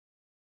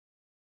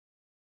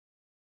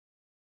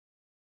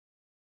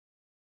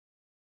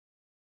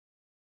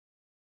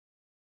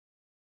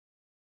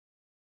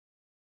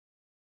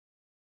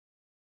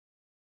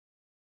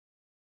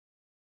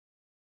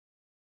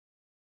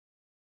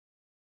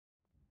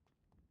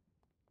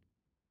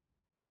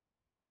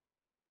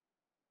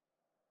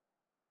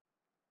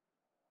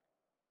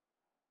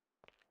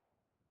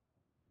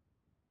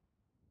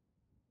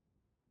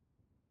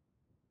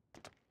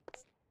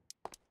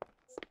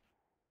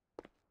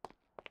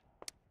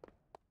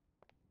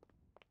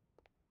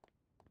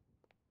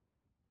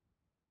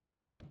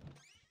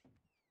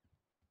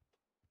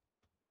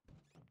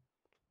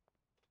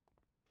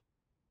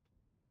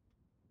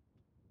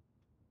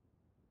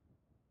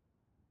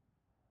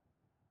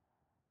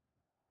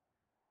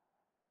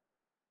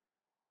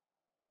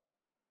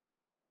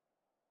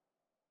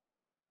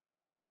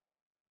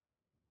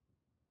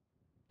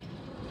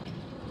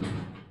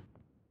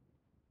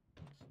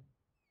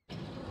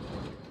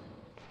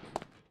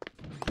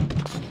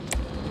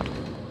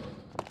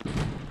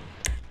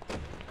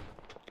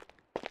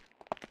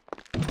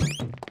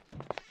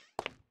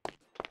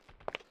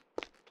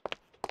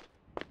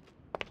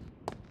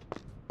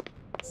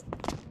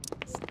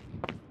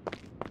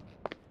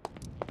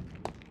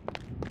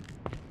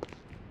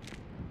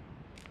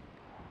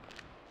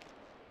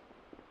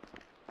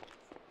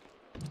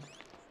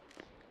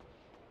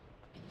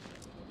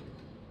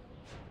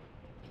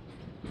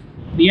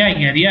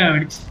Riya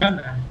வெடிச்சிட்டா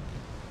sir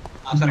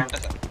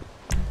வந்துட்டேன் sir.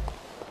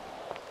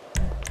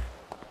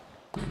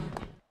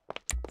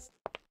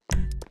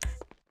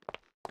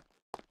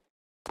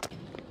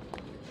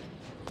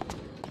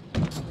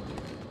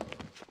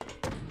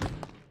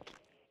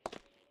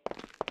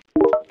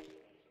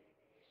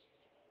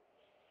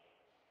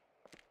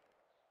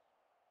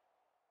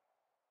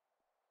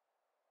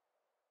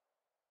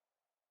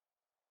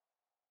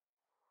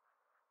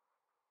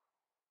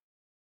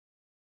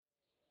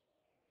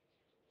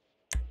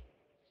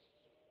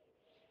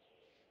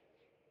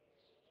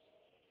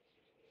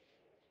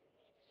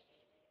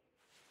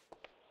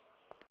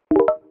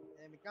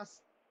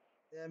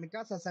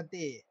 Mikasa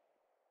Sati.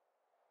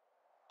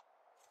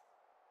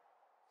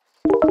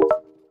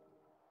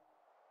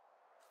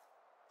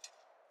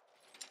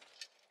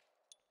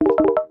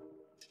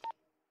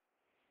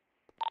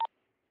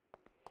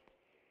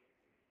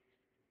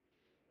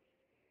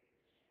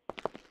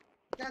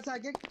 Mikasa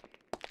ke?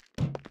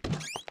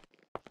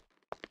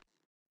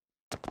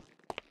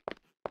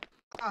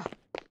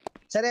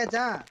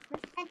 சரியாச்சா?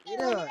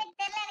 இரு.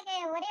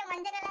 ஒரே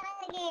மஞ்சள் கலரா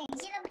இருக்கு.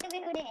 கீழ போட்டு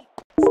போய் விடு.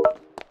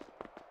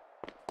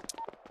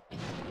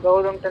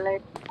 கௌதம் தலை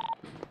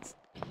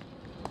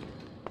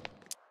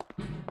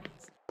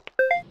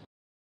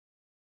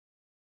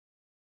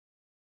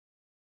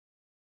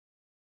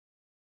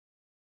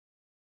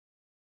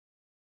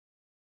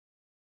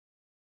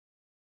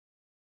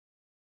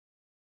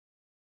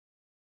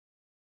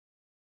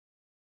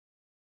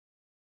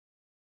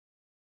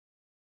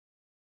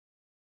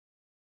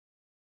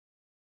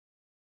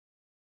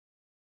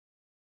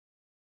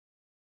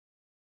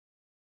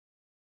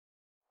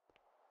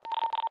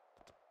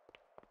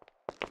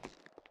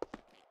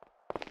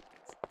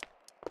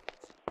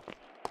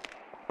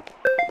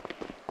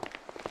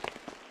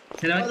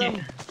சரி ஓகே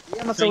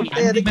EMS விட்டு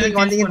எதுக்கு இங்க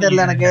வந்தீங்கன்னு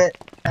தெரியல எனக்கு.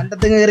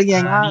 கண்டத்துக்கு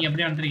இருக்கீங்க. நீங்க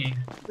அப்படியே வந்துருக்கீங்க.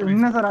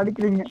 என்ன சார்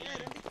அடிக்கிறீங்க?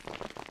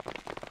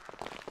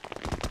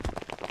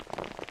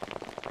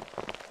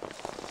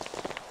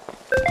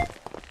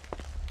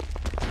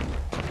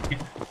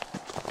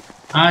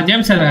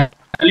 ஜேம்ஸ் சார்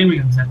தள்ளி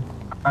விடுங்க சார்.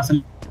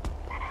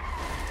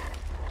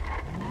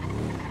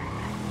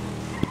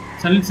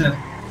 சொல்லுங்க சார்.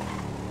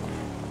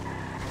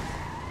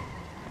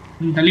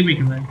 தள்ளி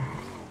போய்க்குங்க.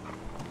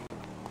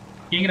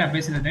 கேக்குறா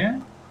பேசுறது?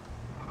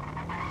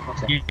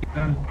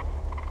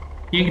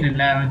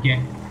 கேக்குதுல்ல? ஓகே.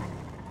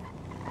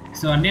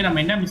 ஸோ வந்து நம்ம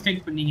என்ன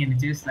மிஸ்டேக் பண்ணீங்க இந்த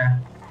சேஸ்ல?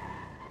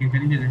 எனக்கு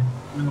தெரிஞ்சது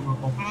சொல்லுங்க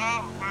பார்ப்போம்.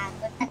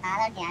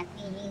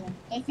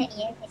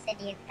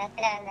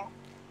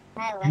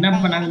 என்ன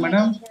பண்ணாங்க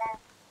மேடம்?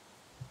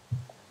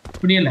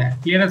 புரியல,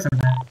 கிளியரா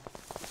சொல்லுங்க.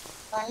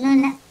 ஒண்ணும்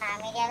இல்ல,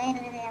 அமைதியாவே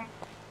இருக்குது.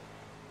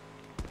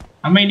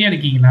 அமைதியா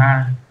இருக்கீங்களா?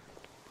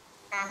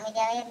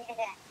 அமைதியாவே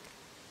இருக்குது.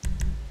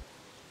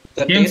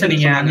 ஜேம்ஸ்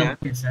நீங்க அங்க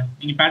போங்க சார்.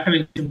 நீங்க பேட்டர்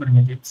வெச்சு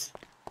பண்ணுங்க ஜேம்ஸ்.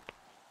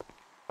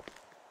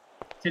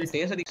 சரி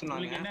டேசடி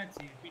சொன்னாங்க.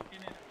 என்னாச்சு?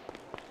 பிட்டனே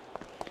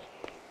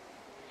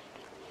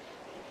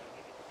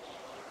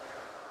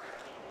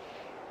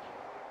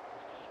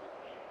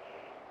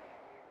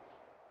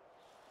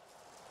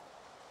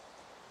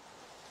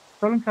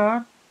சொல்லுங்க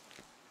சார்.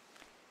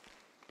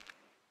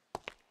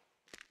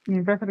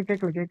 நீங்க பேசுறது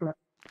கேட்கல.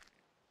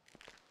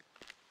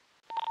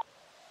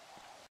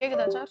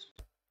 கேக்குதா சார்?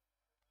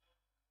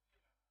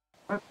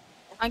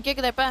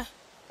 கேக்குதா இப்ப?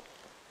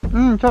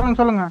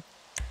 சொல்லுங்க.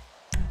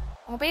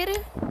 உங்க பேரு?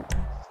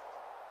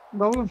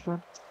 Gautham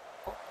sir.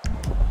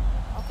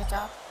 Okay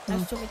sir.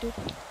 Nice to meet you.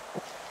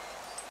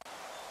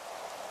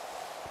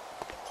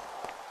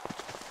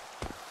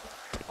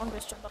 One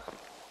question தான்.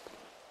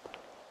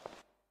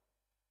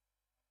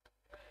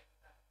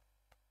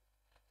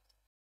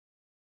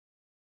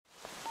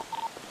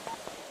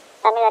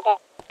 தமிழாட்டே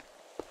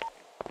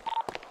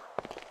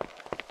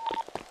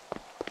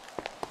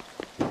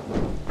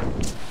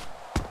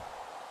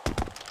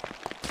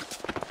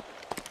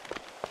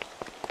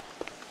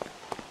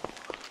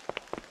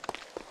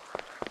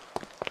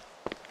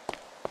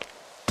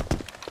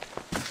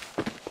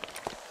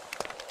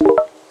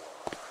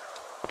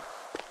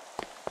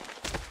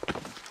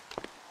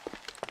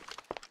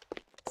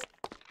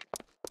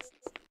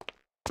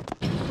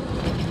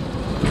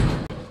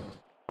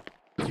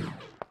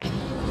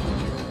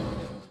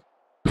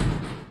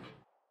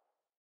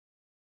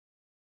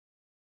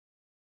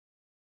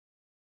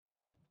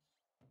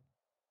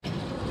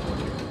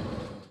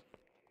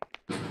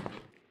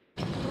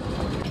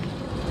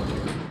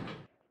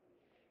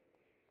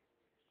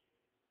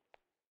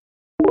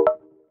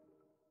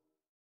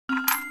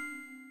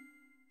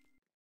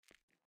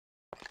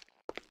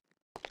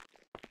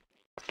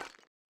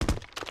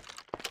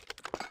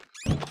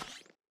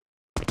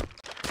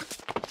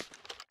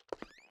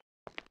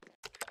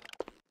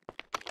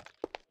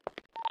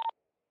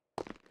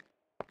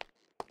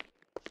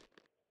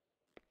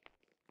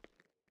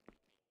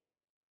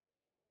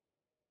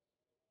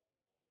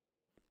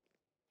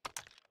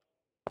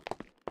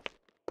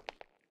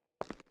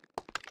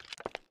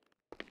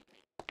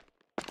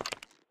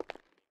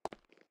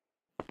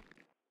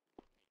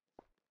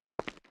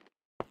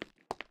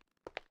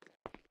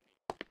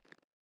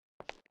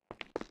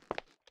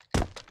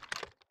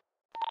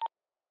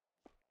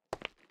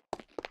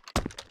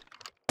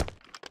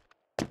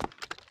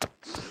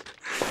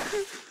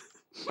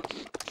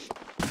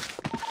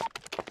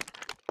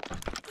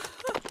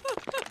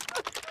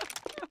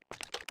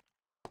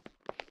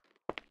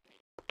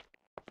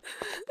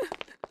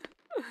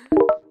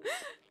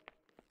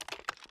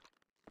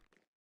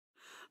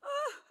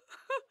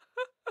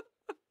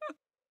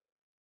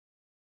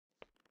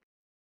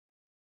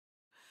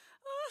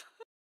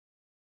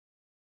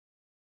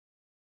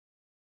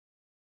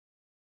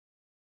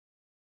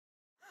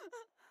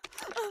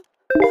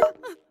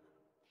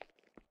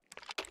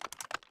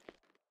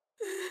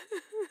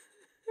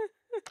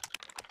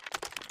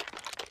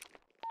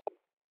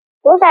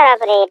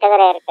கூட்டாராபுரி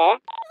கிட்டக்கரை இருக்கு.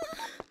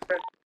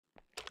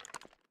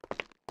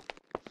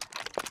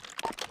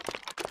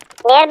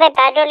 நியர்பை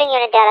பேட்ரோலிங்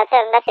யூனிட்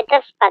யாராச்சும் இருந்தா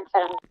சிட்ரப்ஸ் பார்த்து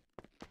சொல்லுங்க.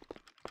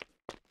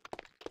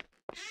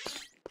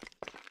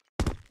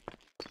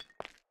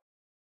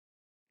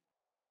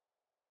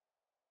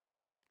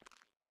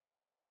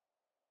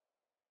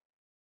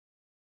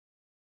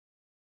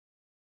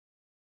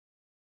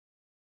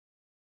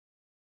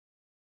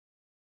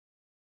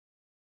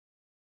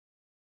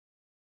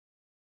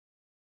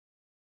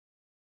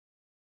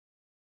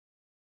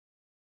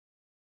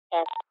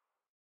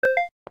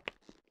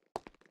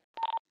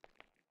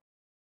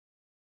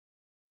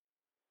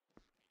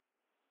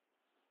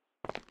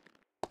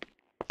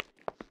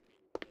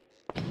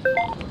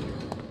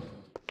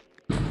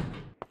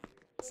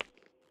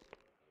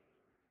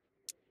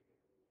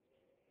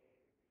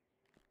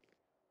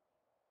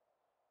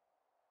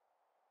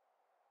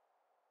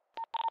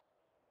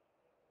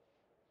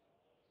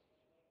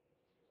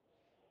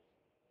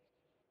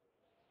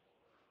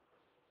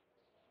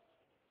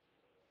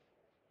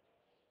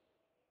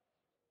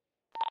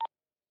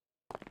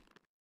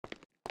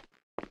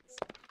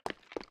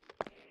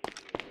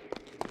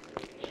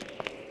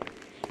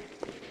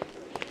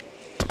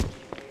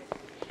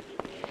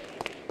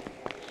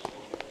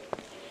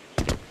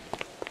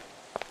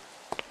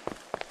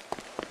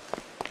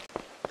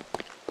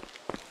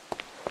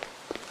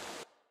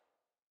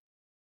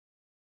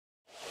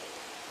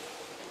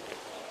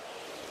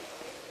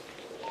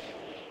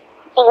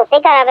 இங்க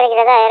சீக்காராபுரி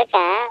கிட்ட தான்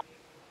இருக்கேன்.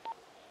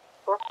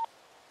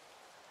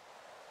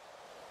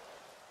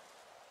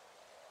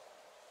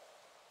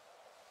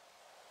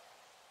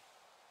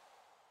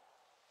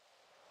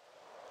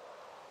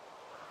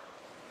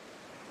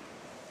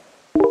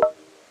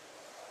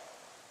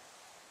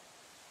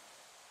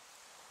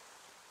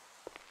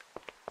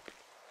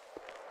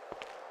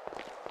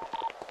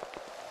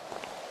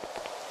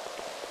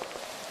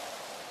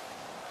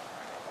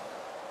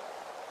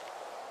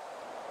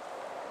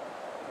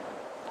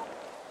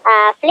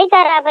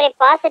 Flicker robbery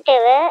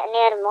positive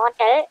near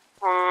motel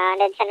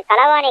and it's a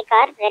Kalavani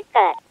car, red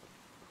color.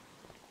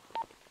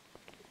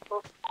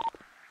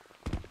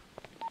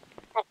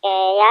 Okay,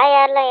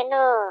 யாரெல்லாம்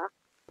இன்னும்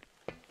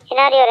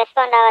சினாரியோ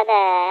ரெஸ்பாண்ட் ஆகாத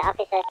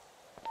ஆஃபீஸர்?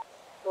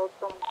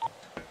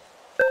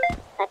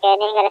 ஓகே,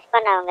 நீங்க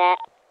ரெஸ்பாண்ட் ஆகுங்க.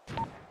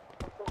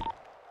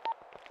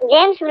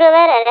 James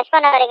Brewer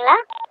respond ஆகிறீங்களா?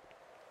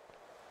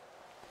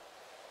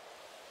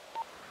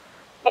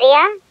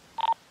 ரியா?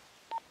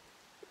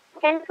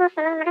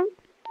 சொல்லுங்க மேடம்.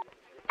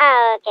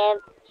 ஓகே,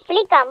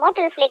 ஃப்ளிக்கா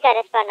மோட்டல் ஃப்ளிக்கா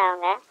ரெஸ்பாண்ட்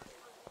ஆகுங்க.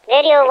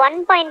 ரேடியோ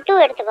 1.2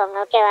 எடுத்துக்கோங்க,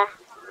 ஓகேவா?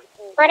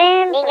 ஒரே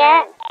நீங்க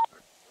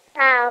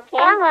ஓகே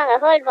வாங்க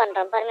ஹோல்ட்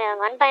பண்றோம், பொறுமையா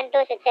வாங்க.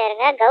 1.2 6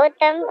 இருங்க.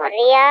 கௌதம்,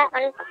 ரியா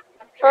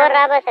 4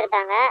 ராபர்ஸ்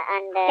இருக்காங்க.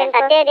 அண்ட்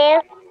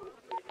சத்யதேவ்,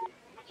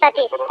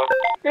 சதீஷ்,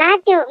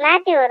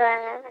 மேத்யூ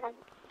வருவாங்க மேடம்.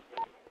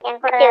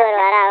 என் கூட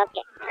வருவாரா?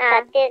 Okay,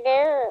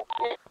 Satyadev,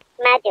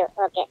 Matthew.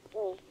 Okay,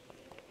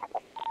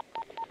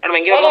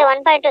 radio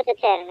 1.2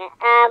 6 இருங்க.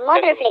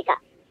 மோட்டல் ஃப்ளிக்கா.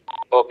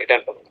 ஓகே,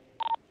 டன் பண்ணுங்க.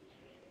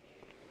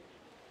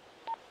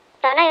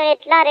 சொன்ன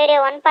யூனிட்லாம் ரேடியோ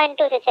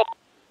 1.2 6.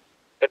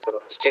 செட்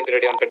பண்ணுங்க. ஸ்டேஜ்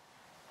ரெடி ஆன் பண்ணி.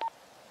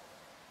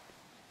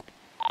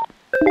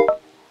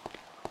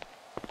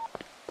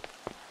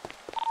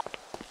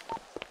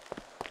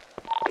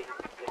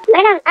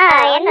 மேடம்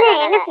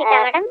என்ன ஃப்ளிக்கா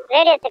மேடம்?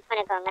 ரேடியோ செக்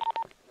பண்ணிக்கோங்க.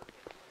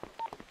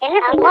 என்ன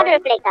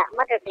மோட்டல்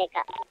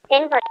ஃப்ளிக்கா?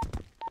 10.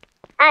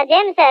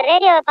 ஜேம்ஸ் சார்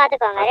ரேடியோவை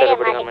பாத்துக்கோங்க. ரேடியோ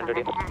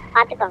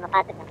பாத்துக்கோங்க.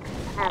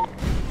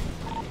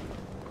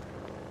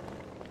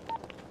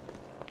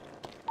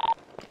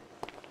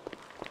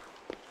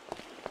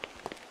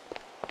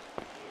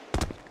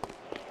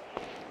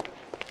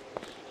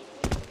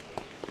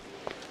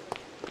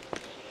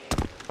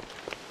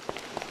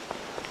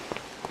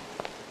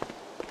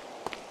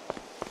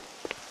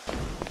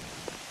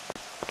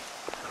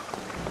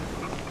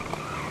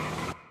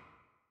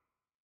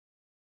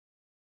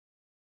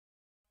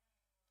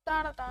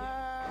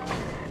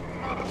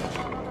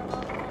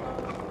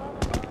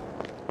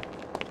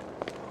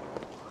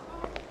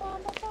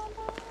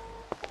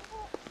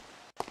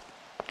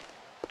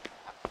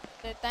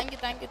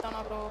 தேங்க்யூ தானா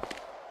ப்ரோ.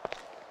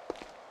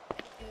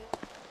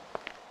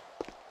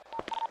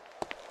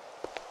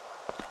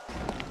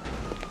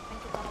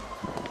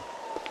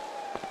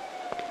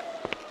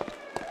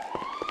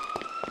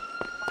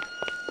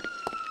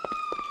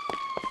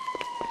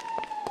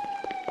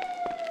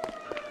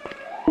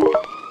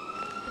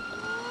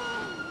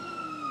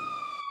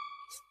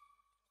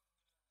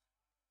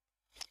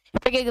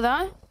 இப்போ கேக்குதா?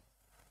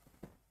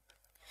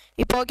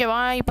 இப்போ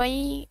ஓகேவா? இப்போ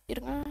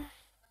இருங்க.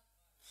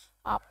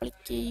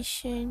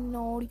 அப்ளிகேஷன்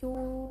ஆடியோ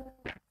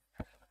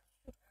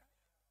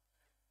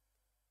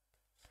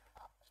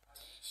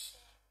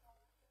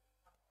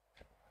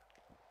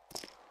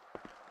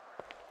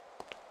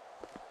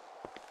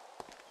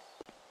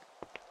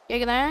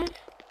கேக்குதா?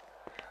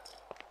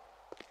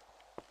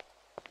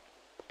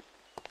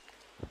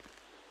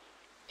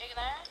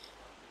 கேக்குதா?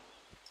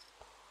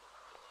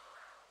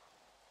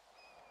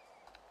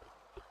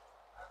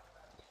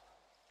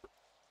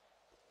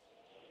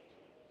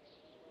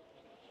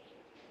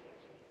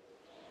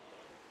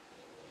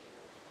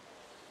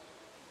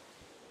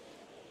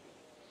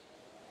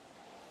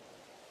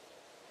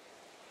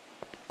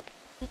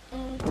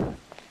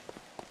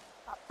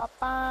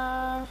 அப்பா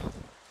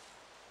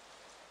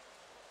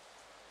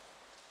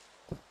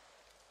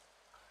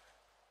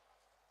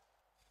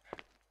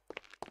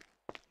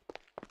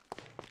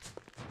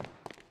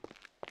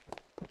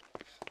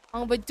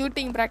அவங்க போய்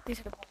ஷூட்டிங்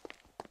ப்ராக்டிஸ் எடுப்போம்.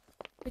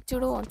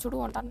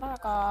 சுடுவோம்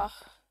தண்டாக்கா.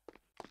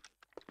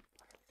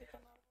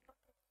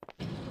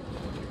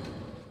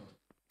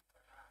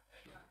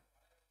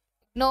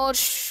 Ignore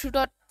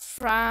shooter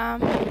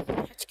from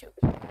HQ.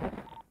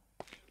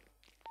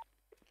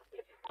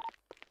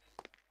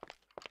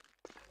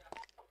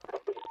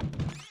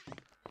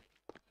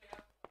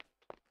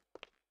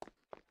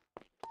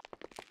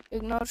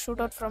 Ignore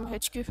shooter from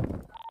HQ.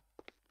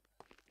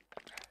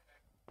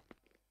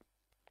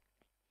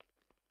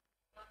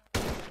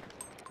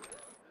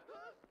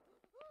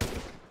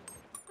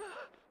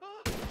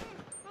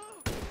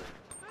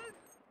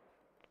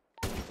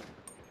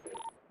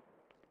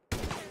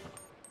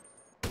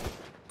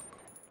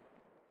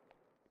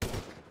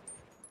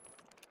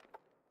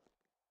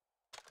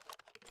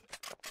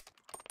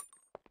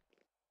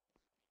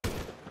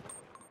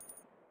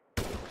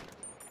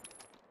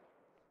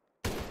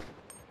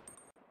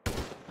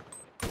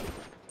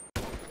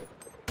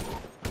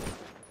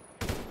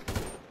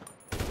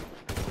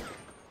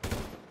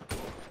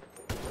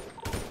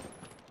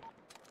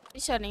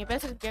 Sir நீங்கள்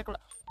பேசுறது கேட்கல.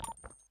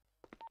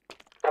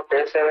 நான்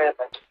பேசவே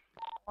இல்லை.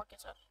 Okay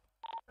sir.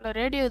 இல்லை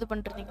ரேடியோ இது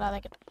பண்ணிட்டு இருந்தீங்களா,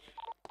 அதான் கேட்டேன்.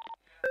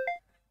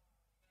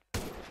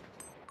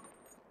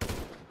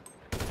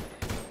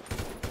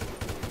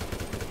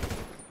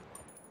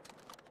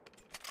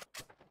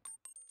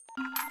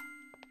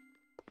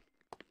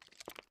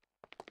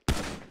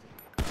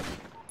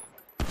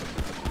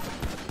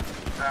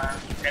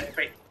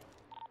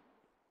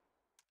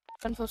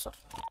 Confirm sir.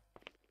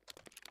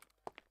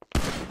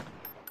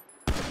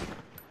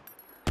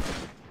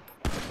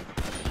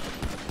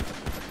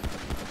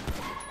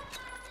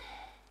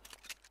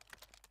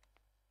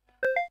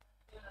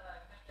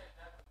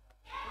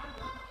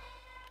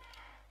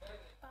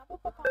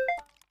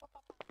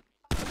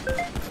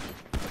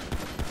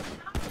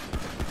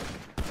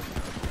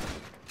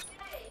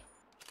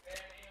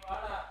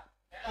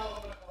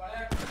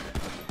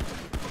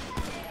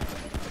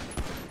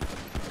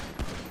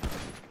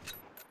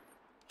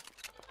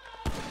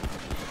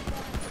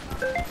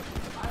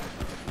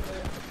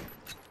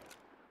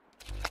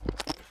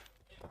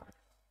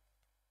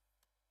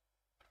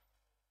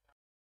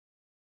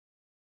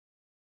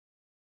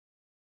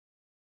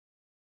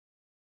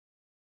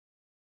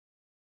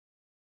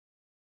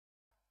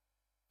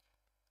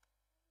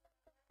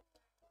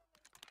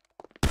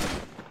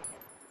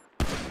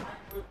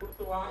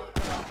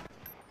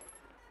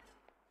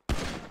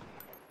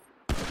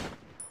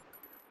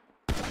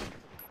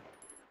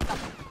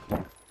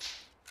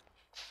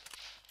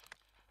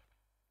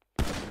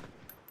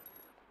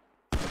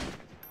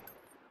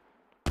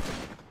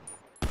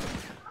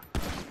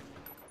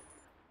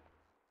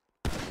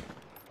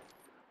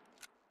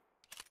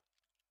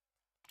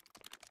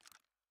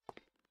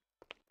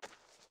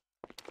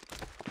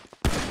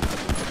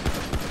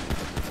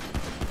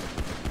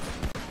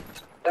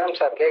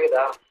 சார்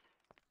கேக்குதா?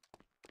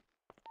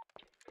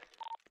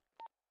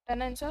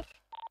 என்னங்க சார்?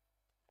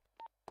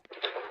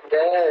 இந்த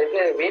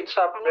இது வீட்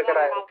ஷாப்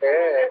இருக்கிறா இருக்கு.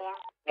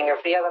 நீங்க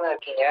ஃப்ரீயா தானே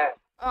இருக்கீங்க?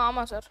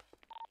 ஆமாம் சார்.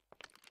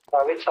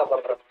 வீட் ஷாப்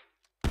பண்றேன்.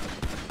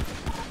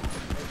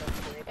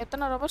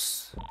 எத்தனை ரவர்ஸ்?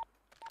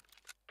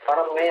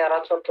 பணமே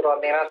யாராச்சும் ஒருத்தர்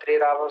வந்தீங்கன்னா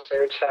 3 hours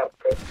வீட்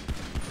ஷாப்.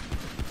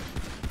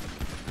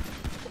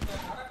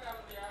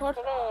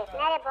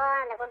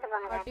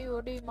 அடி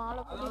ஒடி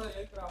மாலை பொடி.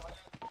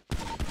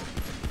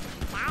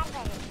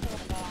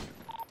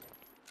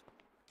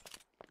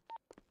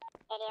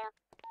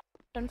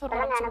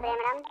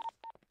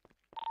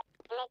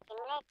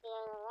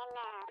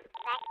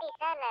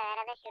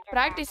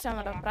 பிராக்டிஸ் தான்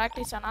மேடம்,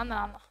 பிராக்டிஸ் தான்.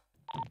 நான் தான்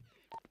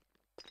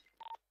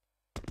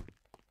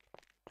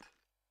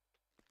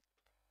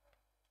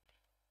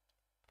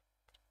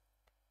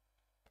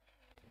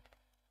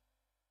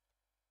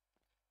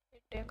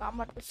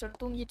காம்பட் பிஸ்டல்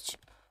தூங்கிடுச்சு.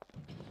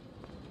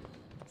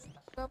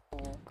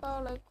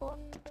 பூக்களை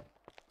கொண்டு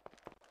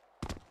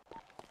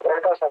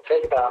சார்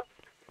கேக்குதா?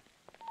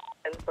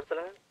 10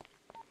 சொல்லுங்க.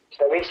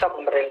 சார் வீட் ஷாப்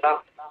பண்றீங்களா?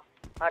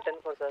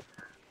 10 சார்.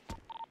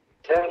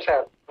 சரிங்க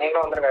சார்,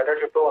 நீங்களும் வந்துருங்க.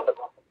 ரெடி 2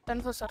 வந்துருக்கோம்.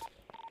 10 sir.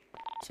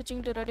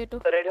 Switching to ready to.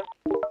 Radio.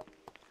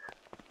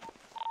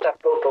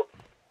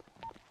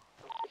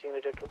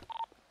 182.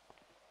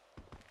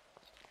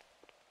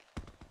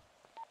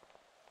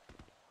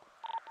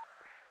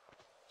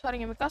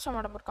 சாரிங்க விகாஷா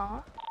மேடம் இருக்காங்க.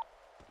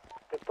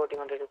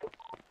 ரிப்போர்ட்டிங் 182.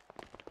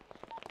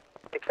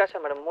 விகாஷா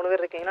மேடம் 3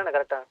 பேர் இருக்கீங்களா நான்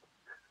கரெக்டா?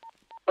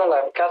 இல்ல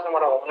விகாஸ்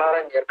மேடம் ஒன்னாரே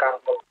இங்க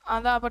இருக்காங்க.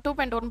 அதான் அப்போ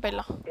 2.1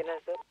 போயிடலாம். என்ன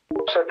சார்?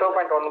 சார்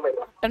 2.1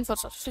 போயிடலாம்.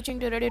 10-4 சார்.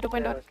 ஸ்விட்சிங் டு ரேடியோ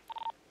 2.1.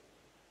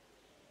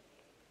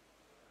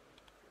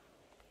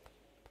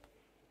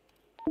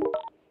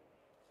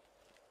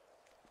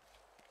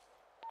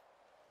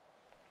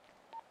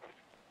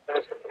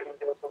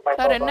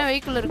 சார் என்ன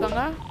வெஹிக்கிள்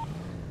இருக்காங்க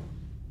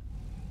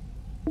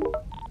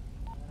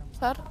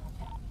sir?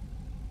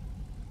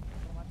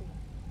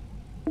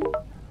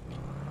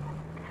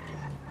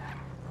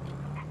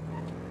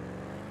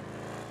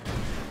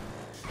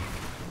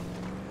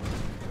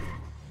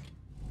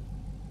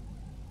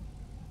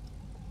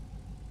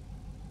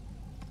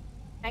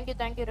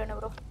 Thank you Renu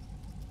bro.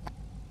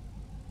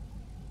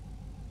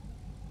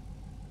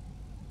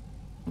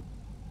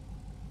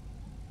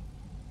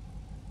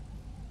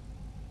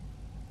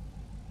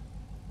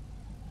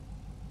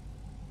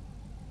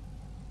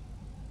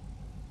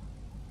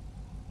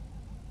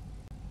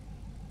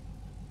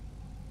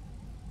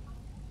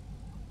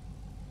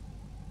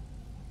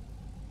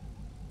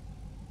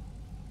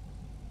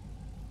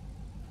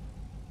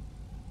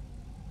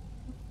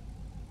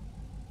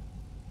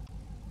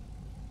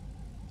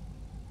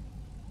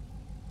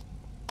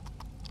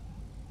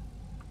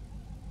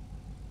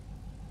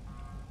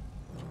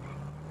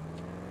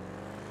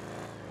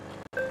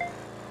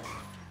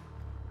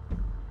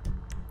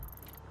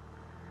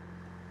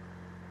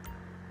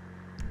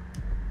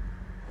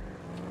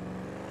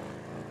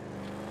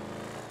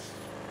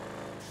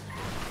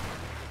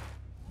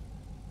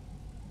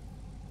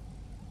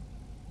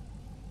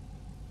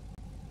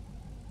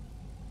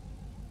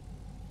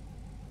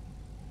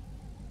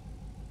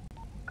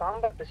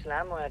 Compact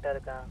slam ஆயிட்டா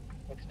இருக்கா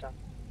எக்ஸ்ட்ரா?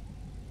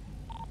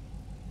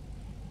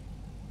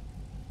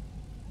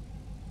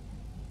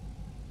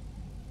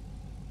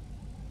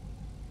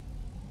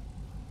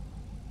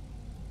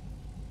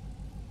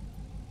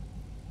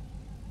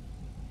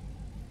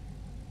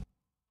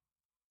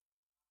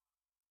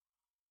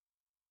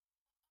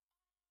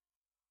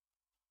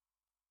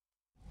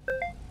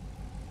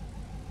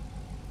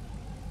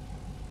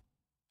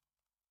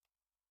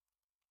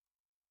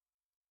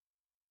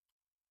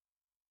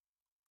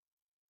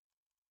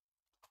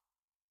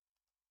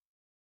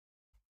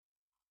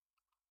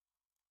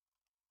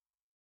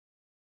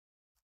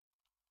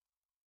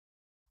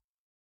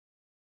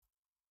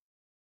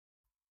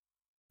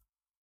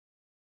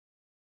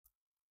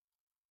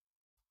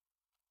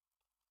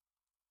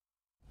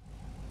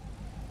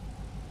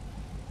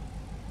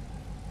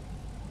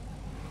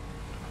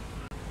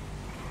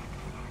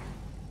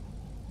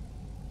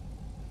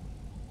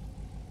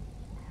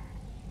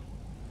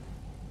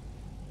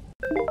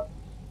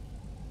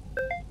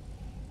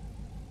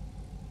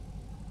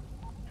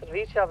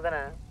 ரீச் ஆஃப் தானே?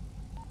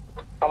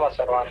 ஆமா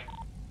சார் வாங்க.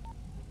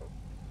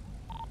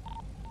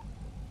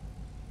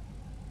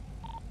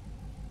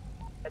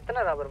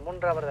 எத்தனை ராபர்?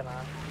 3 ராபர் தானா?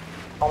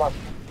 ஆமா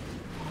சார்.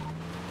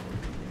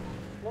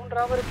 3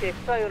 ராபருக்கு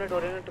எக்ஸ்ட்ரா யூனிட்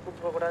ஒரு யூனிட்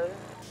கூப்பிட்டு போக கூடாது?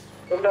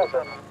 இல்ல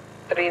சார்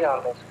 3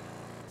 தான் சார்.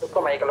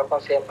 துக்க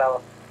மைக்கிளுக்கும் சேம்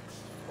தான்.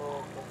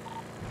 ஓகே.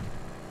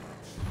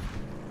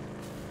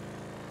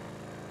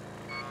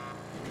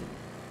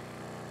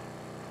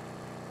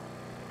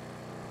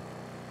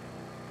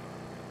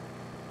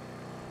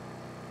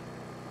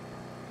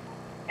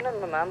 ஏன்னா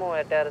இந்த மேமோ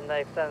 8 இருந்தா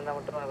எக்ஸ்ட்ரா இருந்தா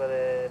மட்டும் ஒரு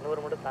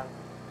 100 மட்டும் தாங்க.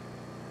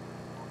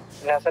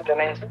 என்ன சார்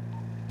என்ன சார்?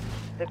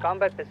 இது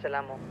காம்பேக்ட் டெஸ்ட்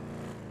எல்லாமோ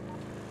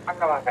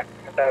அங்க வாங்க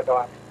கிட்ட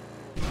வாங்க.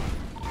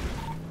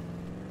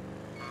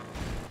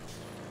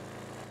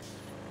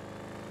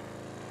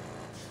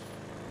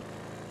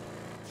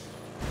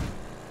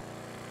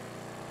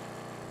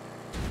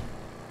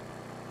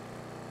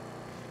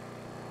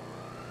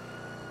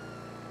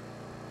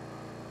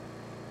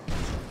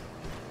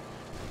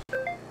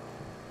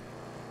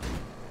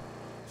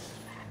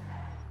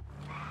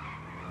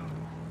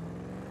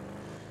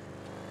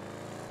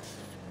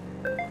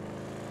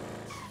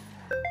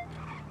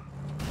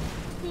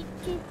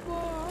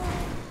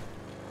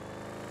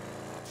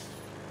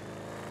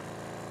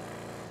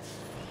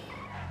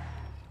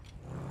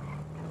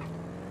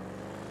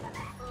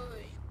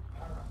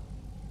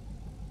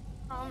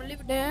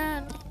 Leave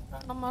then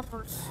no more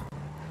rules.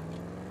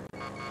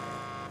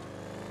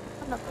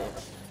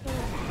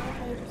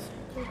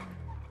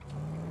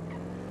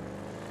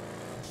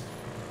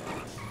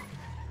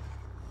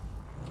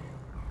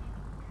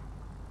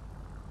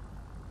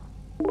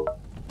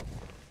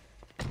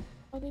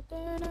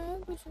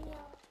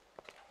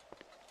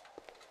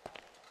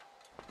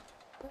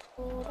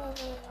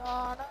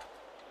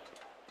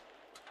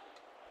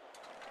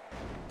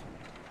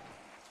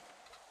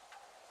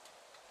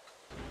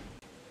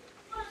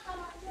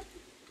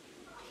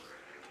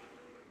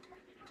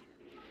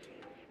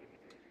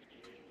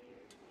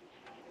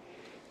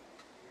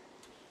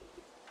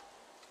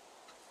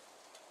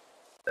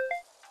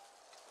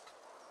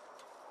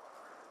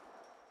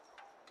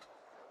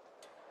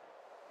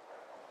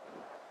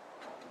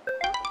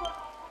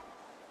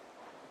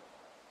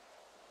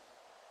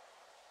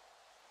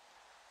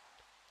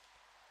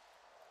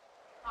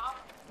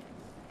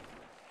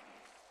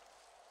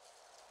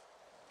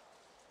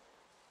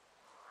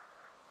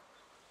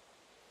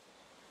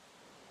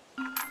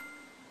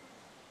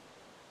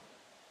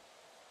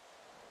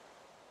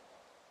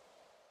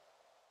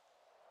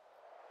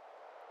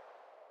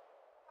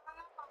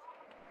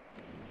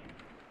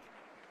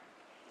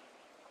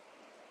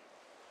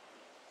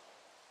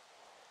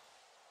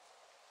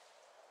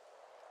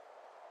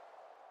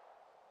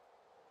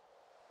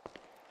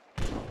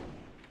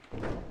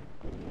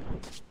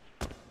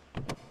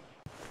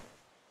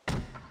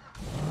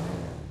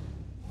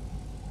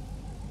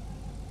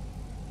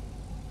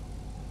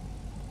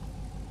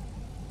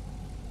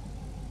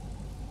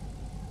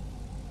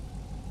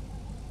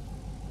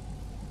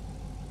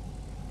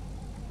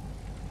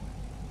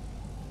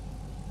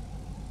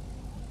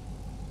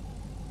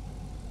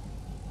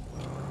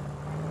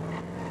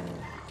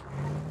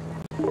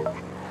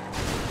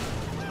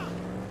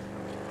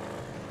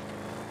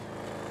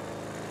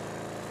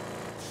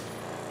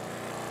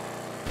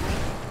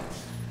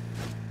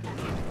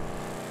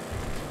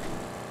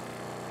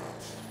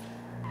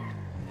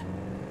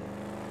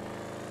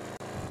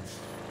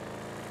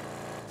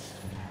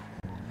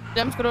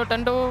 Jump screw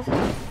டண்டோ.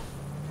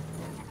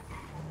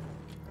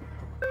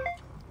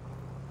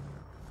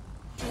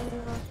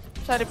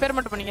 Sir repair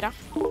மட்டும் பண்ணிக்கிறேன்.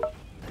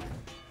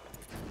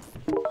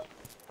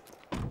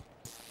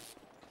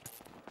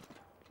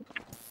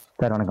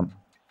 சார் வணக்கம்.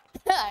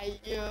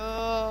 ஐயோ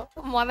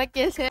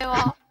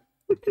கேசேவா.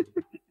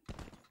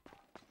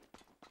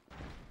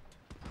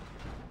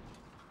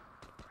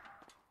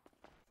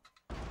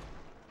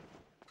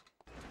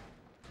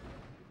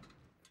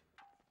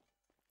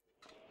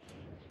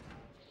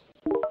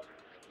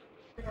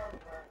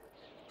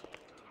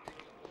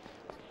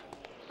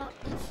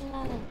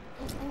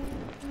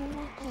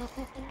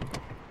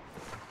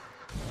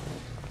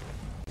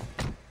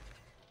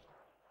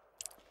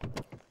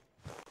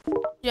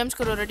 James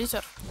karo ready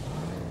sir.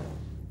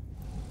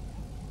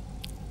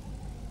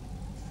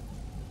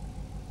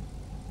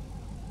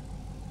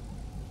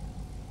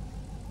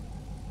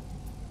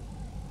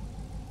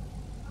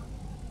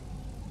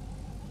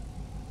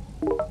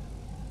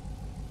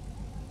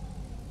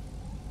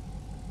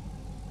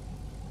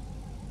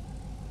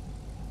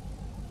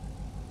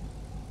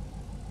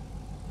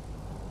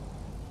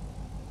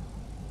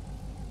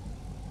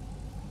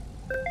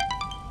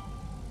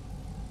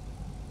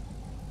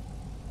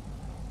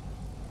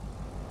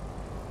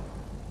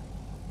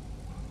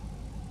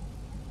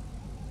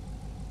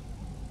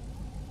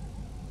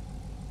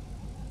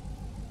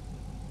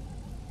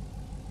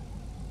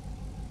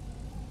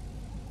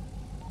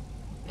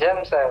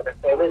 James sir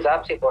எப்படி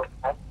ஜாப்சி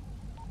போடுறேன்.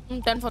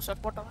 10-4 சார்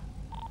போட்டோம்.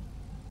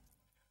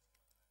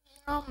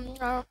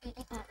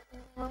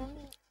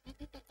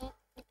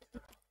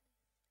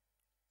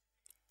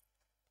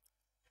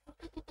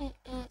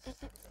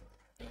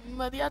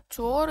 மதியா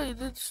சோறு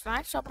இது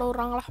ஸ்நாக்ஸ் சாப்பிட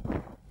விடுறாங்களா?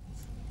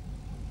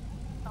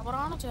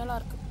 தவறான செயலா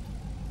இருக்கு.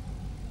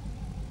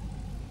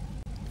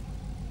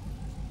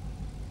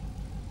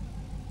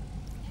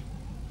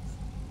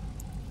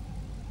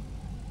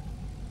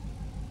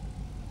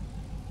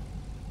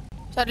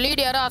 சார் லீட்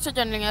யாரோ ஆசை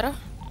சேனலிங் யாரோ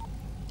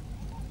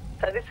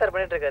சதீஷ் சார்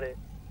பண்ணிட்டு இருக்காரு.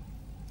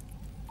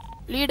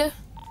 லீடு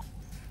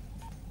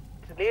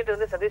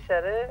வந்து சதீஷ்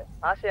சார்,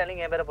 ஆசையா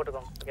நீங்க என் பேரை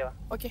போட்டுக்கோங்க. ஓகேவா?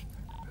 ஓகே.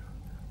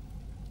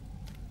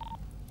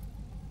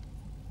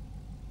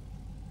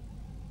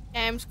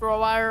 James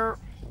Grover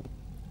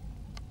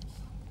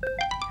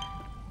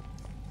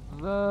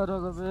வேற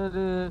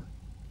பேரு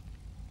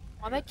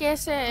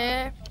கேஸே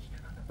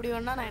இப்படி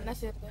வேணா நான் என்ன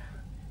செய்யறது?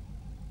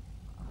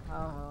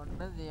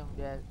 ஒன்றும் செய்ய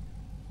முடியாது.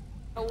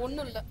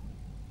 ஒன்றும் இல்லை.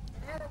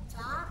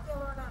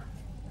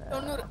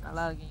 90.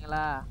 நல்லா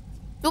இருக்கீங்களா?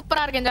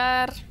 சூப்பரா இருக்கேன்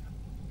சார்.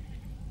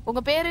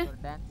 உங்க பேரு?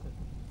 டான்ஸ்.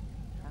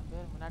 என்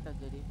பேர் மினாட்டோ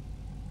ஜெடி.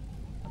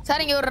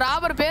 சார் இங்க ஒரு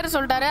ராபர் பேர்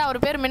சொல்லிட்டாரு.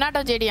 அவர் பேர்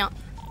Minato ஜெடியா?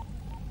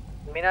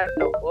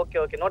 Minato. Okay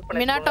okay note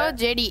பண்ணி. Minato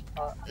JD.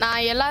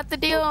 நான்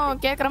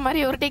எல்லாத்துட்டையும் கேக்குற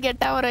மாதிரி ஒருட்டி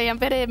கேட்டா அவர்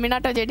என் பேரு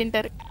மினாட்டோ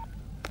ஜெடின்ட்டாரு.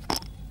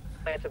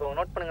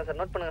 நோட் பண்ணுங்க சார்.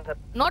 நோட் பண்ணுங்க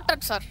சார்.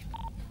 Noted sir.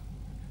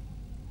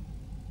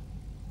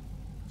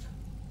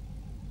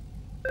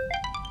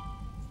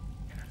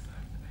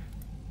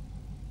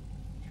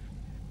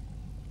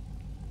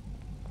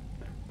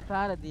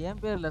 சார் அது என்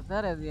பேர் இல்ல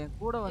சார், அது என்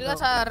கூட வந்து. இல்ல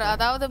சார்,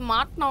 அதாவது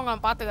மாட்னவங்க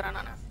பாத்துக்கறேன்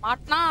நானு.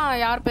 மாட்னா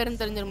யார்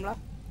பேருன்னு தெரிஞ்சிரும்ல.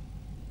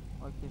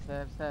 Okay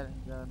sir. சார்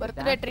இந்த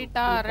பர்த்டே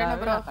ட்ரீட்டா ரென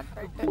ப்ரோ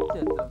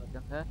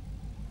சார்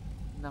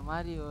இந்த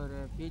மாதிரி ஒரு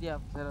பிடி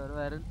ஆஃபீசர்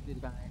வருவாருன்னு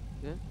சொல்லிருக்காங்க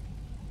எனக்கு.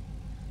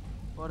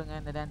 போடுங்க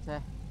இந்த டான்ஸை.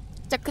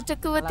 சக்கு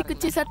சக்கு வத்தி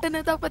குச்சி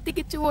சட்டனு தான் பத்தி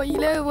கிச்சு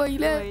ஓயிலே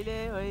ஓயிலே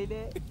ஓயிலே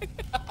ஓயிலே.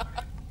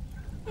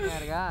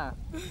 யாருக்கா?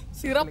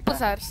 சிறப்பு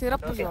சார்,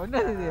 சிறப்பு சார்.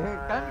 என்னது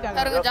கிளம்பிட்டாங்க.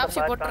 சார்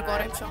ஜாப்சி போட்டுருக்கோம்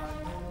ஒரு நிமிஷம்.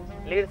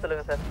 லீட்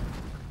சொல்லுங்க சார்.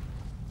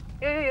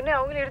 ஏய் என்ன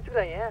அவங்களே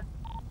எடுத்துக்கறாங்க?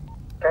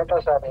 கேட்டா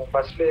சார் நீங்க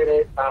ஃபர்ஸ்ட் லீடு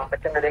நான்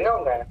செகண்ட் லீடுங்க.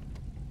 அவங்க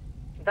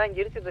தான்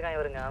இங்க எடுத்துட்டு இருக்காங்க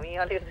இவருங்க.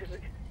 அவங்க ஆளே எடுத்துட்டு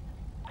இருக்காங்க.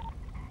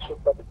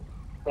 சூப்பர்.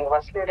 நீங்க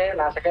ஃபர்ஸ்ட் லீடு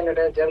நான் second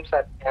lead. James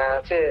sir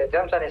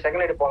James sir நீ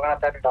செகண்ட் லீடு போங்க,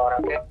 நான் தேர்ட் லீட்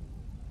வரேன். ஓகே.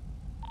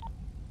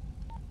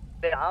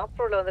 டேய் ஆஃப்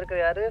ரோட்ல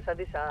வந்திருக்க யாரு?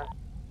 சதீஷா?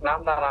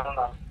 நான்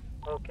தான்.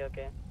 Okay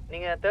okay.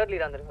 நீங்க தேர்ட்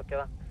லீட் வந்திருங்க.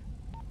 ஓகேவா?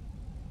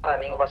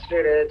 நீங்க first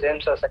lead,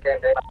 James sir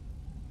second.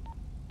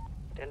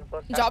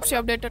 10-4 ஜாப்சி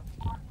updated.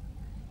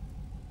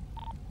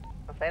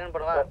 Sign in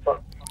பண்ணுவா.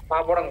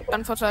 போடுங்க.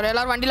 10-4 சார்.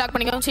 எல்லாரும் வண்டி லாக்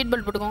பண்ணிக்கோங்க, சீட்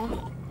பெல்ட் போட்டுக்கோங்க.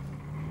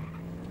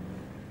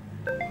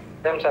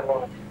 ஜேம்ஸ் சார்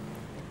போங்க.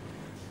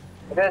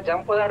 இதே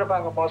ஜம்ப் தான்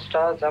எடுப்பாங்க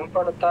மோஸ்டா. ஜம்ப்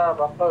எடுத்தா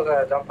பம்பர்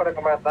ஜம்ப்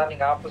எடுக்க மாதிரி தான்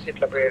நீங்க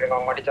ஆப்போசிட்ல போயிடுங்க.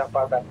 அவங்க மடி ஜம்ப்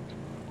ஆக.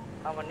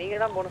 ஆமா நீங்க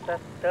தான் போணும்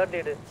சார். Third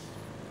lead.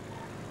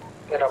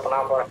 சரி அப்ப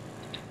நான் போறேன்.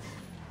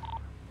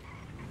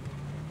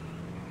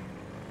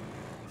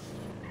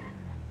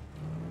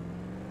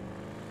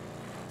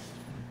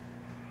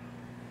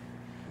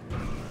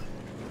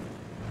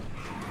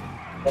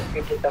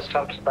 எஸ்பிடி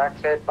கஸ்டம்ஸ் பேக்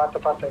சைடு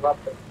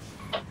பார்த்து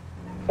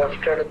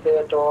லெஃப்ட் எடுத்து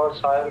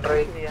டுவர்ட்ஸ் ஆயில்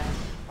ரைட்.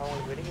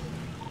 அவங்களுக்கு வெடிக்குது.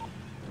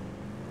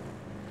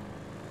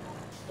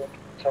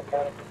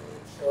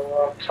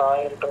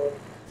 சாயில்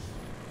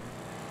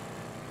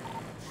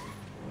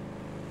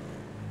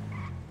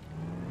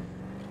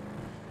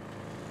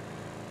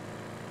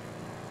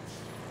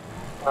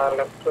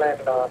லெஃப்ட்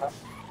லைன்ல வரேன்.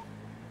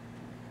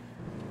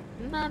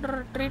 என்ன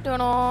ட்ரீட்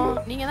வேணும்?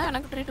 நீங்க தான்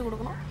எனக்கு ட்ரீட்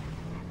கொடுக்கணும்.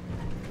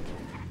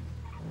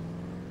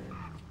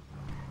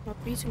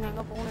 பீஸுங்க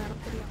எங்க போகணும்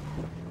எனக்கு தெரியும்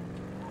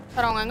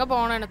சார். அவங்க எங்க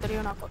போகணும் எனக்கு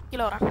தெரியும். நான்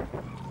கீழே வரேன்.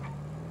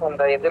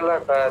 அந்த இதுல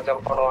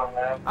ஜம்ப் பண்ணுவாங்க.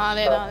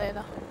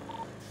 அதேதான்.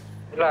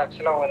 இல்ல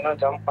ஆக்சுவலா அவங்க என்ன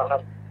ஜம்ப் பண்ண.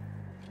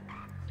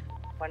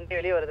 வண்டி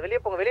வெளியே வருது.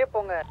 வெளியே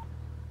போங்க.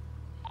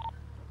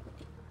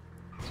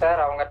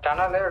 சார் அவங்க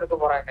டனலே எடுக்க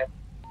போறாங்க.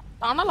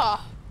 டனலா?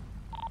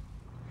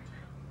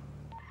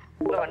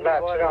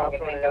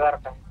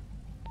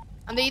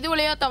 அந்த இது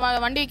வழியா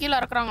வண்டி கீழே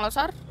இறக்குறாங்களா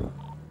சார்?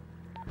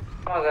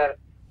 ஆமா சார்.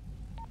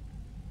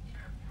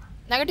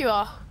 நெகட்டிவா?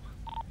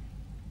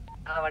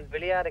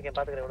 வெளியா இருக்கேன்,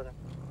 பாத்துக்கிறேன் விடுங்க.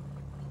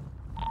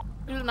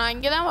 இல்லை நான்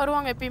இங்கே தான்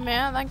வருவாங்க எப்பயுமே,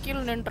 அதான்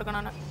கீழே நின்றுருக்கேன்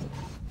நான்.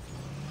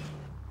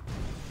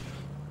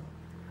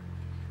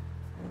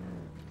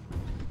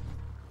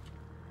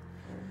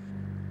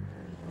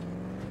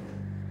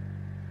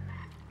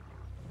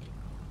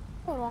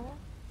 வருவாங்க.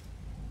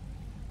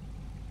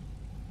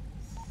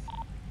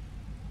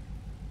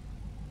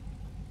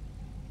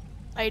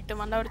 ரைட்டு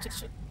மண்டை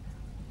அடிச்சிருச்சு.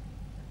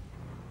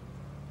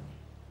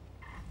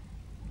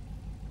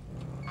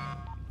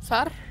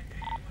 சார்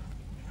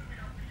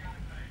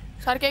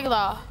சார்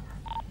கேக்குதா?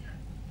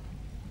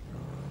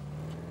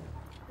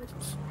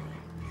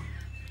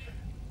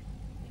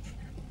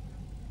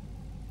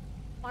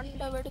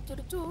 மண்டை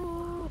வெடிச்சிருச்சு.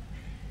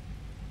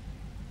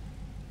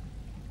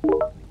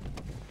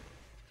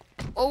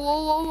 ஓ ஓ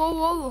ஓ ஓ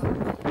ஓ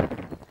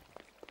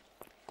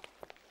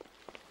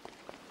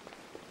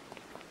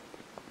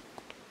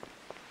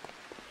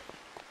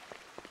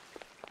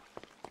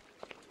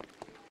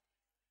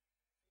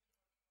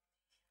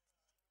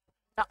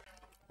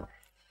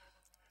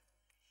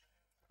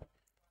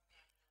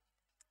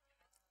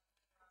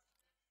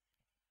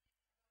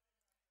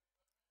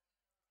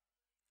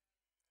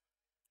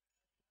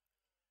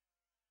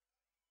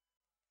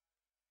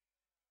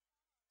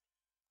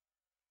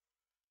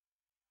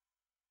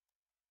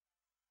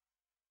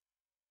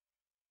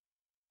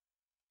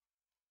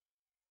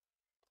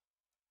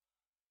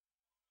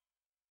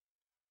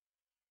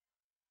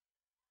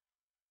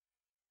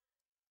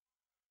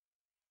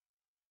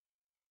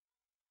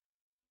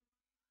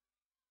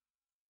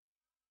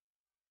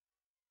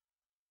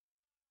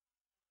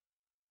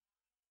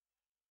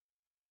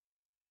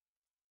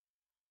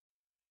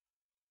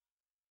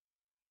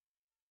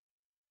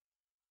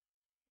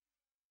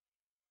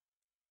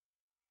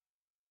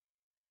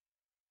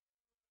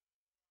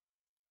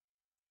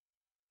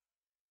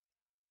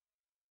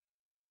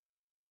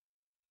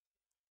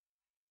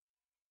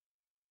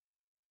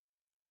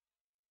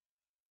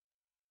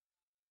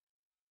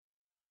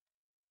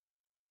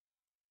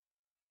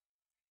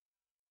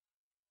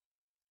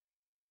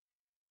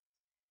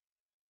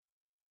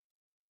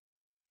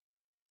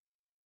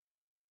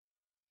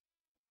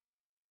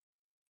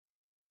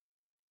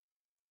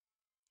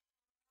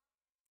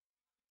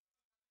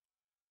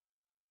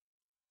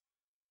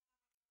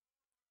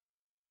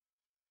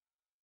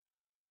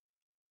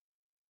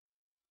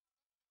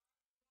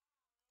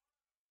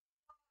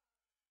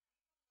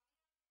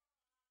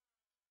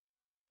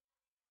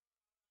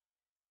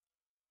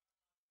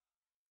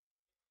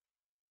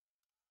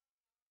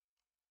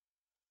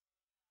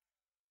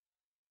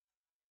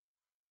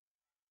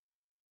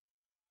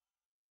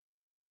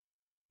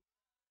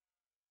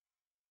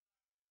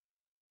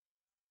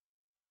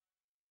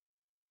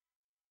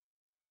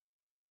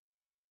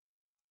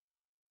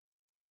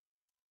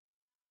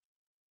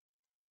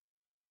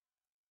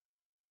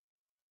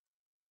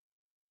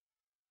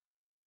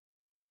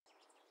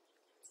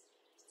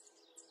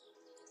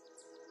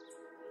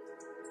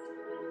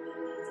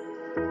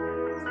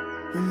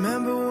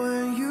Remember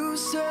when you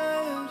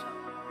said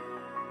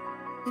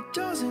it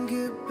doesn't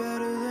get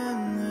better than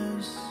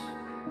this?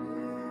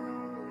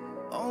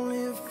 Only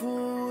a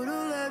fool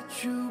would've let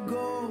you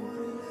go.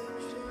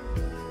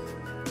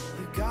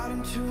 You got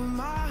into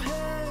my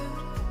head.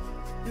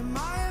 Am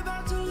I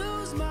about to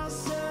lose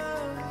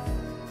myself?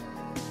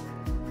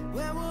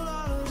 When will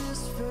all of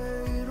this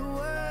fade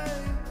away?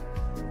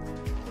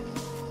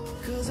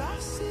 'Cause I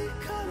see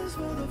colors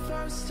for the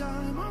first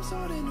time. I'm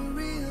starting to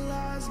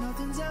realize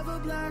nothing's ever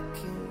black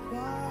and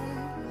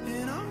white.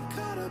 And I'm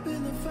caught up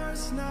in the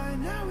first night.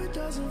 Now it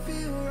doesn't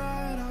feel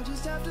right. I'll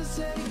just have to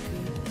say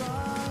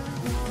goodbye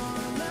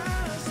one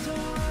last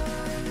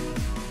time.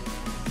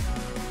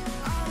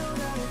 I know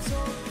that it's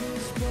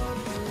hopeless, but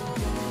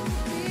we'll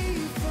be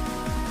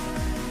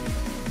fine.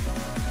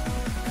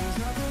 'Cause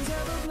nothing's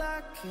ever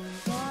black and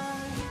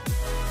white.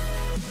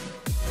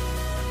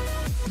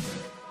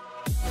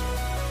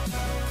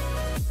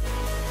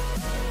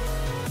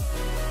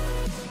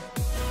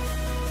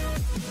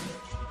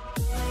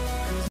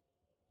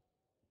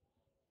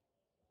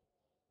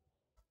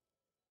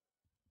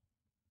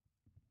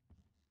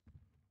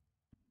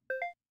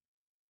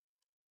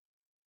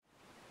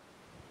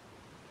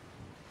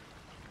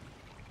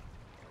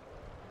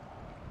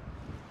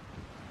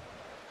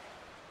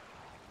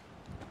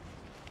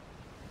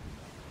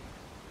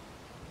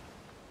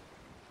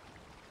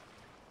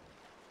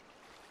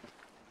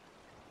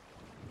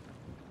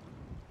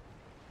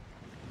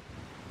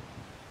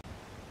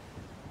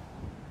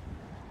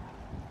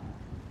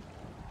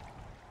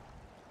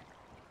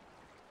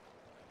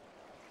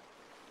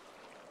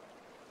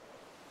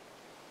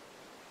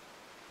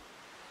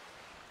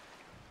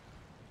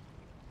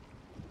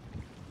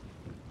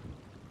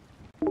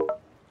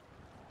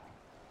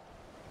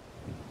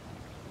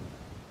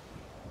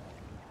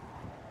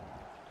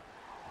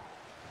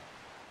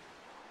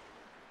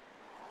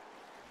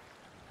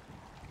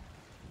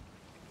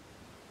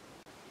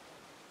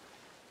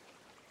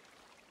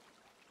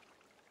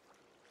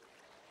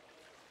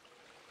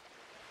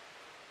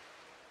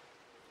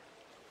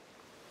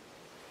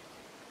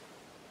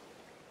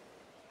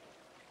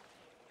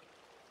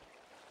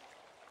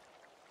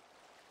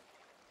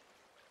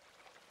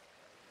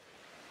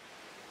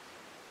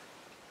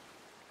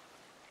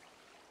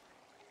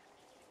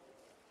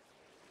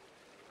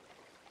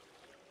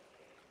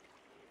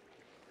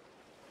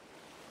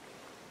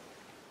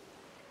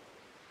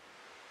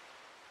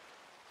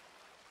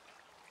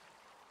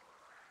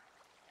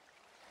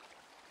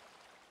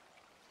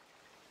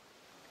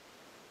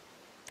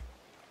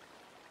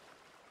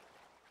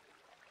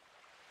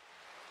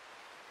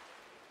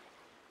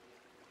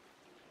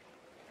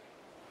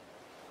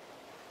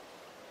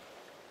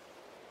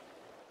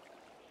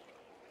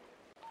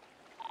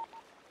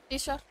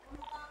 Please sir.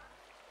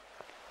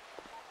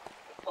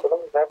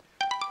 சொல்லுங்க sir.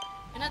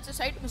 என்னாச்சு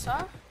side மிஸ்ஸா?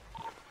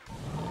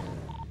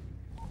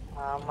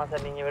 ஆமாம்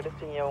sir, நீங்கள்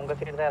வெடிச்சிங்க, உங்கள்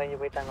side தான் இறங்கி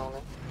போயிட்டாங்க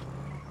அவங்க.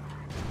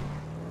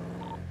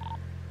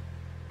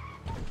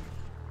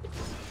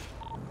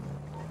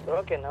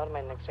 Okay, never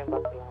mind, next time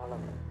பார்த்துக்கலாம். அவ்வளோ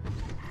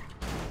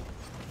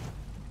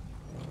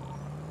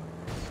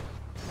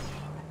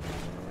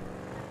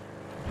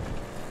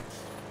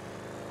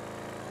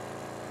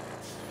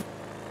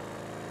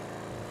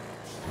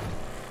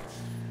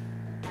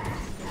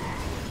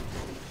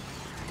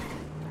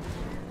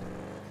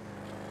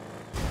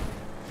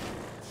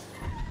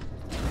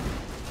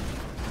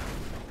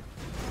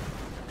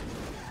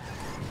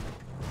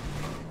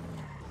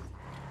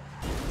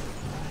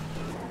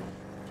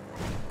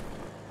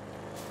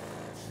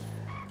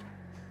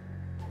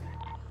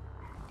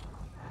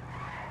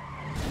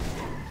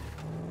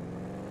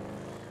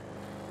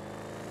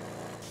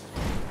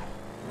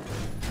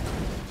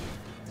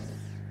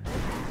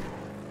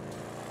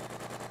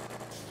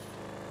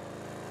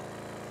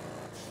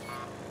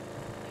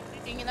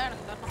நீங்கள் தான்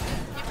எனக்கு தரணும்.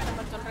 ஜிபே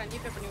நம்பர் சொல்கிறேன்,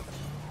 ஜிபே பண்ணி விட்றேன்.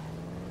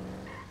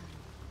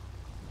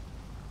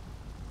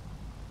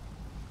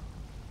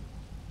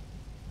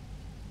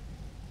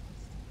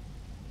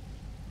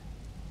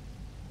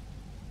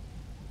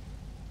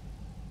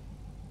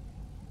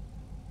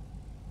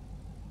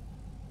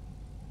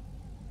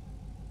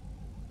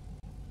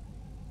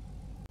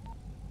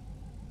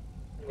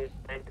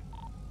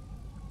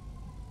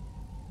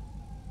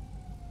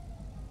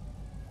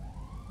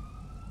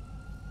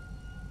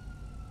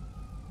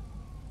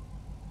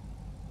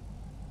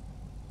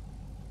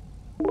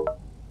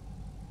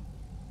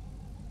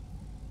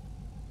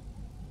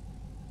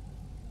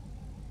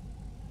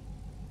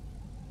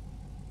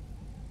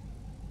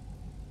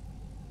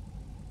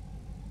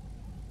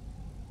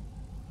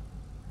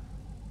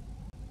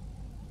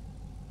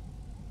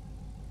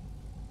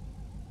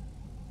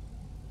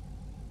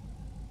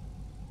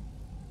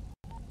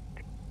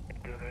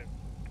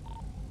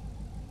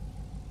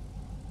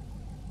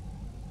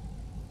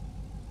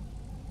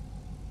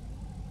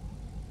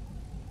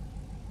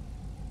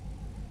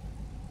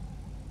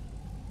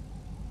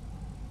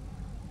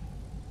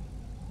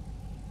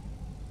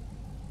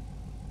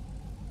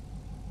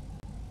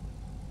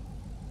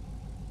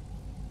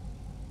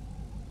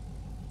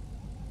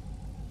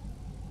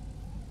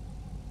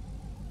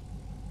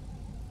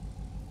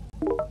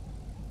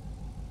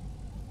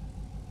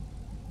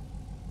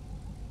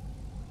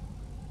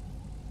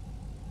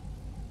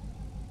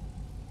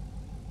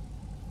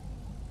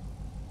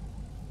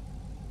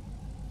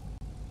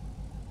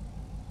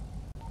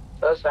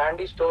 Sir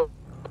Chandy store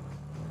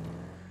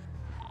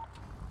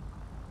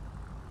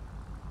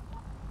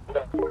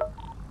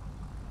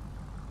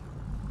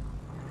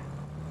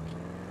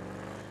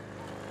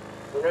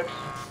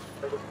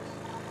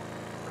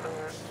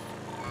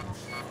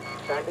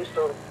Chandy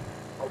store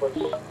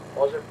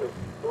positive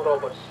 2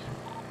 robbers.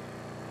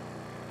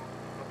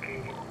 Okay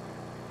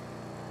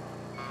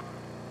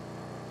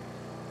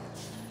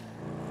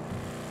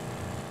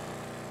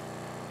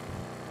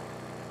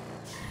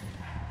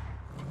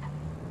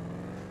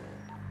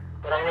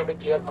அப்படியே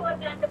கிளியர்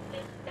பண்ணுங்க.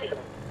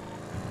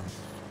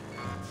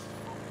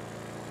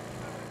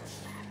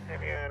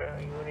 வேற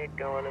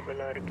யூனிட்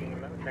அவைலபிளா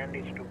இருக்கீங்களா?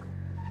 சாண்டிஸ் 2.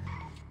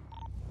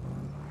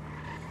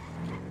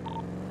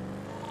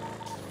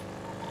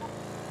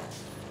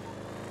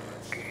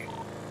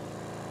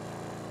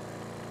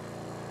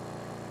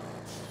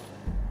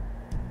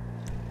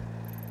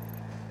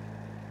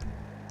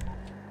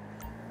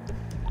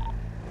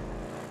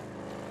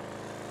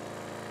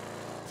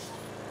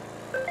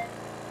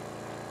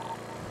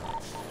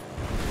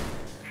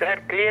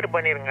 சார் கிளியர்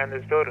பண்ணிருங்க அந்த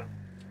ஸ்டோர்.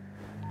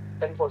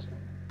 10%.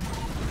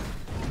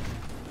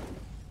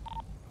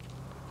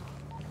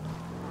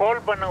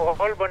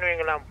 ஹோல்ட்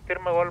பண்ணுவீங்களா?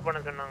 திரும்ப ஹோல்ட் பண்ண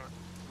சொன்னாங்க.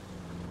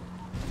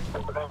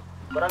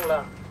 வராங்களா?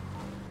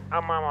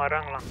 ஆமா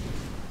வராங்களா?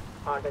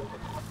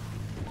 10%.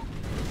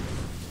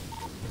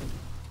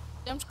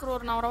 ஜேம்ஸ்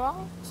க்ரூர் நான் வரவா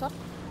சார்?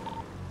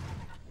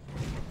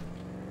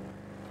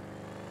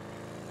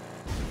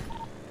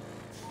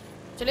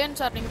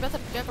 ஜிலியன் சார் நீங்கள்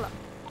பேசுறது கேட்கல.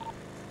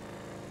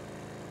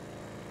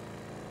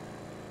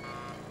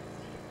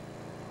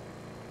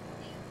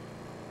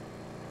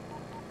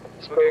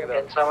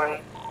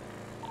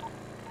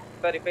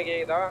 சார் இப்போ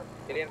கேக்குதா?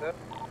 ஜிலியன் சார்.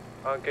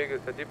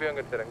 கேக்குது சார். ஜிபி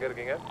வெங்கட் சார் எங்கே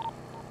இருக்கீங்க?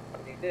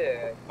 இது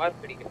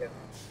மார்க் பிடிக்கல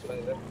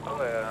சொல்லுங்க சார்.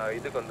 அவங்க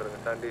இதுக்கு வந்துடுங்க,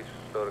 சாண்டி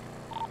ஸ்டோருக்கு.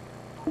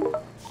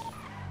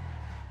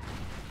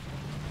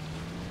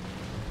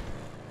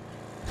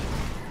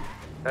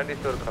 சாண்டி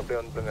ஸ்டோருக்கு அப்படியே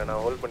வந்துடுங்க,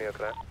 நான் ஹோல்ட் பண்ணி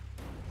வைக்கிறேன்.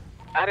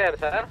 யார்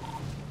யார் சார்?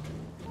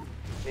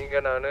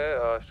 நீங்கள், நான்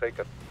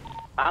ஸ்ட்ரைக்கர்.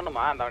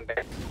 நானுமா? அந்த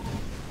வந்துட்டேன்.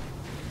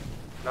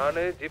 நான்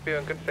ஜிபி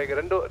வெங்கட் ஸ்ட்ரைக்கர்.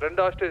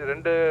 ரெண்டு ஹாஸ்டேஜ்,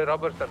 2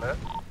 ராபர்ஸ் தானே?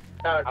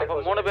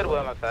 3 பேர்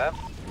போகலாம் சார்.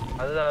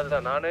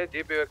 அதுதான் நான்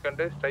GB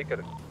Venkat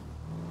striker.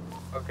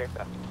 Okay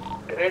sir.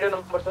 Radio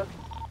number sir?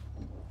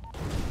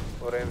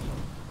 ஒரே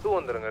நிமிஷம். 2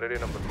 வந்துடுங்க,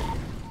 radio number 2.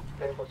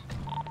 10%.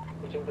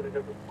 Pushing to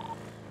radio 2.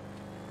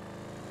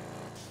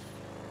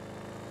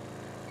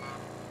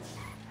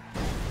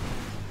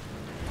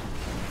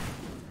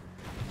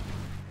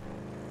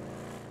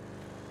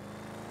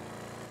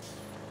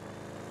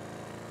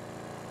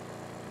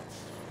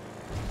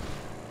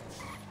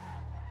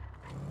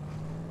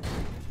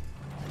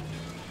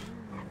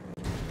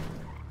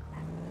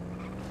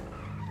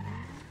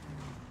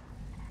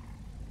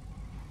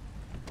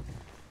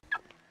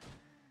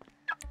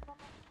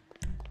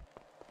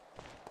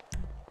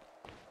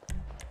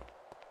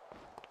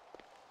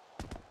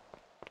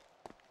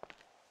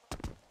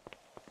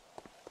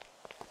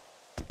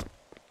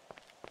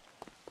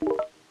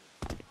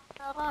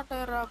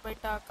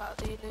 போயிட்டா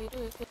கதையில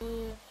இருக்கு.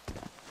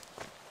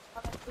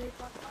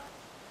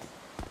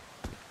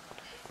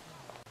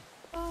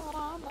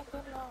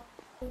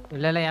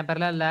 இல்ல என்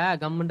பேர்லாம் இல்ல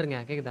கம்முன்றீங்க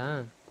கேக்குதா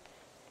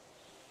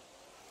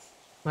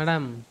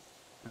மேடம்?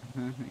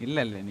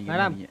 இல்ல நீங்க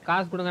மேடம்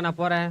காசு கொடுங்க நான்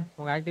போறேன்.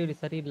 உங்க ஆக்டிவிட்டி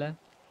சரியில்லை.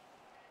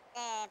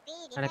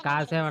 எனக்கு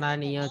காசே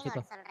வேணாம் நீயே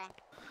வச்சுக்கோ.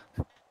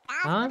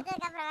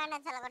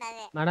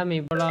 மேடம்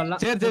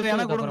இவ்வளோலாம் சரி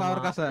எனக்கு கொடுங்க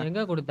அவர் காசை.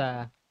 எங்க கொடுத்த?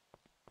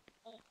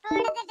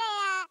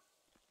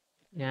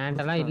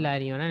 என்கிட்டலாம் இல்ல.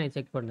 நீ வேணா நீ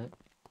செக் பண்ணு.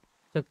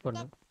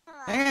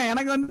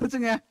 எனக்கு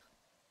வந்துருச்சுங்க.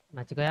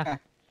 வச்சுக்கோயா.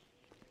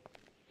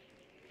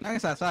 நாங்க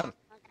சார்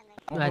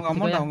உங்க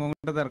அமௌண்ட்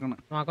உங்ககிட்ட தான்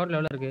இருக்கணும். உன் அக்கௌண்ட்ல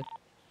எவ்வளவு இருக்கு?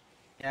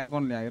 என்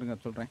அக்கௌண்ட்ல இருங்க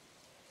சொல்றேன்.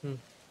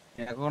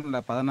 என் அக்கௌண்ட்ல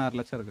 16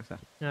 லட்சம் இருக்கு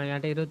சார்.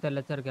 என்கிட்ட 27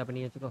 லட்சம் இருக்கு. அப்ப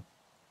நீ வச்சுக்கோ.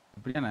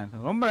 அப்படியா?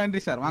 ரொம்ப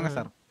நன்றி சார். வாங்க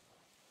சார்.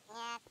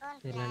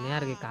 இல்ல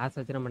நேருக்கு காசு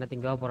வச்சு நம்ம என்ன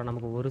திங்கவா போறோம்?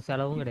 நமக்கு ஒரு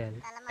செலவும் கிடையாது.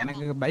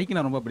 எனக்கு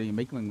பைக்னா ரொம்ப பிடிக்கும்.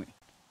 பைக் வாங்க.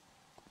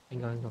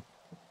 இங்க வாங்க.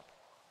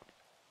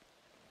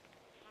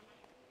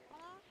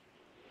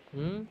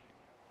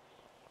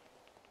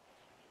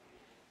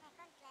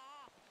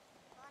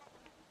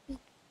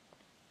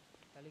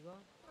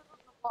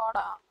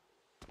 போடா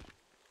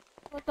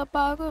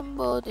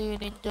பார்க்கும்போது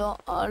நெஞ்சம்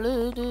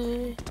அழுது.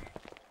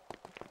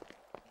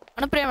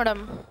 அனுப்புறேன்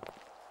மேடம்.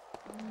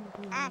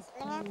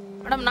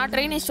 மேடம் நான்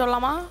ட்ரெயினிஸ்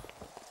சொல்லலாமா?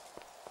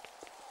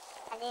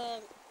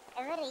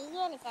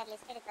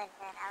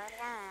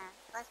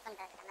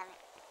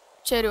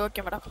 சரி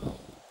okay madam.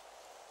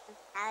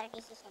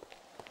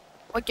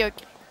 Okay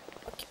okay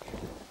okay.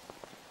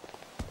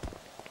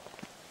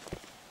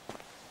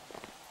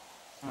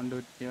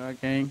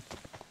 Okay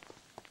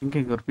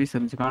இங்க ஒரு பீஸ்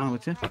இருந்துச்சு காணாம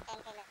போச்சு.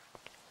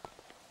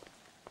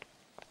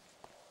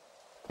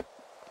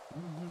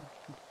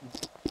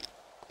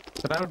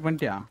 கிராஃப்ட்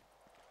பண்ணிட்டியா?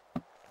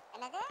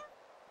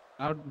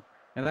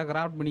 ஏதாவது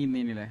கிராஃப்ட்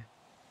பண்ணியிருந்தீங்களே?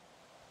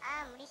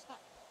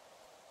 முடிச்சிட்டேன்.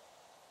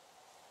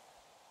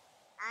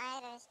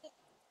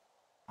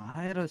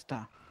 1000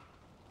 வச்சிட்டா?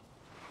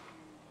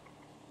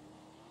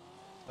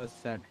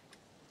 சார்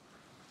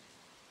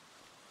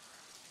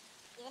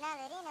இதனால்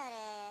வரையும்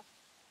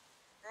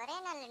ஒரே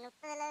நாள்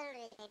 30 லெவல்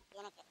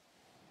எனக்கு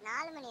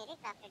 4 மணி வரை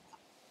கிராஃப்ட்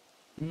அடிச்சேன்.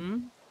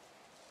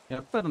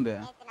 எப்ப இருந்து?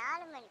 நேத்து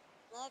 4 மணி.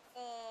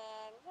 நேத்து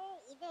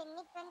இது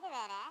இன்னைக்கு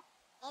வேற.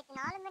 நேத்து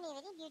 4 மணி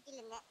வரை டியூட்டில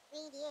இருந்தேன்.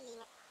 வீடியோ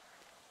இல்லைங்க.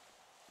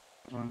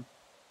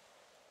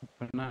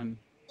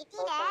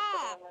 டியூட்டில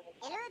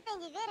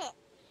 75 பேரு.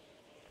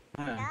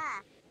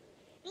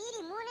 வீடி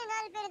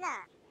 3-4 பேர்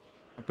தான்.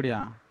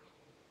 அப்படியா?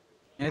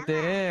 நேத்து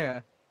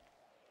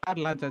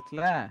கார் லான்ச்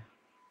ஆச்சுல?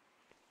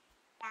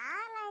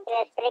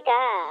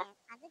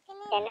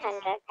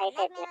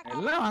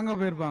 எல்லாம் வாங்க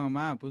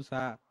போயிருப்பாங்கம்மா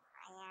புதுசா.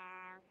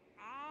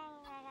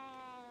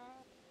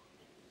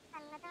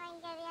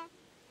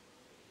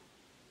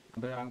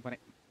 போய் வாங்க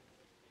போறேன்.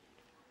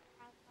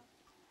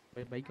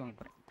 போய் பைக் வாங்க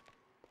போறேன்.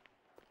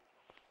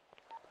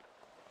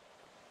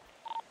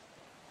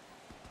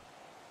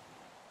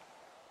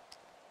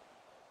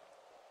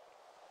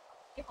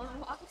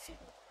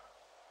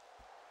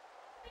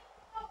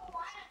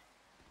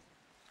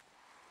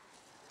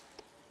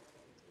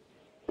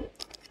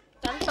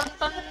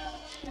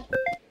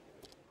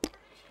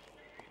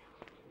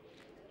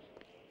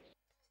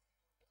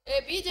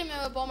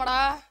 பிஜிஎம் போமாடா.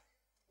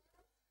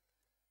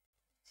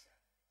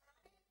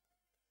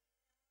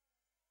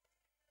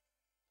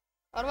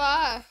 வருவா?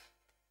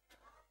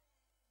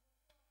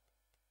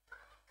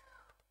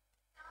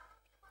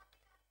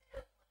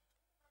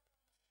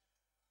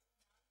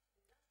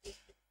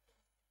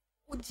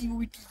 Uji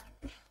Wiki.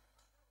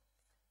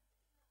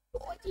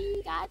 Uji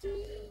gaji.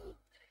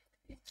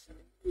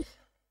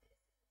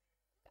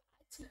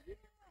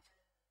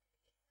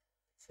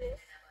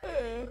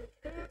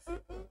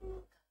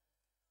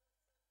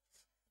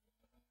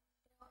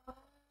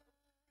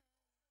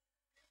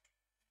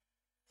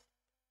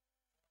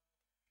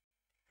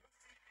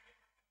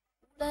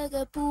 உலக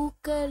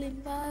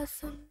பூக்களின்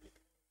வாசம்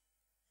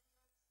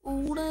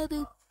உனது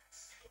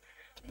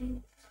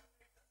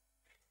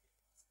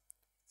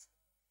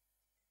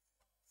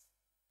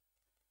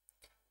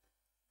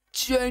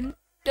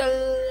gentle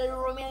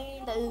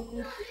reminder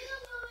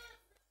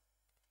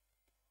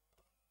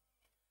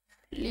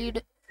lead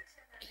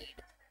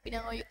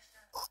pinayo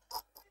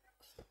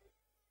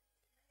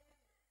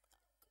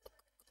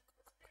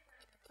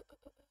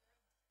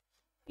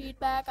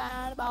feedback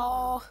and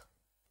ball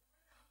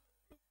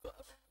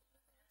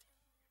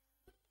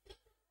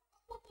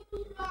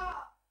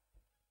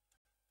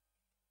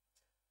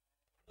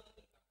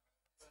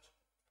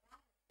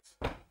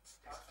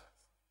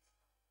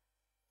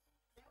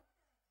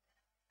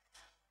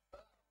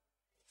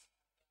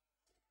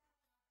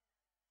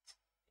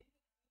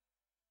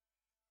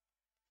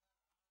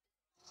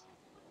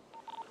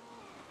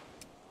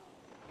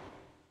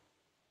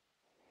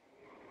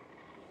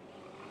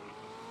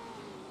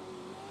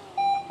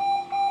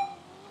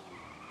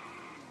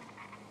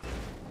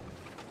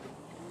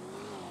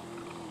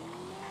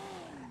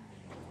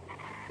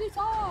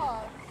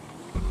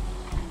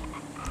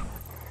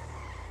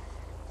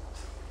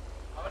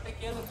அவட்ட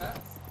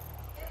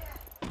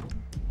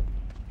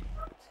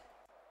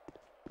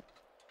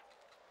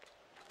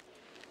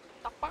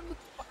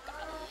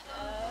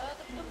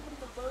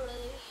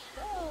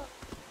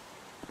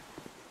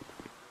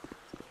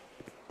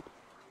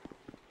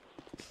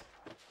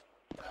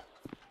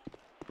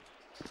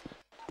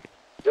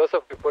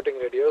Joseph reporting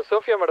radio.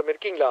 Sofia madam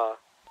இருக்கீங்களா?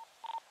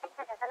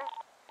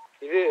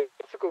 இது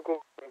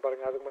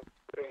பாருங்க அது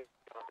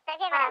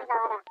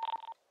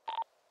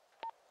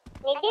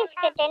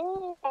நிதிஷ்க்கு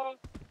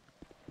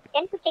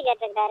 1050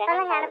 கேட்டிருக்காரு.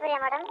 சொல்லுங்க அனுப்புறியா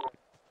மேடம்?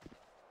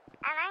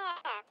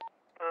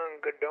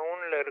 அங்க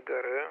டவுன்ல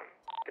இருக்காரு.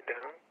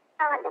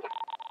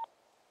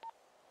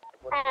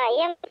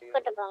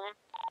 கூட்டு போங்க.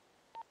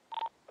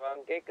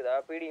 கேக்குதா?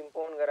 பிடி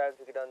இம்போன் கராஜ்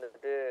கிட்ட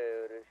வந்துட்டு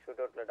ஒரு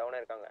ஷூட் அவுட்ல டவுனா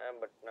இருக்காங்க.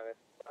 பட் நாங்க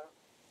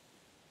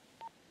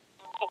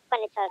செக்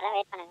பண்ணி சொல்றேன்,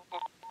 வெயிட் பண்ணுங்க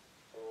சார்.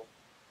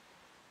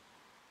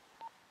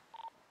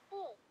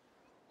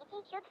 இது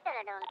ஷூட்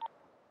சொல்ல டவுன்.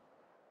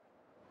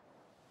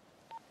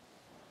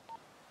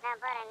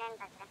 நான் போறேன் என்னன்னு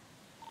பார்க்குறேன்.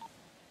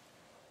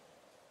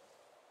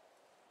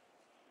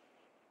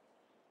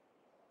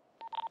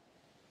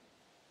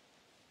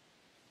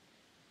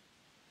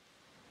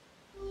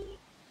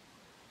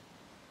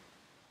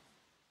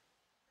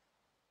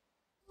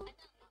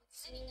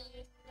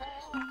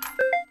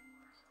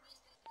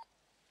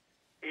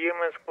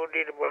 இஎம்எஸ்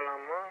கூட்டிட்டு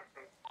போலாமா?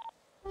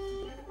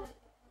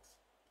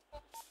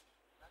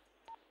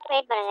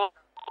 வெயிட் பண்ணுங்க.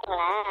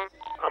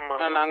 ஆமா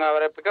நாங்க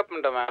அவரை பிக்கப்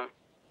பண்ணிட்டோம் மேம்.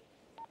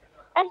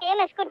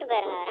 இஎம்எஸ் கூட்டி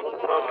போயிருங்க.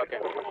 ஓகே.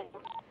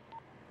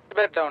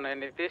 பேர் டவுன்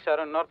நிதிஷ்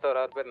யாரும்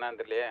இன்னொருத்தவர் அவர் பேர் நான்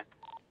தெரியலையே.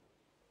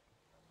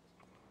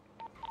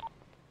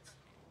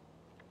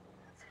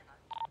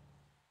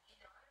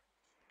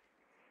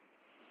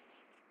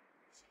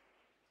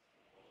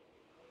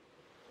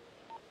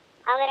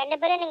 அவங்க 2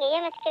 பேரும் நீங்க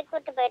இஎம்எஸ்க்கு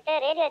கூட்டு போயிட்டு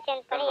ரேடியோ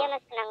சேஞ்ச் பண்ணி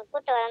இஎம்எஸ்க்கு நாங்க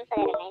கூட்டு வரோம்னு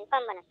சொல்லிடுங்க.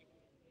 இன்ஃபார்ம் பண்ணுங்க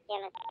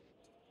இஎம்எஸ்.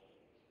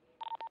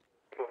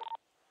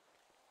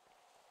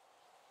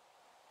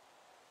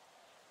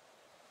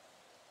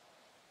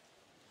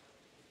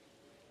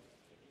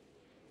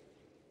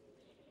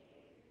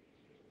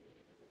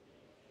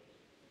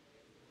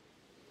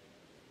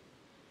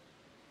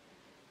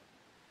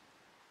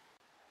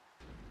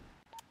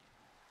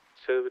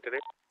 சரி விட்டுனே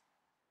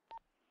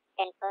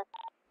 10-4.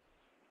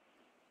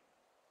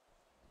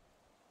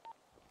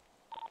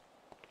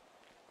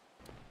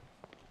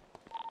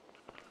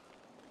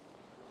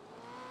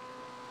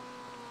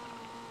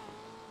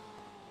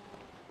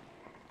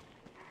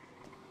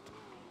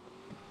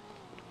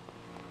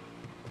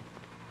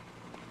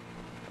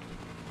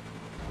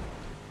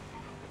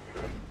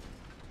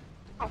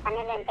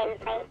 Panel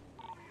 10-5.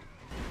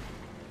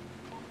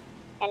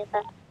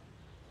 10-4.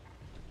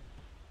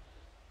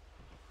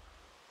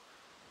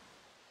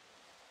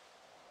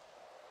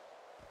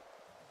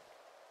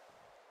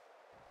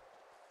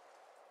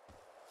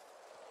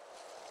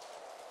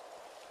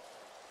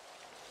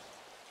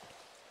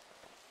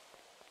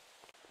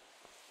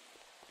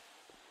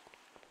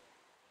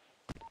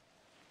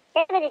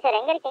 சேதுபதி சார்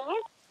எங்க இருக்கீங்க?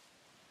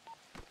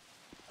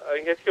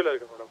 இங்க ஹெச்கியூல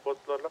இருக்கு மேடம்,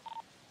 4th ஃப்ளோர்ல.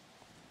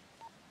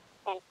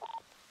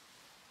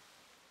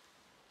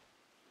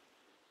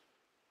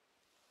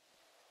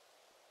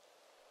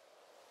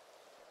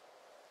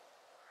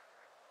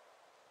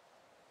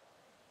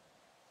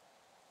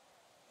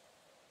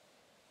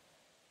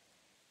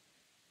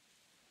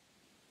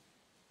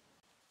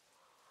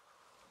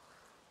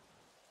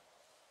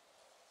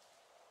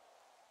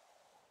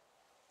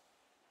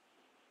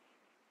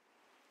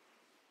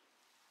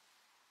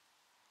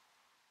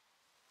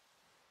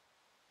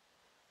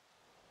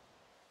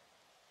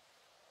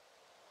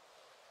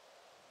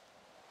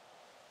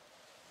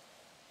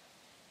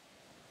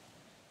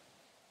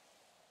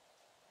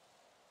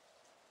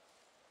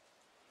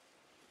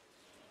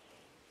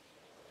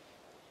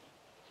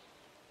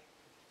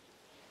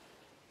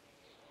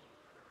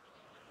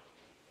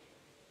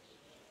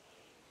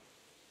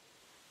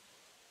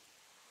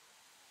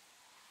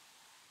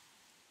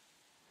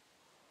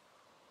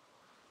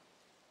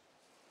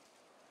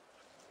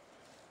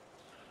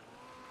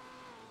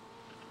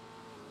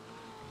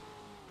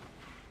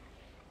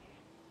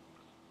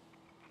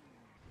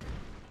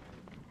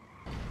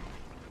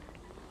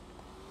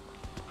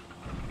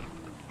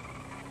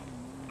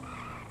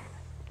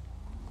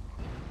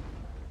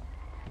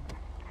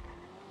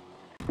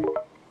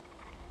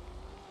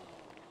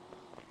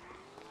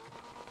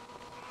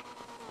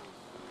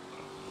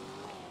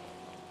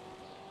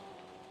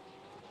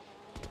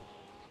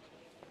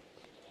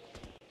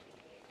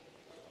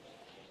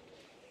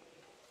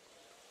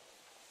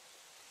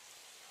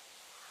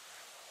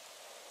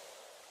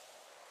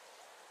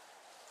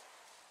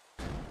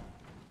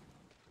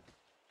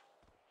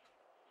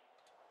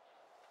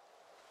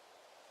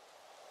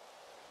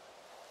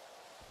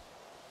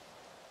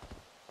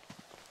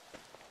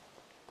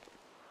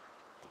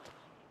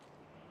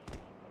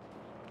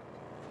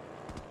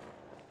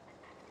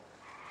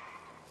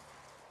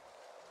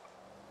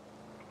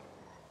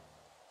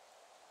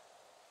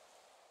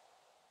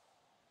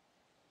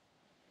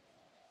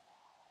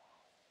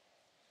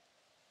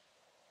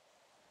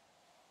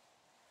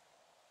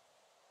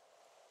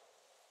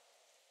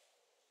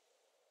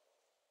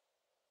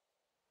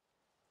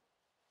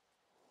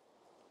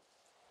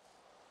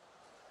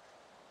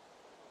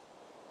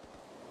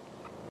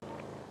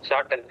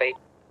 Short and by.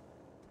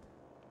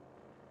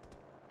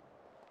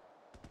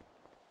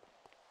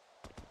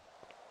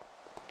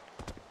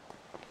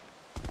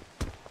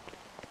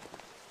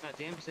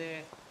 James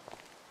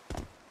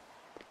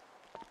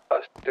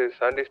first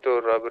Chandy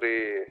store robbery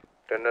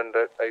 1000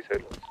 I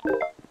silence.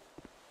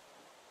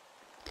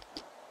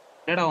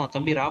 என்னடா உன்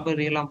தம்பி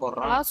ராபரி எல்லாம்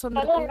போடுறான்?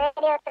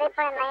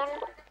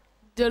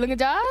 சொல்லுங்க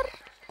ஜார்.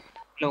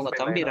 இல்ல உங்க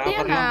தம்பி ராபரி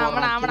எல்லாம்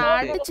போடுறான். அவன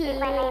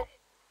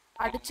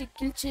அடிச்சு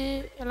கிழிச்சு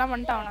எல்லாம்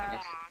பண்ணிட்டான்.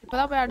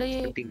 இப்பதான் போய் அடி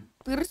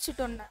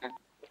பிரிச்சுட்டு வந்தேன்.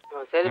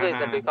 சரி பை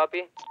சார்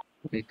காப்பி.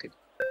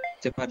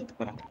 செப்பார்த்து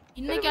போறேன்.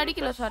 இன்னைக்கு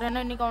அடிக்கல சார்.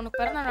 என்ன இன்னைக்கு அவனுக்கு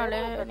பிறந்த நாள்.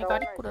 இன்னைக்கு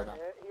அடிக்க கூடாது.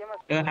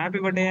 ஹாப்பி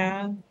பர்த்டேயா.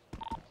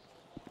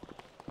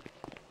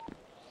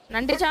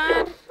 நன்றி சார்.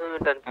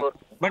 10-4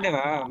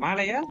 பர்த்டேவா?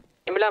 மாலையா?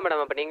 இல்ல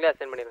மேடம் அப்ப நீங்களே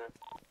அசைன் பண்ணிருங்க.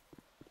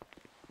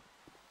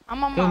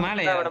 ஆமா ஆமா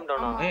மாலையா மேடம்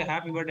டோனோ. ஏய்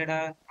happy பர்த்டேடா.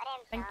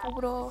 Thank you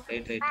bro.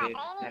 Right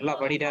நல்லா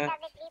படிடா.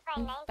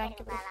 Thank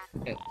you bro.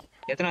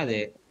 எத்தனாவது?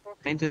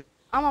 9th.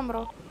 ஆமா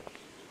ப்ரோ.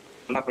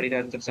 நல்லா படிடா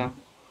எடுத்துச்சான்.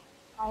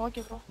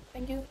 Okay bro.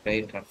 Thank you.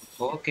 Right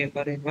okay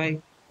பாரு பை.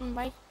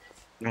 பை.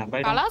 நான்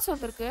பை. கலாஸ்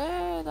வந்திருக்கு.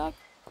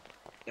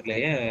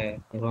 இல்லையே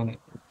வருவாங்க.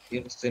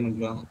 யூனிவர்சிட்டி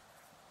வந்துருவாங்க.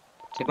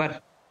 சரி பாரு.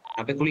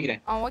 நான் போய்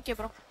குளிக்கிறேன். Okay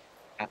bro.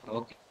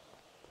 ஓகே.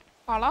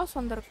 கலாஸ்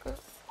வந்திருக்கு.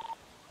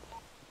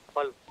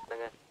 கால்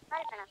பண்ணுங்க.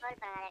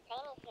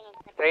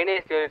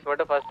 ட்ரைனேஜ் யூனிட்ஸ்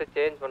மட்டும் ஃபர்ஸ்ட்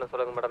சேஞ்ச் பண்ண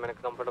சொல்லுங்க மேடம்.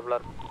 எனக்கு கம்ஃபர்ட்டபிளா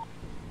இருக்கும்.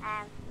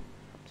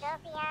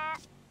 Sofia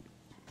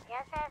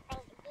Joseph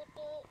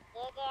DP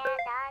AJ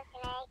Das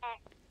Vinayak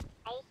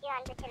IC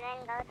அன்பு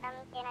செல்வன்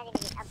கௌதம்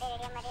சேனாதிபதி அப்படியே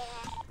ரெடியா மாதிரி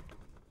இருங்க.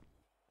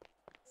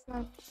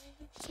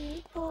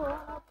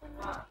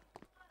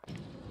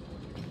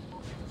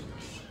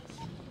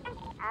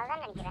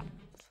 அதான் நினைக்கிறேன்.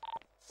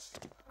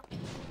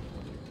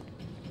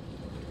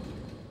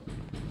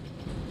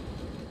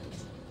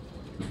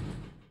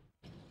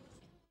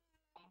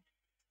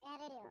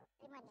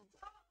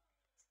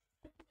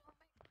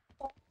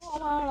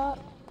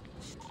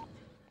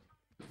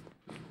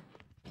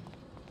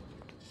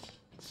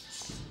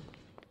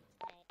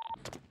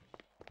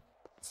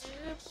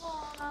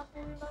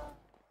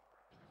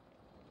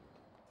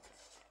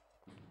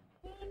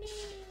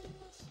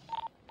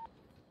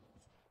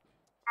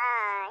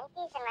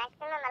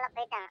 மேக்ஸிமம் நல்லா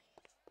போயிட்டாங்க.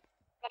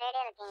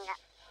 ரெடியா இருக்கீங்களா?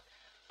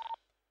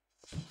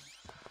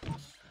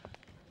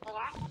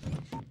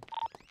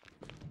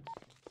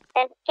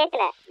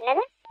 கேட்கல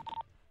என்னது?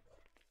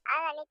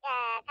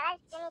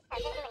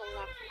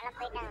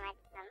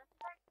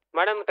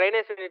 மேடம்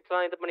ட்ரைனேஜ்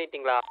யூனிட்ஸ்லாம் இது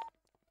பண்ணிட்டீங்களா?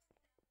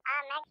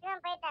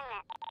 மேக்ஸிமம் போயிட்டாங்க.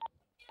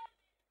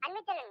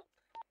 அன்மிச்சலன்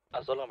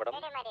சொல்லுங்க மேடம்.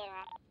 ரெடி மாதிரி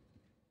இருங்க.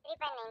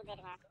 3.9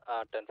 போயிருங்க.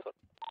 10-4.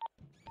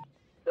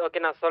 ஓகே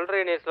நான் சொல்ற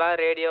யூனிட்ஸ்லாம்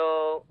ரேடியோ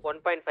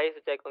 1.5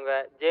 சுவிட்ச் ஆயிக்கோங்க.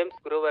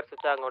 ஜேம்ஸ் குரூவர்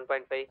சுவிட்ச் ஆகுங்க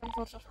 1.5.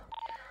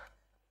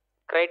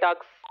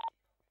 கிரைடாக்ஸ்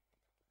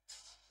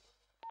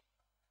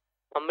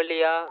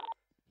அம்பலியா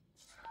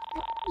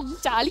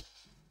சாலி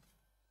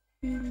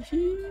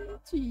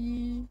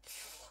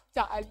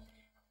சாலி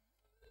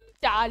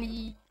சாலி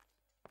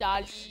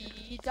சாலி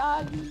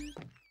சாலி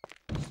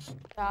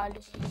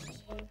சாலி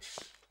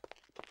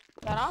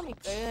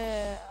செராமிக்கு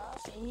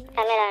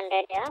கேமரா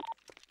 100.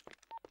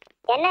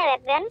 என்ன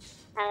வெப்பன்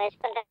நான்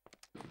வெஸ்ட் பண்றேன்.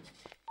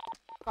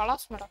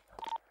 கலாஸ் மேடம்.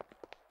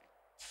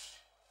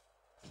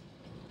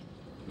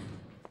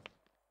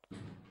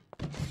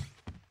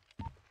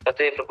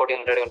 That's it for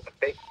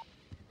 14.5.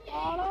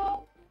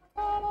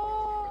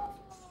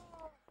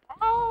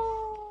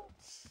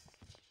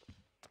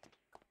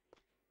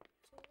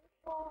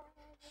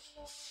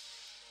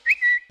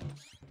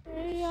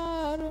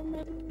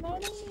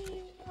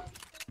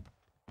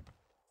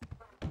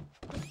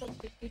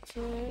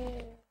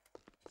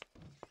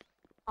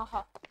 ஆஹா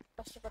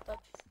கஷ்டப்பட்டா.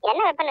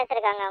 என்ன வெப்பன்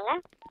வச்சிருக்காங்க அவங்க?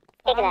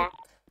 கேக்குதா?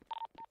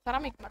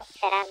 Ceramic madam.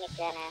 செராமிக்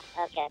தானே.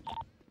 Okay okay.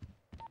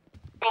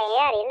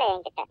 ஏஆர் இல்ல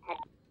என்கிட்ட.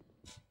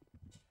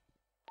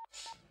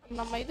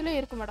 நம்ம இதுல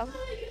இருக்கு மேடம்.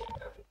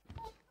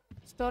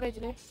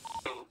 ஸ்டோரேஜ்ல.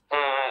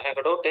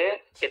 எனக்கு டவுட்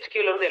HQ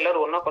ல இருந்து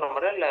எல்லாரும் ஒண்ணா போற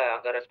மாதிரியா இல்ல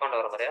அங்க ரெஸ்பாண்ட்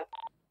வர மாதிரியா?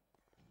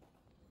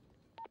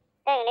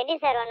 ரெடி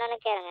சார் ஒன்னு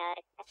கேளுங்க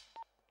அவருக்கு.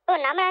 ஓ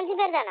நம்ம 5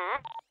 பேர் தானா?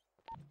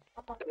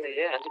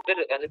 இல்லையே 5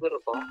 பேர்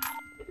இருக்கோம்.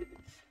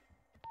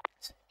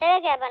 சரி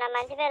ஓகே அப்ப நம்ம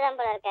 5 பேர் தான்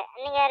போல இருக்கு.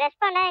 நீங்க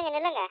ரெஸ்பாண்டா இங்க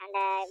நில்லுங்க அந்த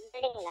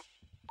பில்டிங்ல.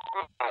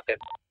 ஓகே.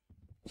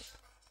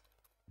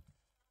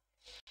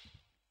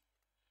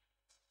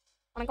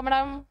 வணக்கம்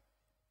மேடம்.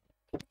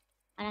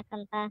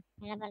 வணக்கம்ப்பா.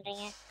 என்ன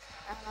பண்றீங்க?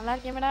 நல்லா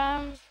இருக்கேன்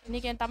மேடம்.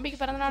 இன்னைக்கு என்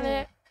தம்பிக்கு பிறந்த நாள்.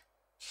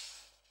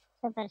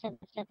 சூப்பர்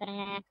சூப்பர்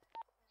சூப்பருங்க.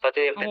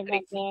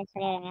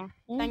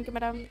 Thank you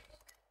madam.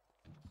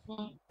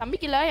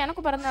 தம்பிக்கு இல்ல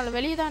எனக்கும் பிறந்த நாள்.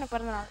 வெளியே தான் எனக்கு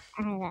பிறந்த நாள்.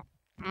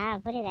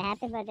 புரியுது.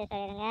 ஹாப்பி பர்த்டே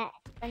சொல்லிருங்க.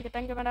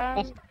 Thank you madam.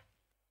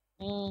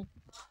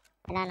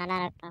 எல்லாம் நல்லா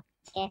இருக்கும்.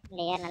 ஓகே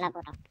இந்த இயர் நல்லா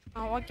போறோம்.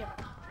 ஓகே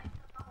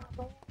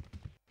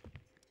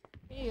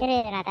சரி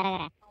நான்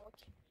தரகிறேன்.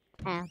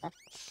 ஓகே.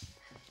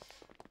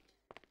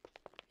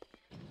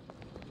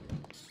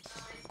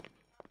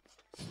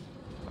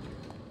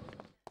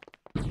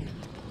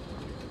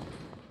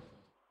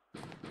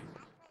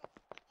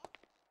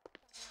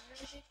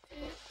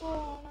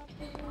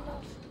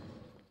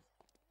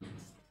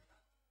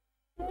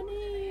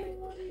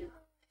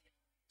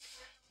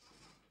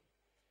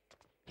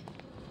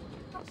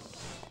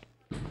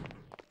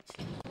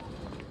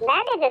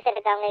 பேண்டேஜஸ்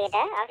இருக்கா உங்ககிட்ட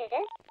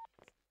ஆஃபீஸர்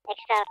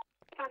எக்ஸ்ட்ரா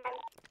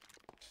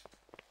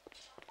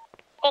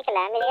கேட்கல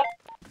அமைதியா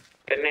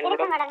இருக்கு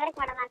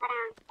மேடம் நான்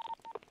தரேன்.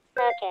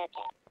 ஓகே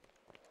ஓகே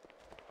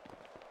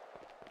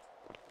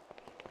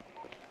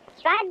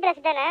ஸ்வாட்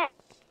ட்ரெஸ் தானே?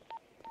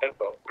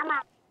 ஆமா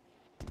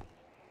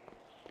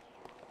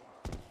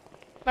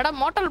மேடம்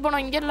மோட்டல்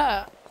போனோம் இங்க இல்ல.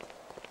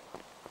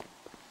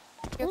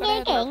 இங்க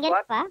இருக்கே இங்க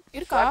இருக்கா?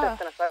 இருக்கா?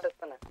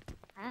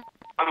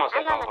 ஆமா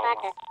சார் ஆமா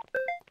ஸ்வாட்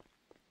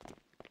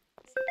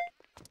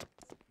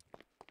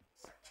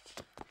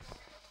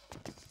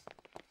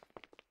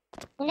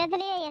இந்த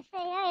இடத்துலயே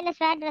எஸ்ஐயா இல்ல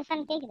ஸ்வாட்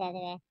ட்ரெஸ்ஸான்னு கேக்குது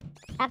அதுவே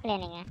பார்க்கலையா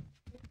நீங்க?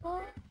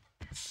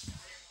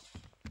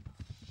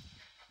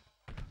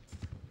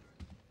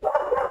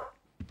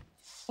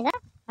 இதோ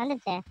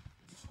வந்துச்சு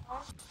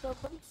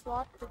கான்ஸ்டபிள்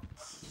ஸ்வாட்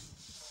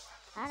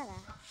ஆடா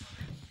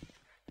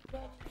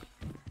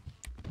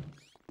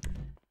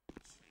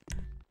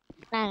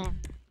நாங்க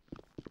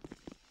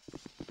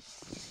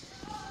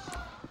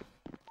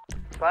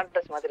ஸ்வாட்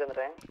ட்ரெஸ் மாத்திட்டு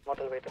வந்துடுறேன்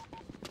மோட்டல் போயிட்டு.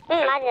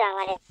 மாத்திடுவாங்க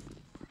மாடி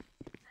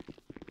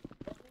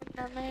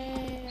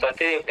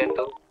சத்யதேவ்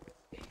 10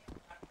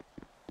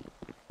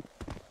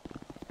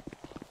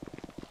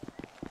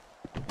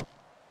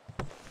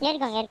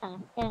 ஏறிக்கோங்க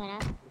சரிங்க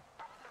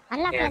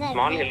அன்லாக்ல தான்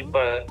ஸ்மால் இருக்கு. ஹெல்ப்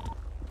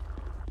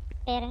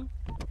பேரு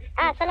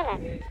சொல்லுங்க.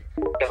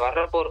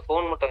 வர்றப்போ ஒரு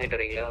ஃபோன் மட்டும் வாங்கிட்டு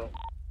வரீங்களா?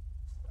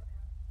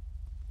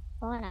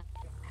 போனா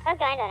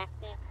ஓகே வாங்கிட்டு வரேன்.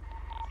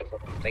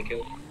 தேங்க்யூ.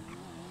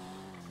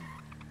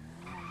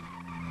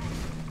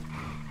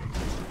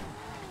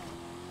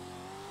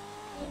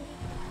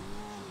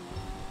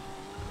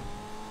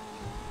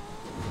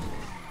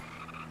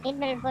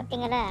 சீட்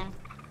போட்டீங்களா?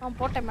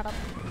 போட்டேன் மேடம்.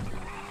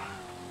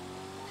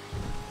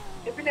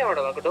 எமிலியாவோட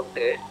வாங்க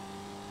டாக்டர்.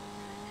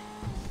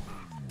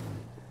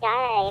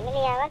 யாரா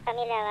எமிலியாவா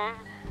கமிலாவா?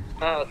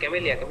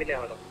 கமிலியா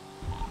மேடம்.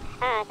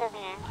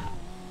 சொல்லுங்க.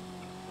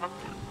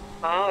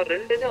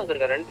 ரெண்டு தான்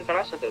வந்திருக்கேன், 2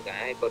 கிளாஸ்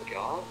வந்திருக்கேன் இப்போ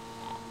வரைக்கும்.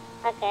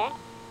 ஓகே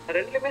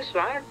ரெண்டுலயுமே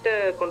ஸ்வாட்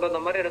கொண்டு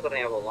வந்த மாதிரி எனக்கு ஒரு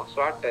ஞாபகம்.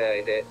 ஸ்வாட்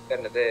இது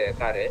என்னது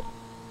காரு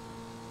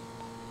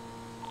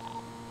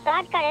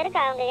ஸ்வாட் கார்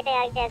இருக்கா உங்ககிட்ட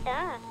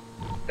யார்கிட்டயாச்சும்?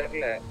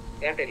 தெரியல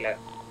ஏன்ட்ட இல்ல.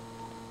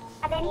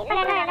 அது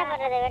இல்லைன்னா என்ன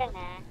பண்றது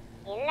விடுங்க.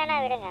 இல்லைன்னா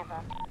விடுங்க. அப்போ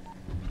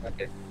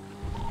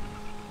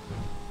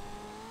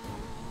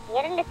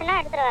இருந்துச்சுன்னா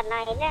எடுத்துட்டு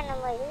வரலாம்.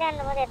 இல்லைன்னும்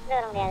போது எடுத்துட்டு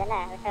வர முடியாதுல்ல.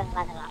 விட்டு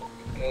பார்த்துக்கலாம்.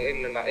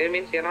 இல்ல it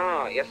means ஏன்னா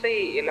எஸ்ஐ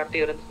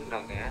எல்லாத்தையும்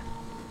இருந்துச்சுன்னாங்க.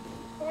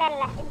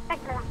 இல்ல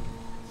இன்ஸ்பெக்டர் தான்.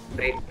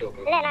 Right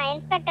okay. இல்ல நான்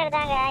இன்ஸ்பெக்டர்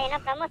தாங்க. ஏன்னா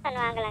ப்ரமோஷன்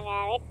வாங்கலங்க.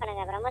 வெயிட்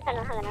பண்ணுங்க. ப்ரமோஷன்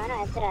வாங்கணும்னா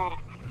எடுத்துட்டு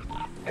வரேன்.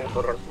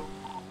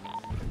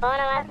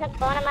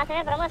 போன மாசமே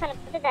ப்ரமோஷன்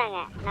கொடுத்துட்டாங்க.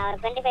 நான் ஒரு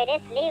 25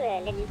 days லீவ்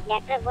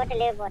லெட்டர் போட்டு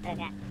லீவ்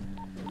போட்டிருக்கேன்.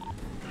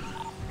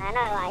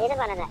 ஆனா இது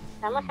பண்ணல,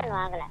 ப்ரமோஷன்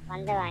வாங்கல,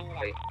 வந்து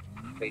வாங்கிட்டேன்.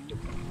 ரைட்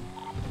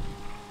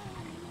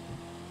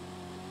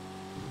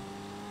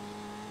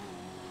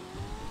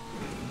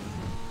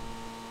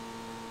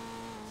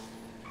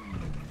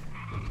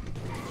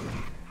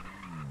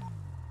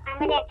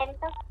அங்கே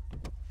 10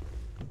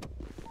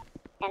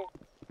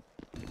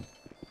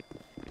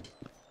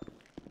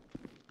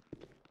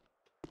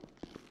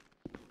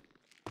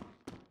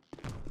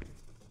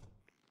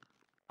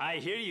 I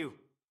hear you.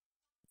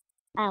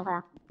 வா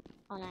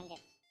போனாங்க.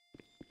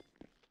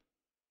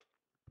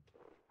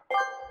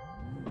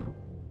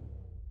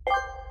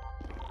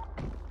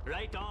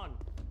 Right on.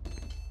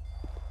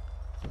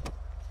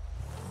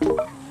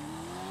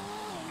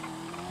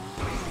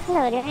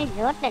 ஒரு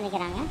ரோட்ல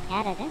நிக்கிறாங்க.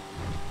 யார் அது?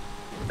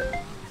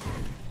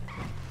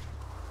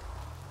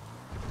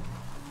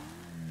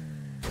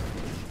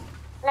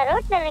 இல்ல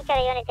ரோட்ல நிக்கிற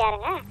யூனிட்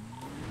யாருங்க?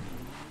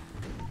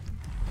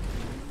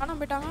 காணாம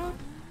போயிட்டாங்க.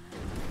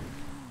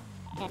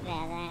 தெரியல,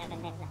 அதான்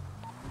எனக்கு தெரியல.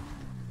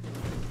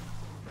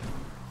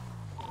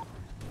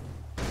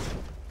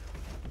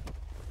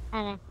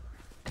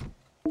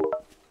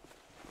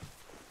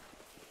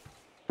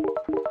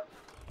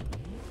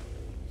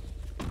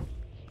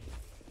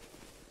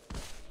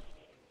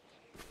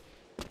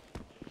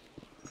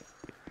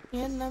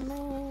 என்னமே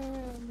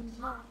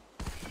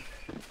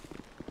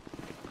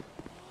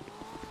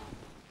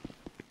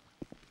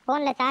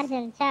போன்ல சார்ஜ்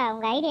இருந்துச்சா?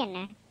 உங்க ஐடி என்ன?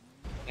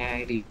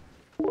 ஐடி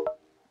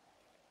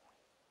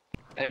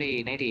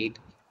 98.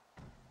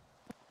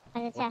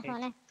 வந்துச்சா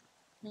போன?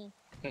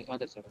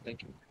 வந்துருச்சு.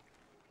 Thank you.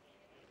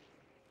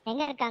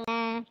 எங்க இருக்காங்க?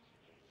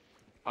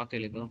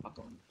 ஆக்கேல தான்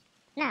பார்க்கணும்.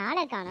 நான்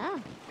ஆளே காணோம்.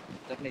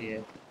 தெரியலையே.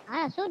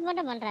 ஷூட்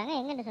மட்டும் பண்றாங்க.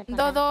 எங்க ஷூட்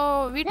பண்றாங்க? இதோ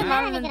வீட்டு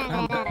மேல நிக்கறாங்க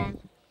எல்லாரும்.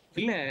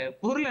 இல்ல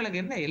பொருள்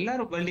எனக்கு என்ன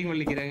எல்லாரும் பில்டிங்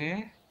வலிக்கறாங்க.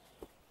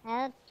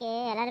 ஓகே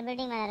எல்லாரும்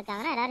பில்டிங் மேல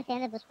இருக்காங்கன்னா எல்லாரும்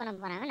சேர்ந்து புஷ் பண்ண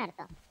போறாங்கன்னு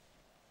அர்த்தம்.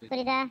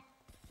 புரியுதா?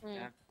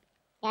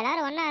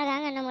 எல்லாரும் ஒண்ணா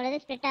இருக்காங்க. இன்னும்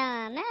பொழுது ஸ்ப்ளிட்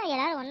ஆகாம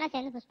எல்லாரும் ஒண்ணா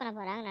சேர்ந்து புஷ் பண்ண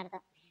போறாங்கன்னு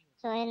அர்த்தம்.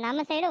 ஸோ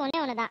நம்ம சைடு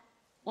ஒண்ணுதான்.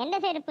 எந்த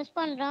சைடு புஷ்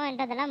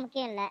பண்றோம்ன்றதெல்லாம்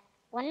முக்கியம் இல்லை.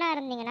 ஒண்ணா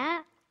இருந்தீங்கன்னா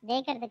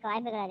ஜெயிக்கிறதுக்கு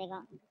வாய்ப்புகள்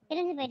அதிகம்.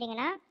 பிரிஞ்சு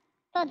போயிட்டீங்கன்னா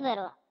தோத்து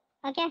போயிடுவோம்.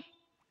 ஓகே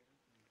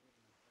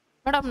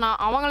மேடம்,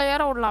 நான் அவங்கள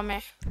ஏற விடலாமே.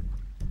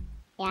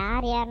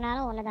 யார்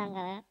ஏறினாலும் ஒண்ணுதாங்க.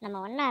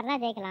 நம்ம ஒண்ணா இருந்தா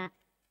ஜெயிக்கலாம்.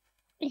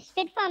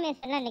 ஸ்பிட்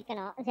ஃபார்மேஷன்ல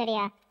நிக்கணும்.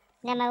 சரியா?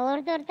 நம்ம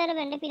ஒருத்தர்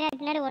ரெண்டு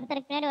பின்னாடி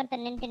ஒருத்தருக்கு பின்னாடி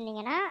ஒருத்தர்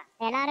நின்றுட்டீங்கன்னா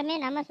எல்லாருமே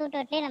நம்ம சூட்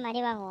அவுட்லேயே நம்ம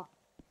அடி வாங்குவோம்.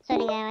 ஸோ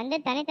நீங்கள் வந்து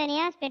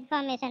தனித்தனியாக ஸ்பெட்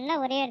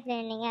ஃபார்மேஷனில் ஒரே இடத்துல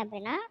நின்னீங்க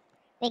அப்படின்னா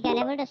we can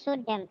able to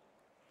shoot them.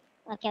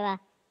 ஓகேவா?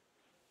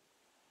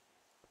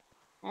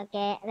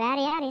 ஓகே, வேற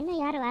யார்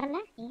இன்னும் யாரும் வரல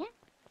இங்க?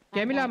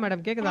 கெமிலா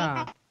மேடம் கேக்குதா?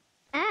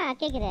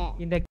 கேக்குது.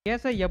 இந்த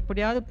கேஸை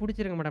எப்படியாவது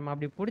பிடிச்சிருங்க மேடம்.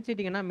 அப்படி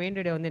பிடிச்சிட்டீங்கன்னா மெயின்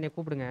ரேடியோ வந்து என்னை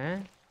கூப்பிடுங்க.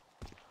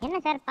 என்ன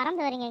சார்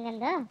பறந்து வரீங்க இங்க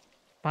இருந்து?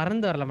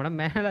 பறந்து வரல மேடம்,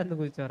 மேல இருந்து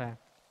குதிச்சு வரேன்.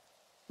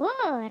 ஓ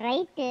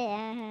ரைட்.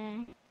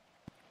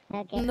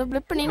 ஓகே, இந்த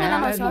பிளிப் நீங்க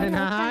தான் சார்.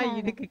 நான்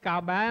இதுக்கு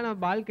மேல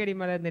பால்கனி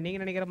மேல இருந்து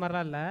நீங்க நினைக்கிற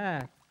மாதிரிலாம் இல்ல.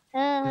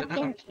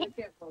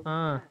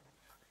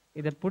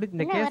 இத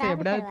இந்த கேஸை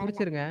எப்படியாவது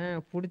பிடிச்சிருங்க.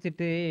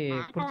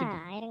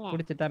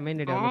 பிடிச்சிட்டா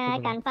மெயின் ரேடியோ வந்து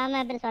கூப்பிடுங்க.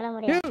 கன்ஃபார்மா அப்படி சொல்ல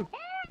முடியாது.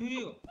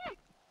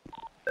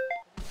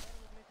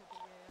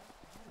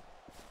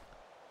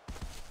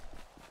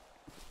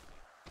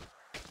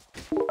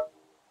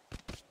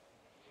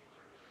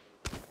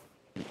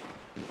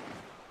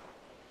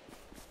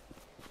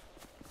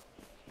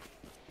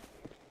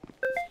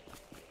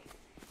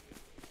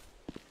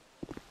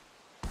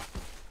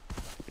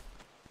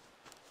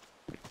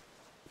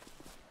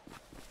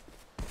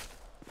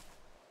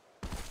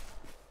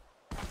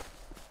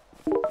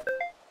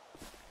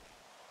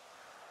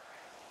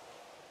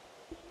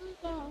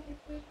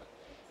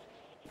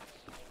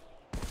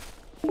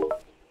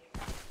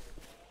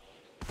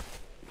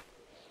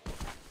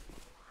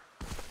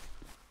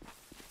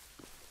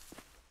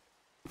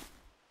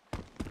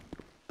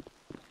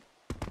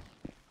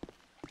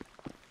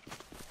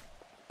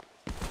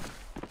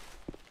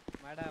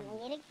 மேடம்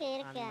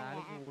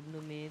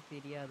ஒண்ணுமே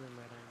தெரியாது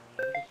மேடம்.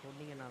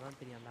 சொன்னீங்கன்னா தான்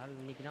தெரியும். அந்த ஆள்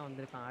இன்னைக்கு தான்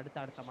வந்திருக்கான்,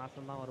 அடுத்த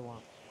மாசம் தான்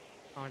வருவான்.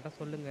 அவன்கிட்ட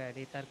சொல்லுங்க,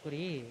 டே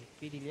தற்குறி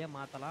பீடிலேயே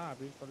மாத்தலாம்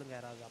அப்படின்னு சொல்லுங்க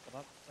யாராவது.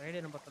 அப்பதான்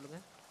ரேடியோ நம்பர் சொல்லுங்க.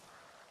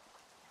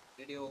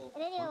 ரேடியோ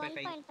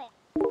 1.5.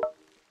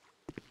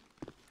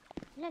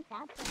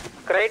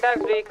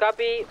 கிரைடாக்ஸ் we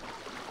copy.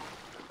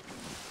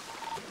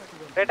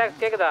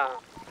 கிரைடாக்ஸ் கேக்குதா?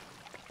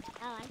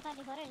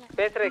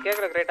 பேசுறது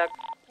கேக்குற கிரைடாக்ஸ்?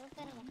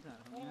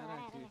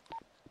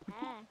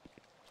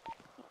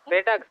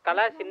 கிரைடாக்ஸ்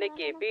கலாஷ்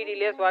இன்னைக்கு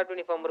பிடிலேயே ஸ்வாட்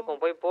யூனிஃபார்ம் இருக்கும்,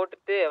 போய்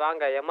போட்டுட்டு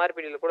வாங்க.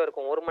 எம்ஆர்பிடில கூட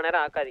இருக்கும், 1 மணி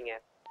நேரம் ஆக்காதீங்க.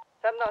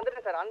 சார் நான்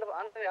வந்துட்டேன் சார்.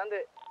 அந்த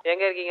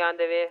எங்க இருக்கீங்க?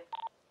 அந்த வே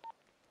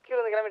கீழ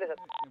வந்து கிளம்பிட்டேன்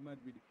சார்.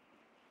 எம்ஆர்பிடி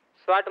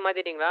ஸ்வாட்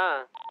மாத்திட்டீங்களா?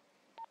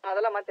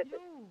 அதெல்லாம் மாத்தியாச்சு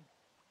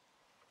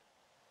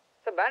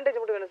சார். பேண்டேஜ்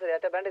மட்டும் வேணும் சார்.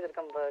 யார்ட்ட பேண்டேஜ்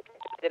இருக்கா?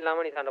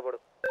 இல்லாம நீ சண்டை போடு.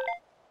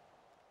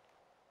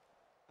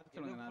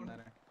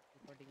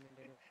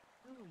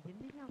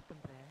 என்னையா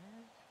பண்ற?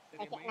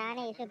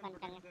 நானே இஷ்யூ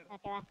பண்ணிட்டேன்.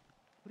 ஓகேவா?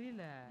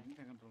 புரியல.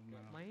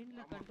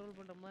 மைண்ட்ல கண்ட்ரோல்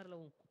பண்ற மாதிரி இல்ல.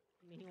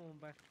 நீ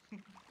உன்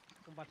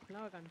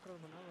பர்சனலா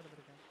கண்ட்ரோல் பண்ணா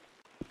வரதுங்க.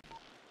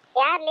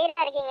 யார்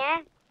லீடா இருக்கீங்க?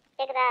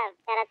 கேக்குதா?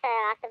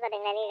 யாராச்சும்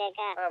ஆசைப்படுறீங்களா லீட்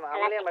இருக்க?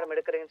 அமலியா மேடம்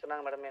எடுக்கறீங்கன்னு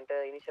சொன்னாங்க மேடம். என்கிட்ட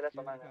இனிஷியலா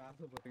சொன்னாங்க.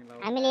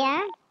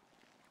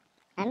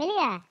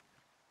 அமலியா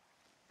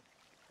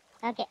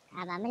ஓகே,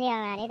 அப்ப அமலியா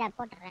லீடா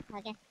போட்டுறேன்.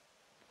 ஓகே,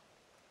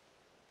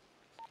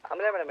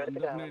 அமலியா மேடம்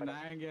எடுத்துட்டாங்க.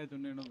 நான் எங்கயா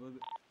சொன்னேனோ போது.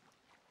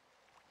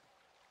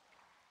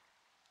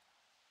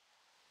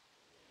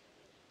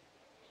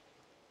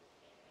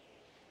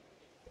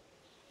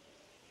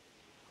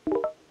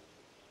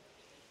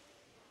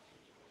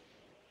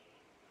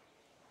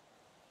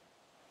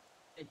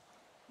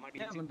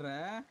 என்ன பண்ற?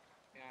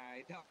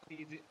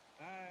 இது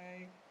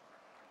ஹாய்.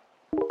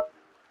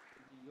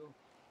 ஐயோ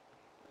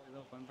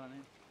ஏதோ பண்றானே.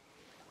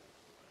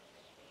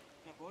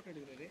 நான் போட்டோ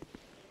எடுக்கறாரு.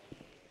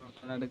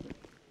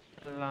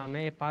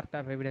 எல்லாமே பார்ட்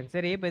ஆஃப் எவிடன்ஸ்.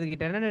 சரி, இப்போ இதுக்கு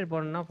டெர்மினேட்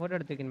போடணும்னா போட்டோ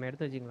எடுத்து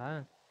வச்சிங்களா?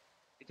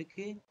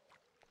 இதுக்கு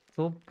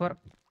சூப்பர்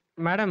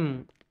மேடம்.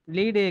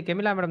 லீடு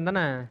கெமிலா மேடம்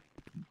தானே?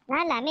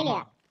 நான்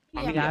அமலியா.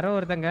 யாரோ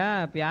ஒருத்தங்க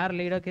இப்ப யார்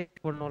லீடோ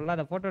கேஸ் போடணும்ல,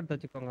 அத போட்டோ எடுத்து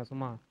வச்சுக்கோங்க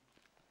சும்மா.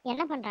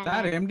 என்ன பண்றாங்க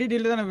சார்?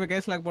 எம்டிடில தான் இப்ப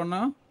கேஸ் லாக்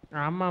பண்ணோம்.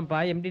 ஆமாப்பா,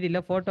 எம்டிடில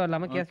போட்டோ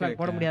இல்லாம கேஸ் லாக்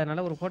போட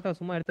முடியாதனால ஒரு போட்டோ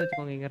சும்மா எடுத்து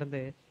வச்சுக்கோங்க இங்க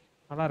இருந்து.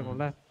 நல்லா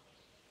இருக்கும்ல?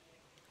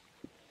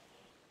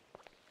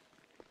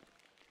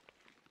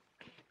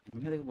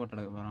 எதுக்கு போட்டோ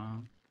எடுக்க போறோம்?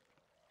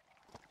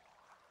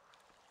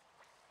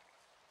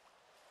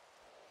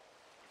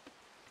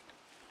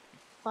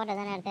 போட்டோ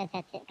தானே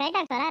எடுத்தாச்சு.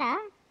 கரெக்டா வராரா?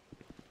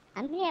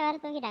 அமலியா வேற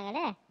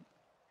தூங்கிட்டாங்களே.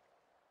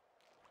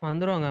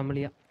 வந்துருவாங்க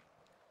அமலியா.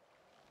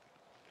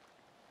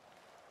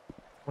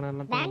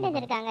 பேண்டேஜ்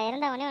இருக்காங்க,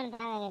 இருந்தாவனே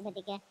வந்துட்டாங்க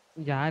இப்போதைக்கு.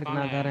 யாருக்கு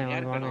நான் தரேன்,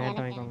 வாங்க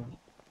ஏன்ட்ட வாங்கிக்கோங்க.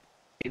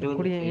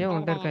 இப்படி ஏன்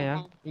உன்கிட்ட இருக்காயா?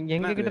 இங்க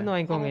எங்க கிட்ட இருந்து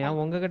வாங்கிக்கோங்கயா,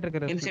 உங்க கிட்ட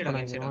இருக்கிற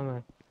வாங்க.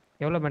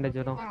 எவ்வளவு பேண்டேஜ்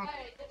வரும்?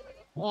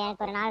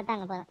 எனக்கு ஒரு 4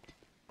 தாங்க போதும்.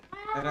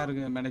 வேற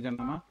யாருக்கு பேண்டேஜ்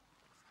வேணுமா?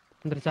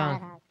 வந்துருச்சா?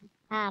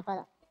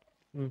 போதும்.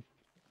 ம்.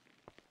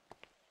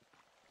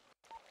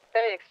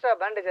 சரி, எக்ஸ்ட்ரா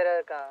பேண்டேஜ் வேற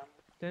இருக்கா?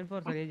 10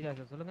 சார் ஏஜ்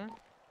சார் சொல்லுங்க.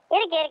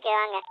 இருக்கு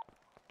வாங்க.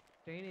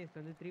 ட்ரெயினிஸ்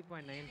வந்து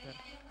 3.9 சார்.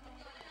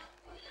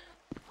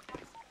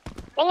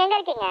 நீங்க எங்க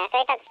இருக்கீங்க?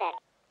 கரெக்டா சார்.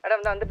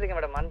 மேடம் நான் வந்துட்டு இருக்கேன்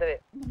மேடம். வந்தவே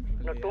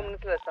இன்னும் 2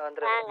 மினிட்ஸ்ல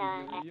வந்துறேன்.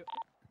 வாங்க.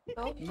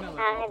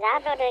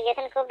 ஜாப்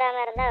நோட்டிஃபிகேஷன்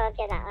கூப்பிடாம இருந்தா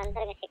ஓகே தான்.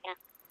 வந்துருங்க சீக்கிரம்.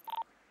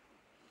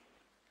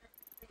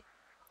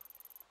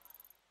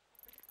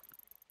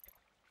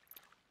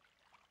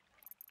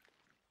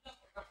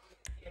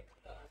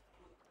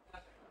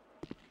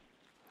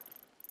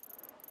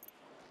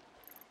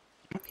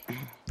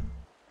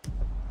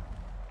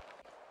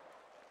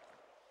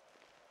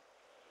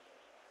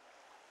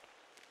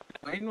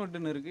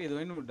 வைன்வுட்னு இருக்கு. இது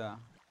வைன்வுட்டா?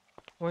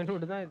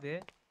 வைன்வுட் தான் இது.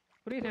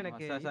 புரியல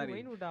எனக்கு. இது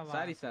வைன்வுட்டாவா?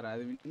 Sorry sir.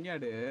 அது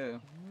விஞ்ஞாடு.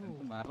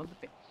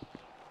 மறந்துட்டேன்.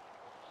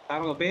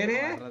 சார் உங்க பேரு?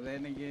 வர்றதே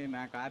இன்னைக்கு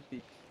நான்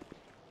கார்த்திக்.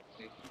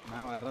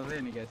 நான் வர்றதே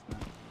இன்னைக்கு அஸ்னா.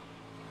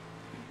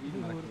 இது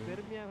ஒரு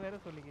பெருமையா வேற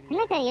சொல்லிக்கிறீங்க.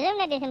 இல்ல சார்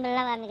இலுமினேட்டி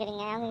சிம்பிள்லாம்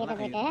காமிக்கிறீங்க அவங்க கிட்ட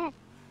போயிட்டு.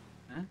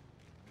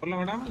 சொல்ல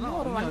மேடம்.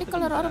 ஒரு வண்டி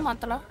கலராரு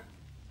மாத்தலாம்.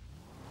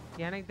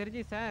 எனக்கு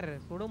தெரிஞ்சு சார்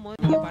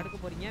சுடும்போது நீங்க படுக்க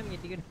போறீங்க அவங்க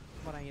டிக்கெட்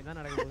போறாங்க தான்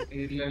நடக்குது.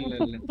 இல்ல இல்ல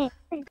இல்ல.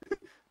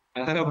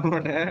 அதெல்லாம் பண்ண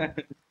மாட்டேன்.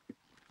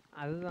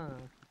 அதுதான்.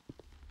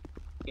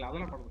 இல்ல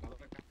அதெல்லாம் பண்ண மாட்டேன்.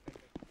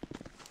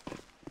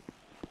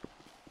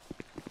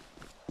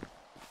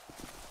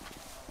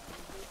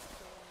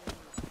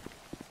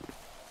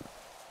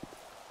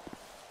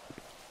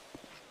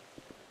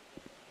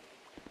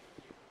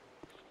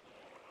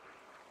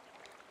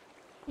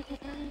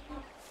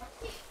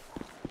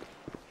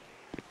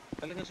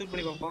 சொல்லுங்க ஷூட்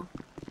பண்ணி பாப்போம்.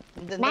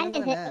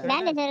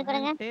 பேண்டேஜ்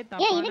இருக்குறங்க.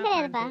 ஏய் இது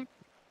கிடையாதுப்பா.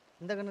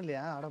 இந்த கண்ணு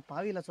இல்லையா? அட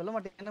பாவில சொல்ல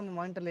மாட்டீங்க நம்ம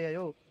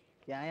மானிட்டர்லயோ.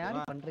 யார்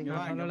பண்றீங்க?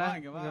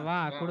 இங்க வா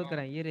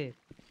குடுக்குறேன் இரு.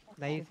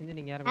 தயவு செஞ்சு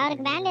நீங்க யாரும்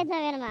அவருக்கு பேண்டேஜ்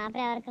தான் வேணுமா?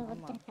 அப்புறம் அவருக்கு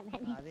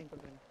கொடுத்துறேன். அதையும்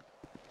கொடுங்க.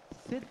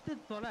 செத்து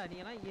தொலை நீ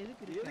எல்லாம்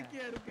எதுக்கு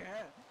இருக்க?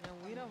 நான்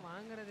உயிரை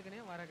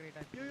வாங்குறதுக்குனே வர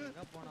கிரேட்டா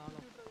எங்க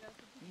போனாலும்.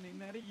 இன்னைக்கு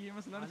நிறைய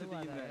ஈமஸ்லாம்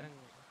சுத்திட்டீங்க.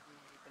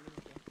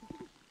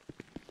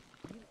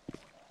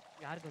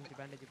 யாருக்கு வந்து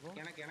பேண்டேஜ் போ?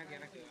 எனக்கு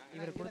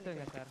இவர்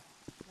கொடுத்துங்க சார்.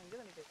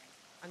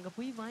 அங்க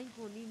போய்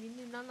வாங்கிக்கோ. நீ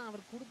நின்னுனா நான்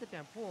அவர்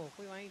கொடுத்துட்டேன்.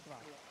 போய் வாங்கிட்டு வா.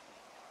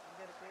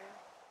 எங்க இருக்கு?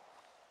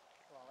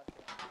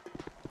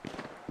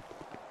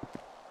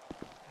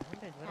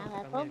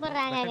 அவங்க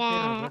கூப்பிடுறாங்கங்க.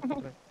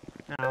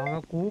 அவங்க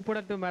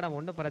கூப்பிடட்டும் மேடம்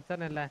ஒன்றும்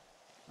பிரச்சனை இல்லை.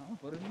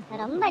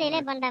 ரொம்ப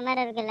டிலே பண்ற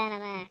மாதிரி இருக்குல்ல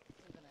நம்ம.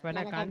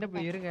 வேணா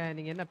கண்டு இருங்க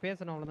நீங்க என்ன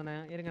பேசணும் அவ்வளவுதானே.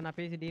 இருங்க நான்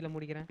பேசி டீல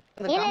முடிக்கிறேன்.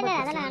 இல்ல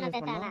அதெல்லாம் நான்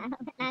பேசலாம்.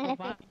 நாங்களே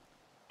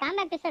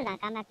காம்பேக்ட் பிஸ்டல் தான்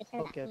compact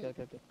pistol. Okay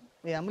okay okay.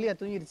 ஏய் அமலியா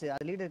தூங்கிருச்சு.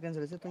 அது லீடர் இருக்குன்னு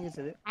சொல்லிச்சு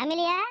தூங்கிருச்சு.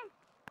 அமலியா?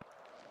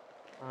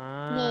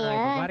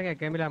 பாருங்க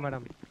கேமிலா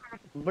மேடம்.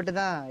 இப்படி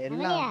தான்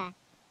எல்லாம்.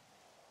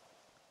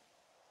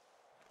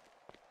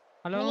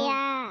 ஹலோ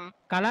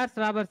கலர்ஸ்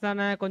ராபர்ஸ்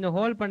தானே கொஞ்சம்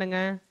ஹோல்ட் பண்ணுங்க.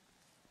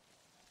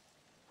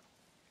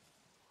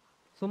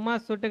 சும்மா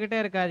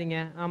சுட்டுக்கிட்டே இருக்காதீங்க.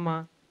 ஆமா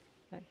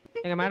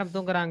எங்க மேடம்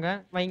தூங்குறாங்க.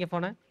 வைங்க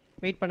போன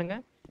வெயிட் பண்ணுங்க.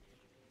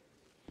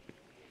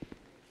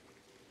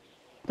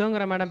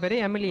 தூங்குற மேடம்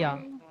பேரு எமிலியா.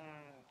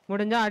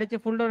 முடிஞ்சா அடிச்சு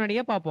ஃபுல் டவுன்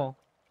அடிக்க பாப்போம்.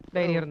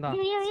 தைரியம் இருந்தா.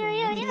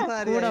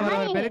 கூட வர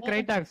ஒரு பேரு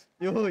கிரைடாக்ஸ்.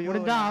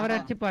 முடிஞ்சா அவரை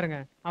அடிச்சு பாருங்க.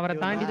 அவரை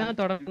தாண்டி தான்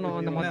தொடரணும்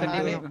அந்த மொத்த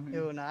டீமையும்.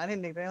 ஐயோ நானே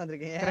இன்னைக்கு தான்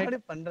வந்திருக்கேன். எப்படி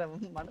பண்றேன்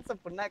மனச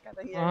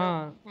புண்ணாக்காதீங்க.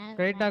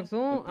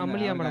 கிரைடாக்ஸும்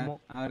அமலியா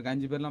மேடமும். அவருக்கு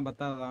 5 பேர்லாம்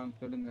பத்தாதா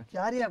சொல்லுங்க.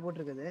 யாரியா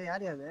போட்டுருக்குது?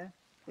 யாரியா அது?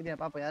 இதே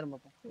பாப்போம் யாரும்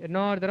பாப்போம்.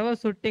 இன்னொரு தடவை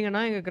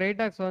சுட்டிங்கன்னா எங்க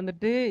கிரைடாக்ஸ்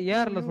வந்துட்டு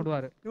ஏர்ல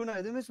சுடுவாரு. ஐயோ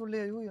நான் எதுவுமே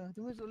சொல்லலையே. ஐயோ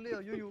எதுவுமே சொல்லலையே.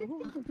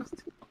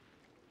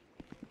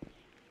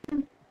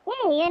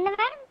 ஐயோ என்ன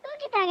மேடம்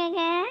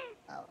தூக்கிட்டாங்கங்க.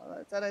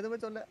 சார் எதுவுமே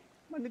சொல்ல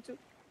மன்னிச்சு.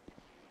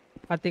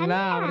 பாத்தீங்களா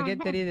அவருக்கே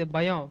தெரியுது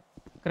பயம்.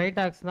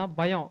 கிரைடாக்ஸ் தான்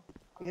பயம்.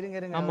 இருங்க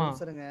இருங்க ஆமா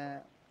சொல்லுங்க.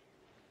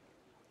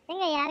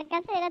 எங்க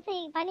யாருக்காச்சும்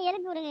ஏதாச்சும் பண்ணி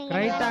எழுப்பி விடுங்க.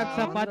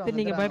 கிரைடாக்ஸ பார்த்து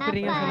நீங்க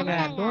பயப்படுறீங்க சொல்லுங்க.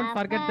 Don't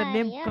forget the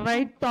name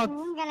கிரைடாக்ஸ்.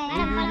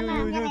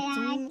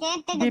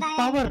 The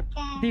power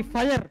the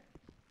fire.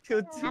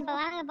 அப்ப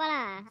வாங்க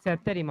போலாம்.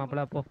 சரி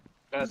மாப்ள போ.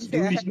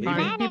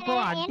 இப்போ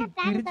அடி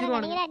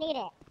திருச்சிருவாங்க.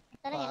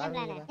 சொல்லுங்க என்ன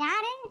பிளான்?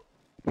 யாரு?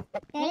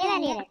 நீங்க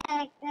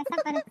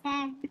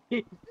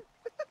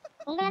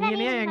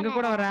நீ எங்க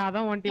கூட வர?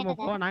 அதான் ஒன் டீம்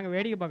போ. நாங்க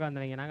வேடிக்கை பார்க்க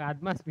வந்தீங்க. நாங்க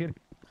அட்மாஸ்பியர்.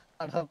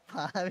 அட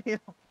பாவி.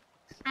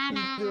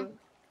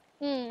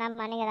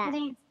 நம்ம நீங்க தான்.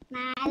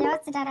 நான்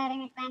யோசிச்சுட்டு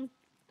வரேன் பிளான்.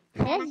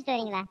 யோசிச்சுட்டு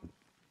வரீங்களா?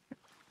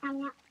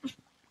 ஆமா.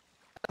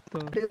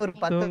 ஒரு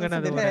 10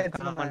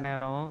 மணி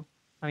நேரம்.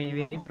 அவங்க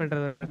வெயிட்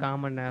பண்றது ஒரு 1/4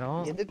 மணி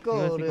நேரம். எதுக்கோ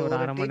ஒரு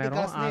 1/2 மணி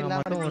நேரம். ஆக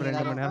மொத்தம் ஒரு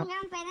 2 மணி நேரம்.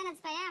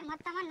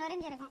 மொத்தமா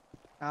நொறிஞ்சிருக்கும்.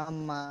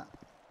 ஆமா.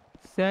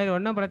 சரி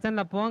ஒன்னும் பிரச்சனை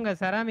இல்ல போங்க.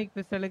 செராமிக்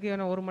பிஸ்டலுக்கு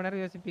என்ன 1 மணி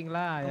நேரம்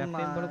யோசிப்பீங்களா?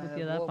 எப்பயும் போல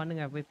குத்தி ஏதாவது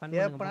பண்ணுங்க. போய்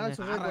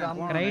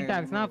பண்ணுங்க.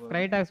 கிரைடாக்ஸ்னா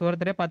கிரைடாக்ஸ்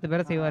ஒருத்தரே 10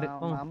 பேரை செய்வாரு.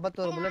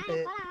 51 புல்லட்.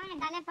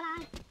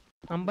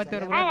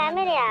 51 புல்லட்.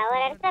 அமீரியா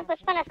ஒரு இடத்துல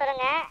புஷ் பண்ண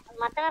சொல்லுங்க.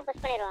 மொத்தமா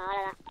புஷ் பண்ணிடுவோம்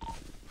அவ்வளவுதான்.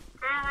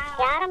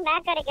 யாரும்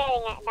பேக்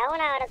அடிக்காதீங்க.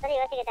 டவுன் ஆவற சரி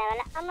யோசிக்க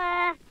தேவையில்ல. ஆமா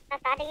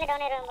நான் ஸ்டார்டிங்ல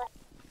டவுன் ஆயிருவேன்.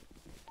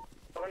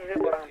 அவனே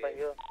போறாங்க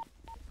ஐயோ.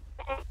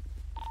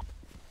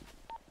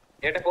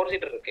 ஏட்ட 4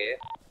 சீட்டர் இருக்கு.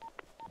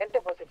 என்கிட்ட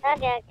 4 சீட்டர்.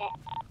 Okay okay.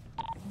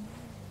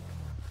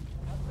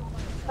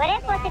 ஒரே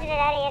 4 சீட்டர்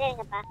எல்லாரும்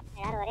ஏறுங்கப்பா.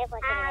 எல்லாரும் ஒரே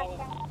 4 சீட்டர்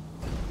ஏறுங்க.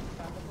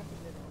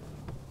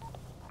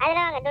 அதுல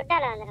வாங்க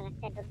டுட்டால வந்துருங்க.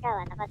 சரி டுட்டா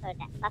வா நான்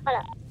சொல்லிட்டேன்.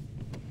 பஃபலோ.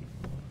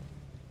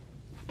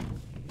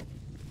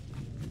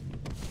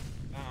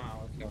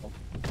 ஓகே.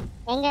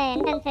 எங்க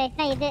என்ட்ரன்ஸ்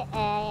ரைட்னா இது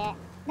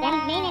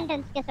மெயின்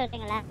என்ட்ரன்ஸ்க்கு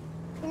சொல்றீங்களா?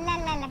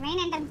 இல்ல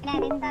மெயின் என்ட்ரன்ஸ்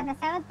கிடையாது. இந்த அந்த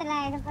செவத்துல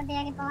இது போட்டு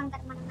ஏறி போவோம்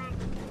தரமா நம்ம.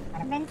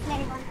 ஒரு பெஞ்ச்ல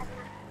ஏறி போவோம்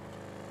தரமா.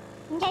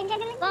 இங்க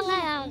போங்க.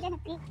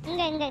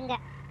 இங்க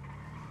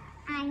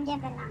இங்க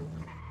போலாம்.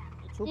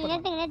 சூப்பர்.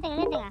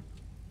 நிறுத்துங்க.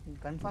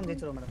 Confirm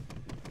ஜெயிச்சிரோம் madam.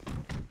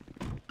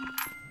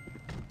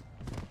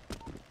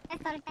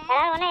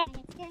 சொல்லிட்டேன். ஒண்ணே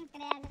எக்ஸ்பீரியன்ஸ்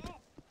கிடையாது.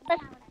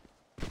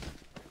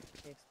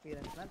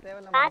 எக்ஸ்பீரியன்ஸ்லாம்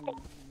தேவையில்ல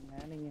மேடம்.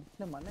 நீங்க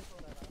இந்த மண்ணக்கு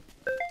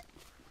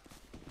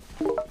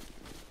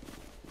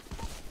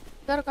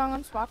எங்க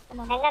இருக்காங்கன்னு ஸ்பாட்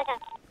பண்ணாங்க. எங்க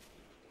இருக்காங்க?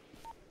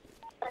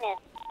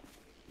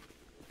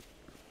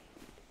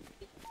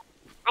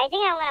 ஐ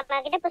திங்க் அவங்க நம்ம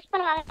கிட்ட புஷ்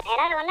பண்ணுவாங்க.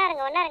 எல்லாரும் ஒண்ணா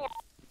இருங்க.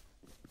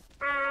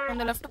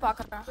 அந்த லெஃப்ட்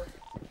பாக்குறேன்.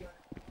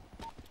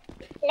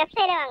 லெஃப்ட்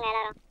சைடுல வாங்க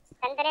எல்லாரும்.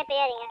 தனித்தனியா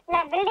போயாதீங்க. இல்ல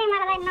பில்டிங்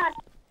மேல தான் இன்னொரு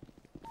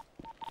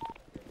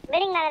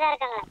பில்டிங் மேல தான்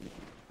இருக்காங்க.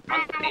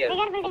 அந்த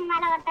பிகர் பில்டிங்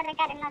மேல ஒருத்தர்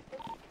இருக்காரு இன்னொரு.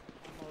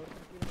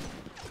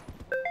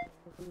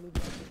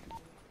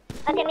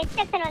 ஓகே மிட்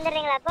செக்ஷன்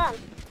வந்துறீங்களா அப்போ?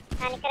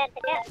 நான்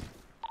நிக்கிறதுக்கு.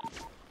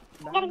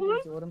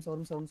 ஒரு நிமிஷம்.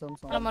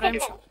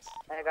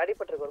 எனக்கு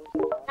அடிபட்டிருக்கு ஒரு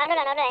நிமிஷம்.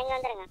 நடுவுல எங்க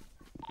வந்துருங்க.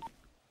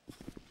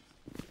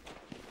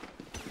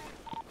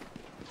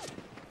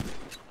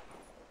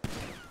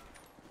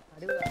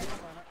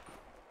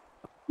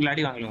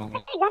 அடி வாங்கலாம்.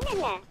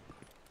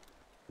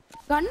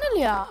 கன்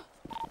இல்லையா?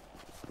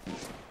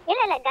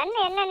 இல்ல கன்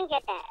என்னன்னு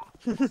கேட்டேன்.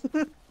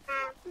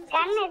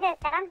 கன் இது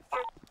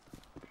தரம்டா.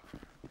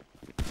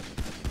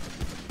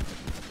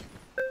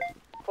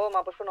 போமா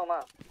புஷ் பண்ணுமா?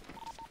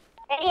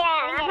 சரியா?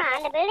 ஆமா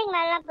அந்த பில்டிங்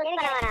மேல புஷ்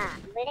பண்ண வேணாம்.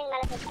 பில்டிங்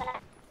மேல புஷ் பண்ண.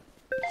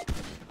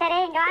 சரி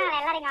இங்க வாங்க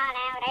எல்லாரும் வாங்க.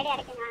 ஒரு ஐடியா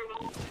இருக்குங்க வாங்க.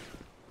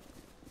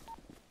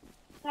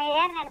 நீங்க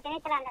ஏர் நட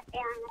திணிச்சல அந்த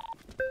வாங்க.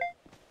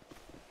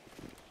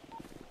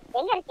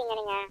 எங்க இருக்கீங்க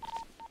நீங்க?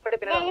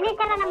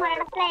 திணிச்சல நம்ம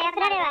இடத்துல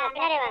ஏர்னாடி வாங்க.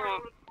 பின்னாடி வாங்க.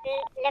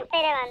 லெஃப்ட்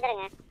சைடுல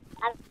வந்துருங்க.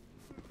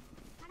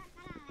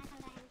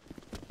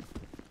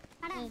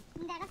 அட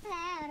இந்த இடத்துல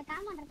ஒரு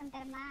காம்பவுண்ட் இருக்கு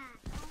தெரியுமா?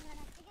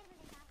 அவங்களோட ஃபிகர்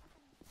பில்டிங்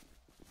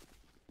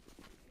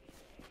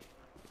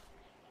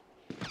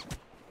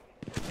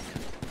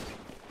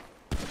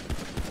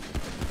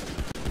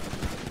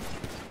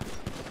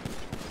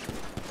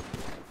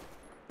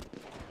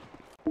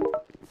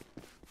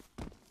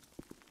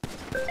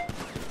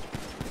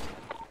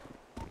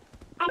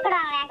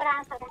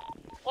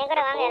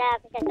எங்கட வாங்க எல்லா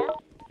ஆபீசர்ஸும்.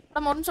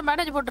 நம்ம ஒரு நிமிஷம்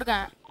பேண்டேஜ்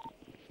போட்டுருக்கேன்.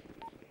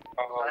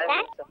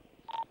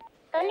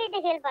 சொல்லிட்டு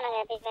ஹெல்ப் பண்ணுங்க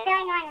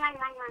எப்பவுமே.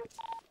 வாங்க.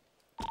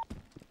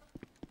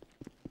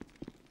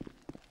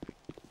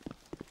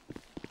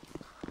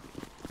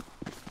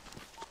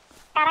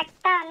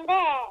 கரெக்டா வந்து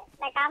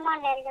இந்த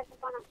காம்பவுண்ட் ஏரியாக்கு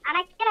போணும். ஆனா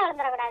கீழே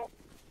விழுந்துட கூடாது.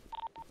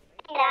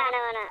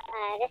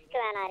 வேணாம் ரிஸ்க்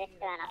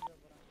வேணாம்.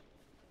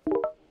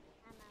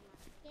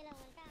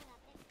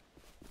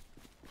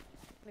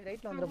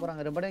 ரைட்ல வந்துட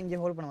போறாங்க. ரெபட இங்க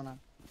ஹோல்ட் பண்ண வேணாம்.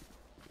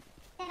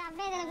 சரி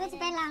அப்படியே இதல குச்சி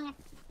போயிடலாம்.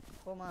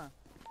 போமா?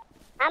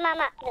 ஆமா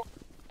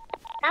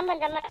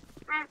காம்பவுண்ட் நம்ம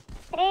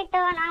 3 2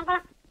 1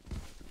 போலாம்.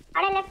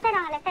 அட லெஃப்ட் சைடு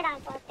வாங்க லெஃப்ட்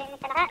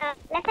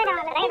சைடு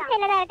வாங்க ரைட்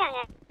சைடுல தான் இருக்காங்க.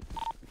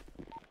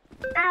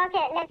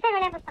 ஓகே லெஃப்ட் சைடு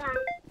வழியா புஷ்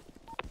பண்ணலாம்.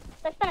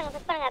 புஷ் பண்ணுங்க.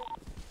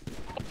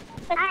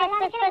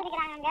 எல்லாரும் கீழ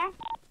வச்சிக்கறாங்க.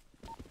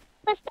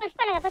 புஷ்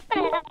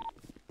பண்ணுங்க.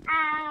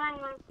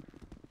 வாங்க.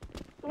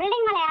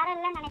 பில்டிங் மேல யாரும்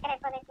இல்லன்னு நினைக்கிறேன்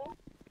இப்போதைக்கு.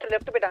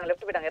 லெஃப்ட்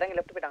போய்ட்டாங்க இறங்கி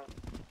லெஃப்ட் போய்ட்டாங்க.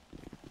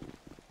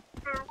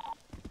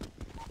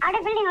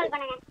 அப்படியே பில்டிங் ஹோல்ட்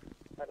பண்ணுங்க.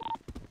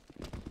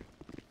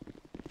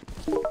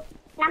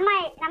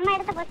 நம்ம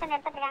எடுத்த பொசிஷன்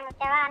எடுத்துட்டு இருக்காங்க.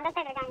 ஓகேவா? அந்த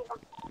சைடு இருக்காங்க இப்போ.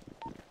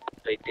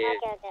 ரைட்.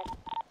 ஓகே.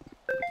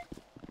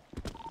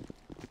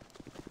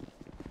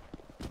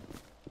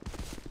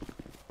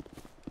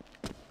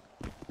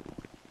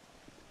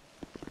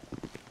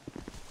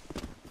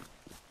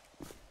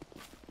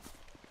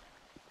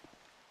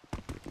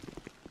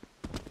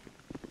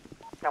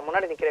 நான்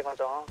முன்னாடி நிக்கிறேன்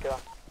கொஞ்சம். ஓகேவா?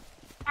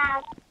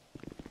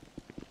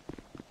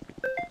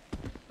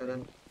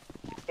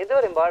 இது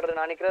ஒரு பார்டர்.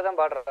 நான் நிக்கிறதா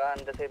பார்டரா?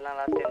 அந்த சைடுலாம்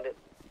லாஸ்ட் எண்ட்.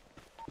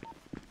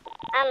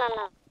 ஆமா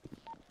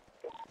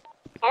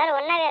எல்லாரும்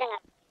ஒண்ணாவே இருங்க.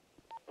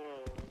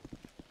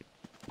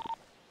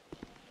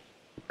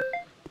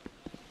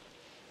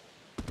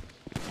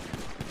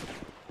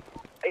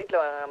 ரைட்ல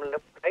நம்ம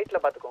ரைட்ல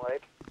பாத்துக்கோங்க.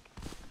 ரைட்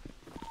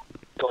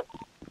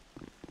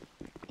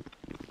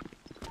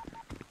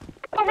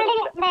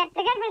இந்த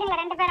ட்ரிகர் பில்டிங்ல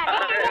ரெண்டு பேர்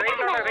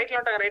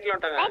ரைட்ல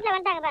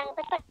வந்துட்டாங்க பாருங்க.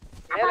 புஷ் பண்ணு.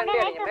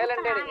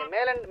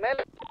 மேல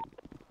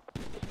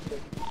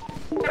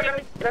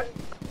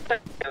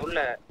உள்ள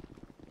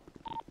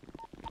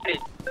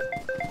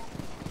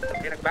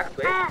எனக்கு பேக்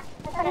போய்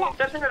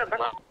சரி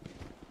பேக்.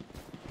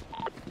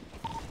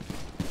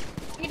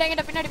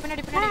 இங்க பின்னாடி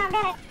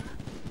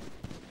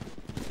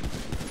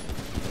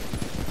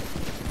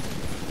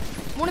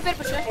 3 பேர்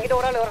புஷ். இங்க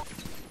ஒரு ஆளு வர.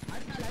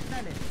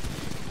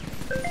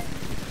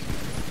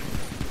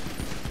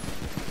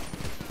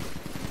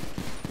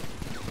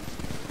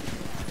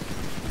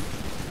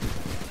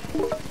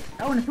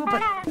 அவன்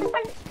சூப்பர்.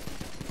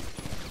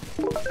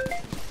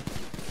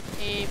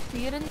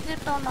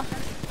 பிரிஞ்சிட்டோம்டா.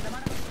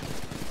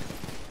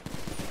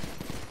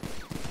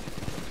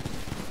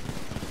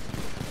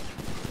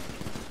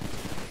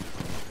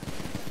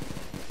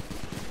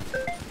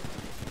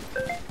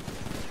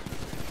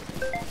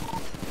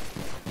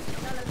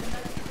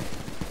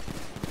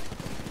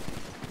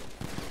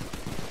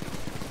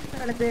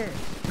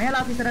 மேல்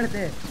ஆபீசர்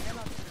எடுத்து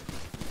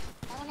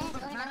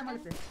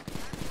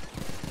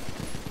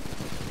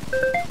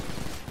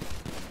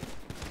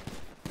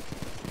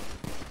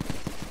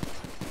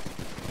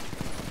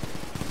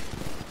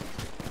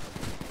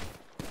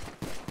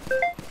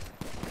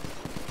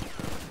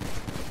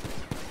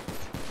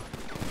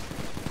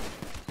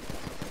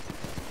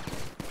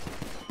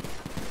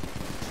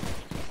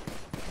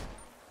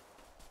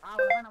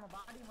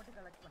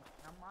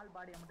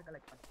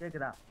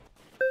கேக்குதா?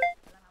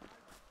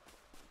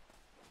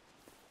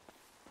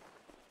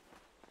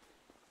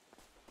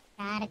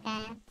 யாருக்கா?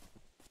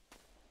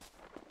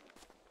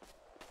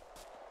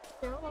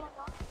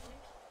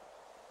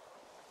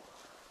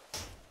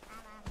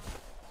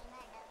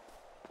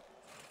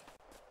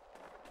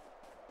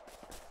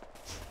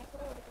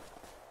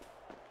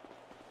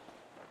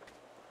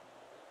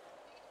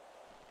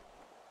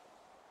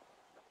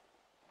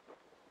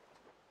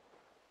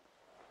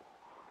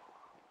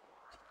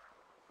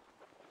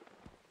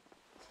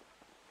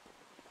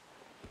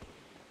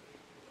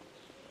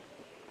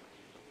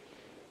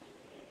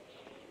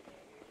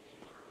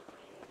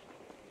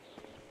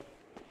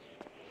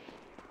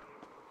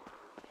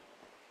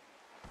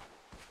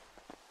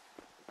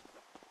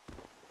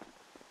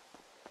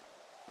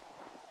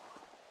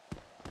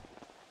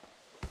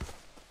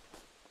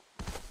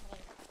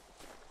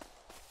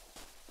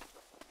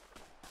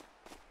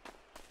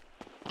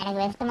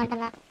 எனக்கு வெஸ்ட்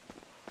மட்டும்தான்.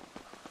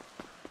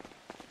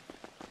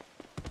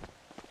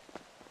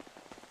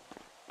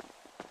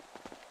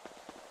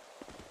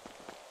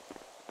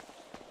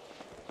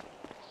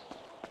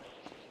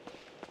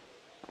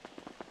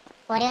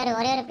 ஒரே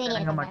ஒரு பீடி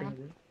இறங்க இருக்கு.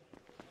 மாட்டேங்குது.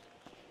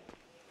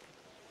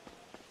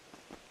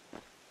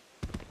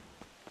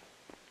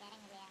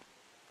 இறங்குலையா?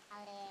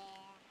 அவரு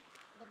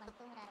இது பண்ணி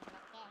தூங்குறாரு போல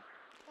இருக்கே.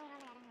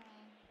 தூங்குறாரு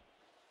இறங்குவேன்.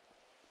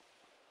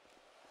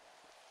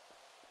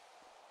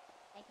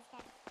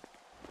 ரெஜிஸ்டர்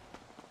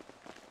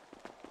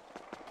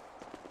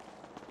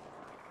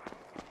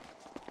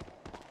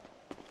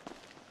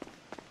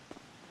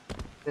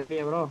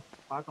தெரியல ப்ரோ,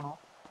 பார்க்கணும்.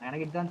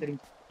 எனக்கு இதுதான்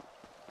தெரியும்.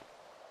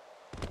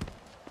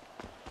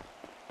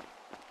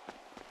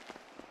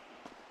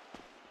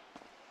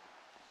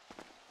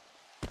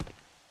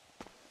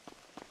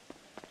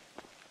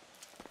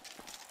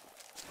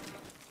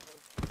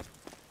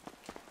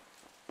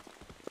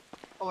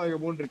 இங்க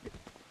 3 இருக்கு.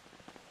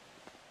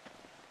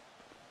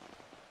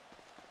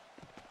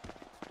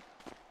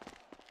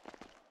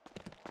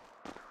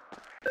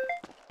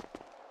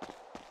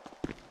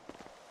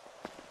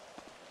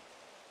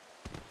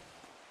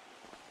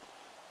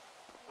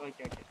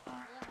 Okay okay.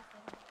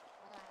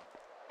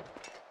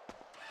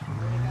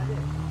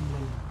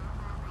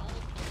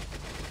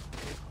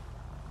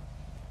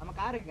 நம்ம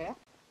காருங்க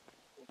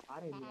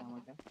கார் இல்லையா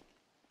நம்மகிட்ட?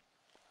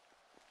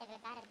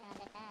 கார் எடுத்து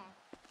வந்துட்டா.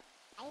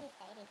 Iris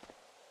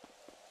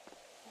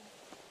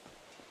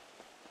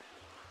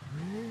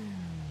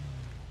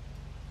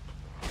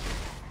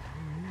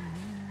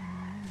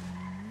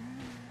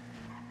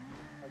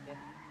okay.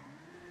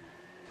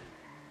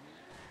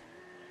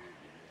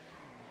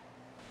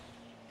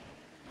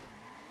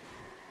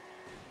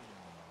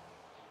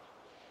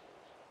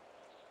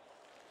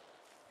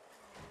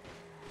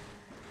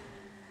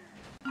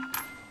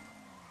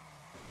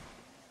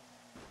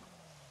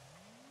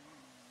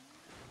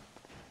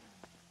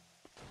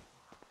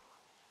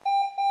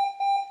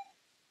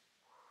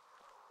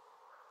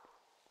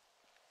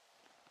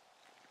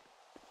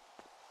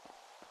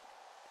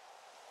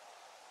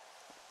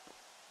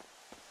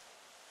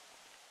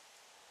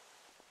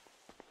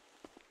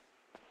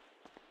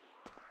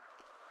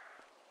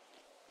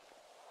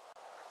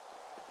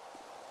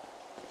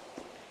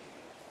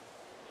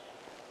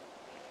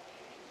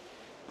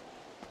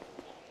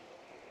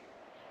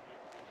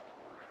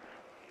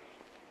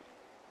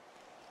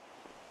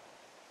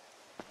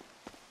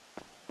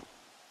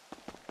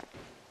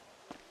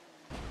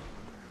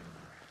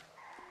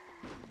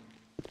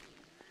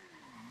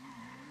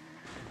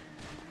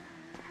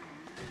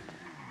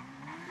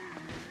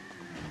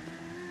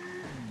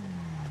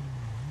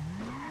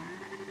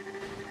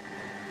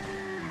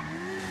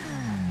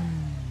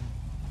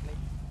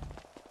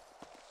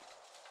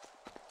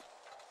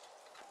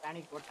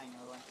 பேனிக் போட்டாங்க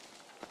வருவாங்க.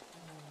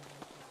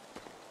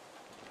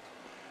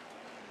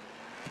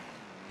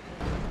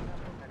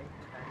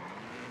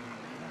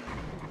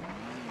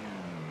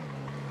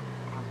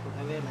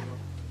 சொல்லவே இல்லை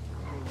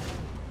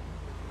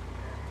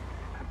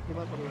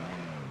கண்டிப்பா சொல்லுவேன்.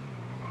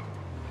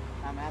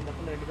 நாம அந்த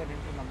இடத்துல 2 பேர்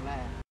நின்று இருந்தோம்ல.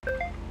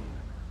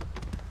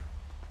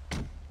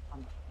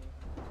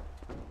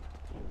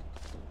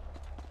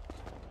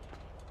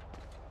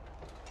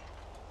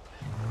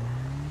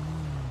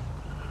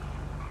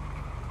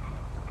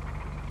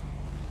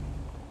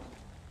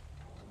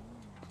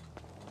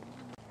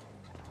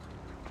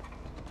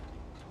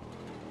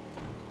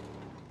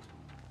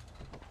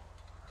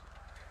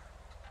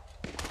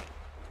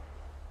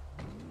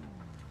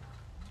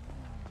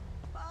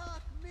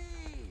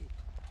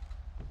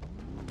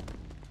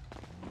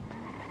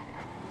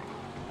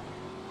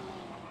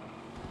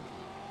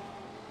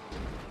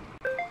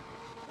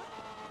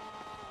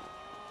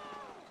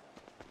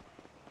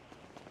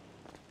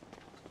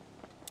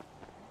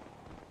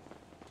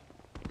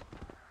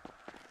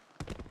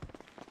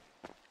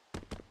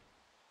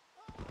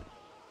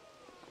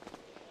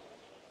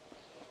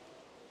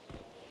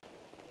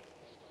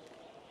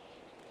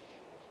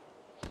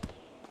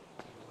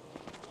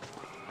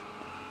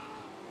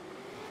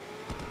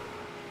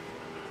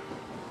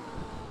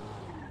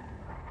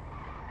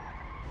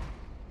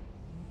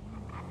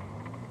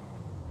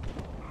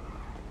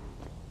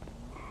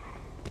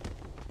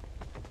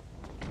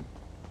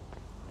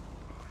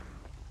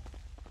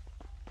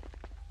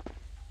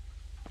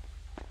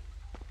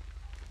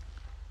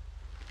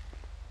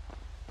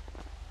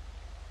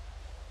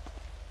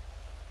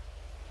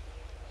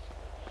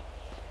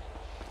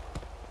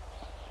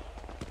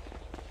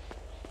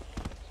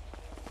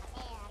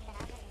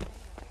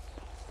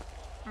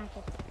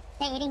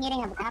 சரி இருங்க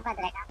இருங்க அப்ப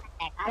காப்பாத்துறேன்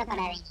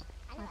கவலைப்படாதீங்க.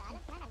 ஹலோ ஹலோ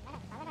மேடம்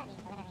மேடம்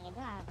கவலைப்படாதீங்க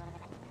எதுவும் ஆக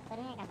போறதில்ல.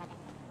 பொறுமையா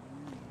காப்பாத்துங்க.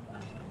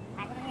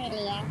 பக்கமே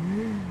இல்லையே.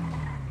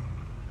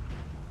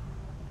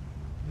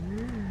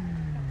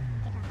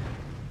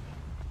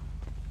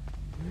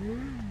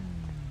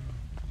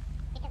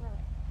 கிட்ட போ.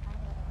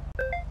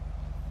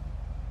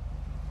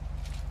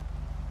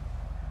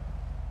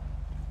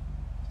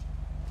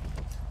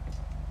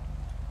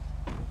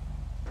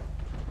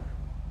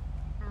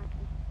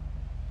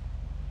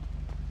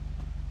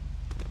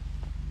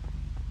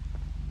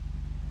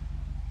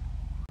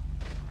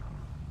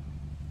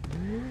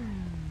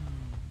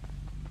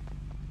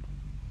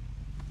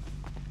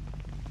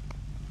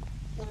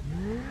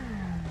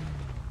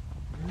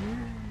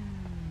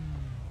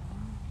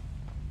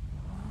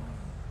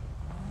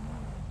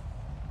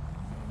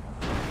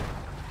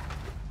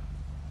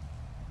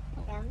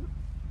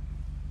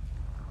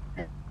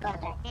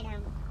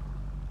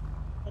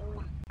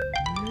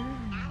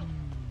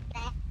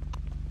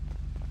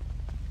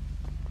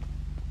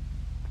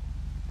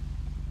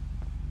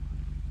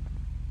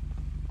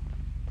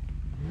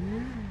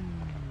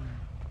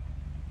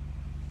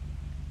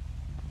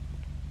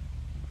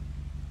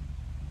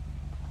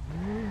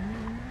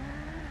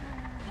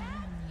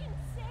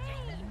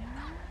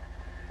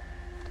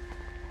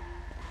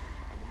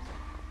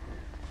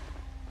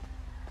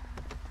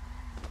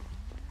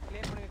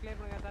 கிளியர்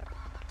பண்ணுங்க சார்.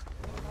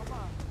 பாப்பா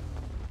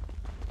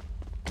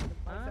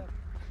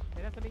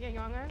என்ன சொன்னீங்க?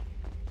 இங்க வாங்க.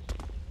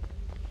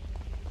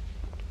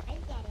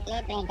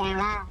 கிளியர்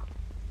பண்ணிட்டாங்களா?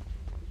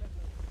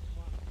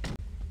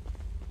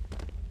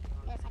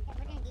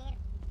 சட்டப்படி கிளியர்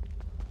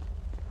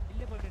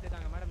இல்ல போட்டுட்டு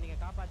இருக்காங்க மேடம். நீங்க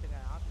காப்பாத்துங்க,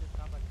 ஆபீஸ்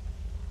காப்பாத்துங்க.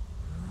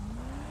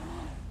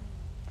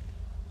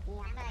 நீ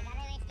அந்த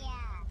கதை வேட்டியா?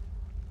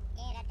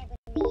 ஏய் ரத்த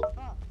குத்தி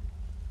போ.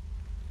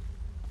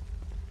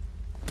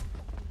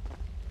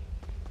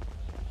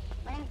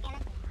 உடனே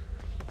கிளம்பு.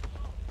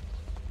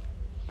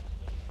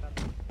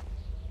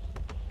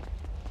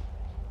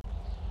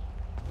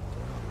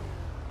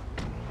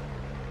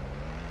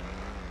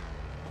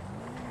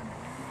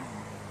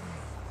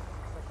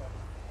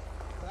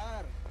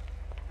 சார்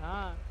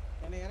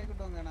என்னை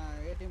இறக்கிட்டோங்க. நான்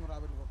ஏடிஎம்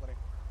ராபரி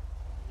போறேன்.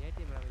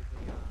 ஏடிஎம் ராபரி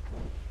போறியா?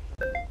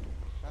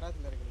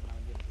 கராச்சியில் இருக்கிறேன் நான்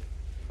வண்டி எடுத்து.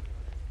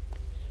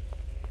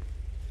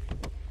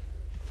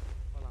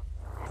 போலாம்.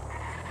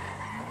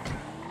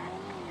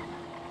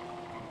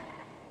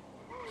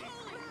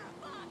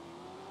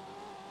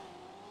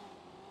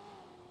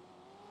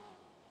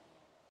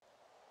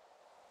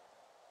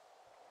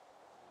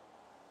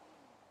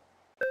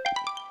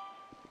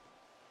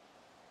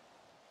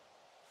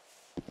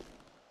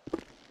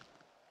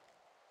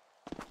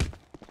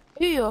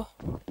 ஐயோ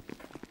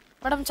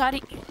மேடம் சாரி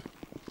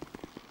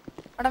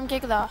மேடம்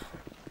கேக்குதா?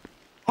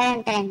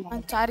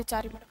 Sorry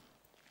sorry madam.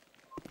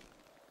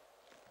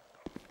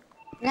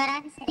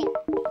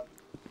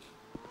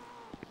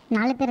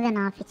 நாலு பேர்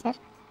தானே ஆஃபீஸர்?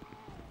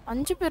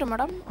 5 பேர்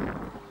மேடம்.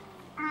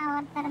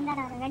 ஒருத்தர்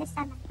இருந்தார் அவர்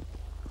வெடிச்சாங்க.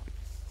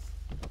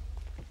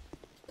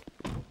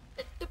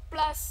 8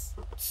 பிளஸ்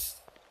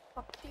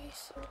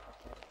 10.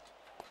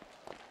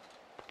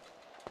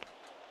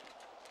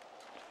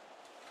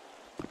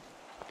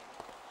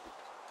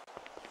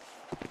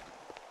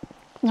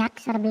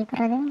 யாருக்கு சார் பில்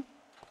போடுறது?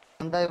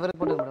 அந்த இவருக்கு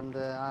போடுங்க மேடம்.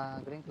 இந்த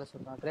கிரீன் கலர்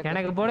சொல்றாங்க.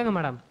 எனக்கு போடுங்க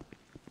மேடம்.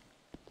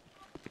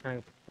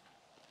 மேடம்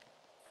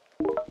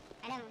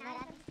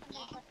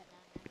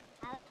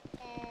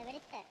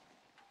வெடிச்சார்.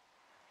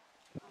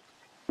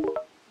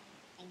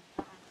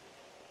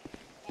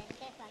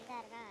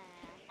 வந்தாருன்னா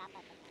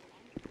காப்பாற்றுங்க.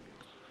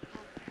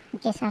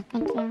 Okay sir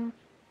thank you.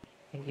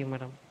 Thank you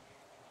madam.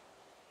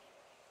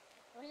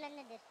 உள்ள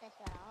இருந்து டிஸ்கஸ்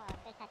வரோம்.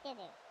 அப்படியே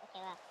சத்யதேவ்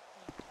ஓகேவா?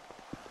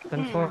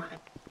 கன்ஃபார்ம்.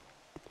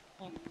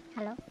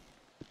 ஹலோ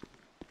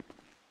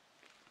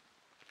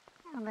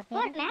உங்க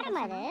பேர் மேடம்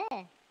அது?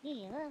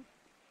 ஐயோ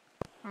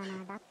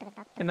நான் டாக்டர்.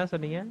 என்ன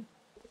சொன்னீங்க?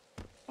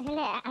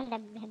 இல்ல அந்த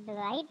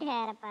ஒயிட்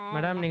ஹேர்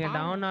மேடம் நீங்க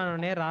டவுன்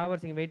ஆனோனே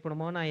ராபர்ஸ் இங்க வெயிட்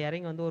பண்ணும்போது நான்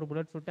இறங்கி வந்து ஒரு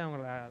புல்லட் சுட்டு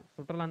அவங்கள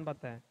சுட்டலான்னு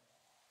பார்த்தேன்.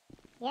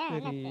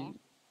 சரி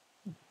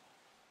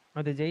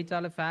அது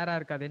ஜெயிச்சாலும் ஃபேரா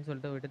இருக்காதுன்னு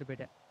சொல்லிட்டு விட்டுட்டு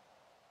போயிட்டேன்.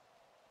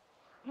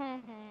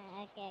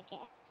 Okay okay.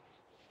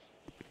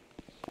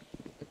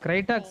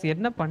 கிரைடாக்ஸ்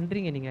என்ன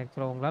பண்றீங்க நீங்க?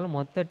 ஆக்சுவலா உங்களால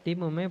மொத்த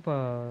டீமுமே இப்போ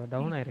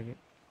டவுன் ஆயிருக்கு.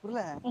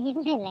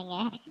 இல்லைங்க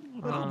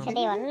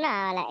ஆக்சுவலி ஒன்றும்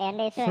ஆகலை.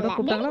 எந்த இஷ்யூ இல்லை.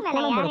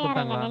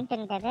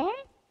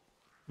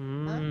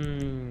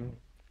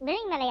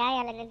 பில்டிங் மேலே யார்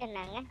யார்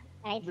நின்றுருந்தாங்க?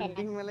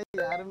 பில்டிங் மேலே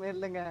யாருமே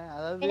இல்லைங்க.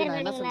 அதாவது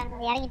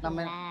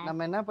நம்ம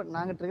என்ன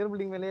நாங்க ட்ரிகர்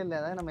பில்டிங் மேலே இல்லை.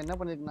 அதாவது நம்ம என்ன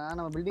பண்ணிருக்கோம்னா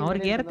நம்ம பில்டிங்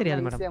அவருக்கு ஏற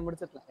தெரியாது மேடம். ஈஸியா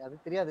முடிச்சிடலாம்.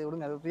 அது தெரியாது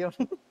விடுங்க. அது பிரியம்.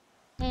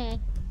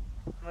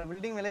 நம்ம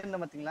பில்டிங் மேலே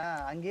இருந்தோம் பாத்தீங்களா?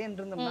 அங்கேயே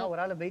இருந்தோம்னா ஒரு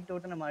ஆளை வெயிட்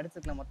விட்டு நம்ம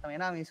அடிச்சுக்கலாம் மொத்தம்.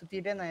 ஏன்னா அவன்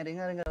சுத்திட்டே நான்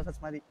ரிங்க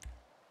ரோசஸ் மாதிரி.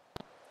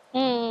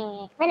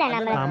 இல்ல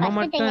நம்ம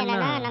ஃபர்ஸ்ட் திங்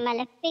என்னன்னா நம்ம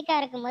லெஃப்ட் கிளிக்கா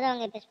இருக்கும்போது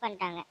அவங்க புஷ்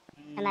பண்ணிட்டாங்க.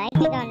 நம்ம ரைட்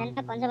கிளிக்கா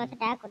வந்தா கொஞ்சம்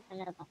டேக்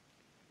கொடுத்துருப்போம்.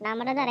 நான்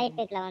மட்டும் தான் ரைட்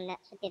கிளிக்ல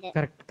வந்தேன் சுத்திட்டு.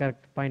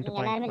 Correct point.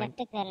 எல்லாரும் லெஃப்ட்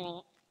கிளிக்ல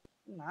இருந்தீங்க.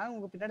 நான்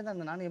உங்க பின்னாடி தான்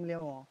இருந்தேன். நானும்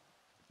எம்லியாவும்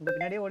உங்க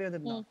பின்னாடியே ஓடி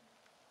வந்திருந்தோம்.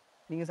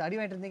 நீங்க அடி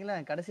வாங்கிட்டு இருந்தீங்களா?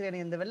 கடைசியில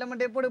எனக்கு இந்த வெள்ள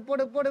மண்டையை போடு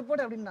போடு போடு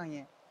போடு அப்படின்னாங்க.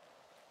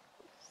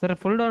 சார்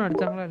ஃபுல் டவுன்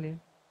அடிச்சாங்களா இல்லையா?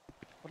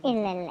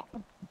 இல்ல இல்ல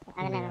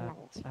அதெல்லாம்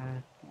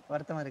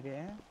வருத்தமா இருக்கு.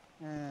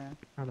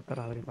 அடுத்த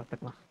ராத்திரி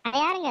பார்த்துக்கலாம். அது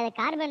யாருங்க அது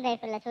கார்பன்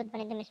ரைஃபிள்ல ஷூட்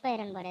பண்ணிட்டு மிஸ்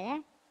ஃபயர்னு போடுது?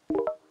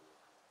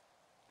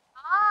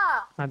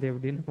 அது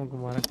எப்படின்னு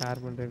உங்க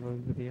கார்பன்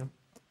ரைஃபிள் தெரியும்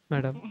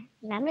மேடம்?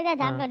 நம்மளுக்கு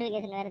ஜாப்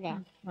நோட்டிஃபிகேஷன் வருது.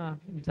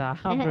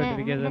 ஜாப்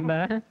நோட்டிஃபிகேஷன்ல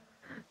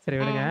சரி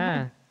விடுங்க.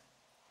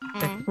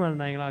 டெக்ஸ்ட்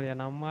பண்ணாங்களா அது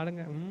நம்ம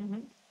ஆளுங்க.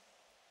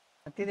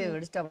 சத்தியதே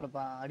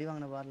வெடிச்சிட்டாப்லப்பா, அடி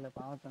வாங்கின பாருல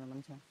பாவத்தான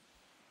மனுஷன்.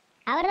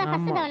 அவர்தான்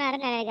ஃபர்ஸ்ட் டவுன்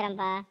ஆறன்னு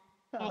நினைக்கிறேன்ப்பா.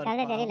 எனக்கு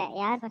அது தெரியல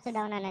யார் ஃபர்ஸ்ட்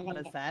டவுன்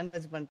ஆனதுன்னு.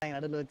 சாண்ட்விச் பண்ணிட்டாங்க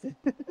நடுவுல வச்சு.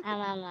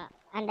 ஆமா ஆமா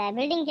அந்த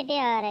பில்டிங் கிட்டே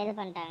அவரை இது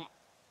பண்ணிட்டாங்க.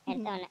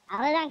 எடுத்தவன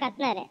அவர்தான்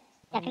கத்துனாரு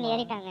டக்குன்னு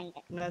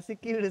ஏறிட்டாங்கன்ட்டு. நான்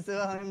சிக்கி விடுச்சு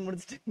அவன்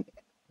முடிச்சிட்டேன்.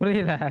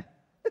 புரியல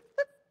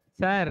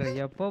சார்,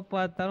 எப்போ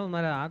பார்த்தாலும்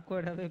மாதிரி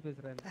ஆக்வர்டாவே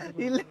பேசுறாரு.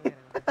 இல்ல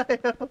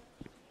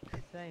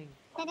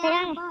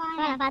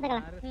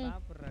பாத்துக்கலாம்.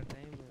 சாப்பிடுற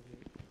டைம்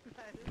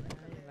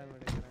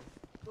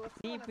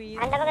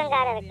அந்த பக்கம்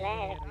கார் இருக்குல்ல,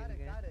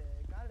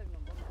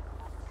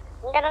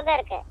 இந்த பக்கம்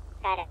இருக்கு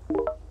கார்.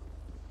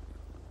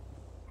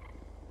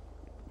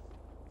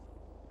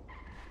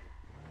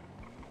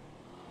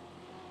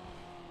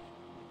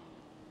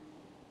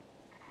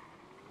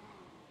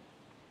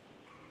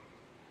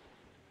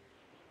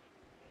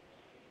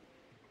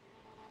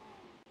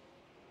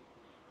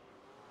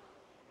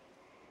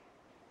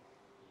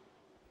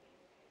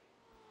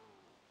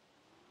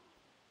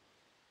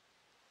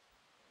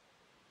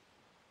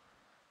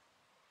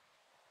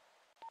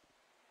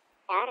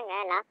 யாருங்க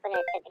லாக் பண்ணி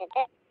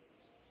வச்சிருக்கு?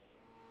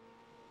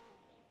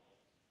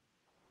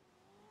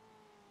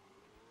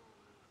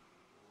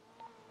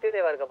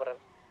 தேவா இருக்க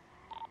போறேன்.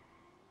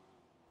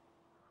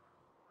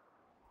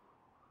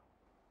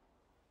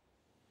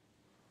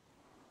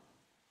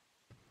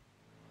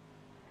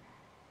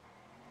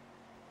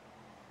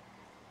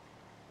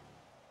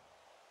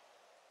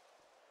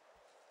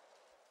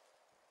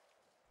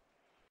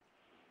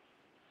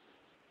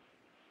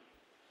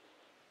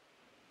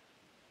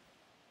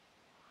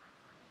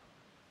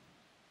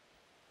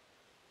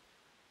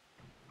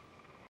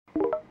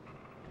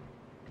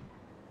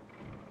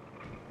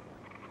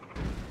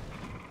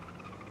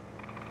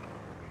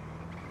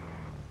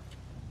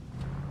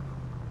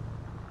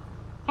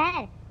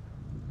 Sir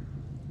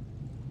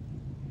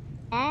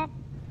sir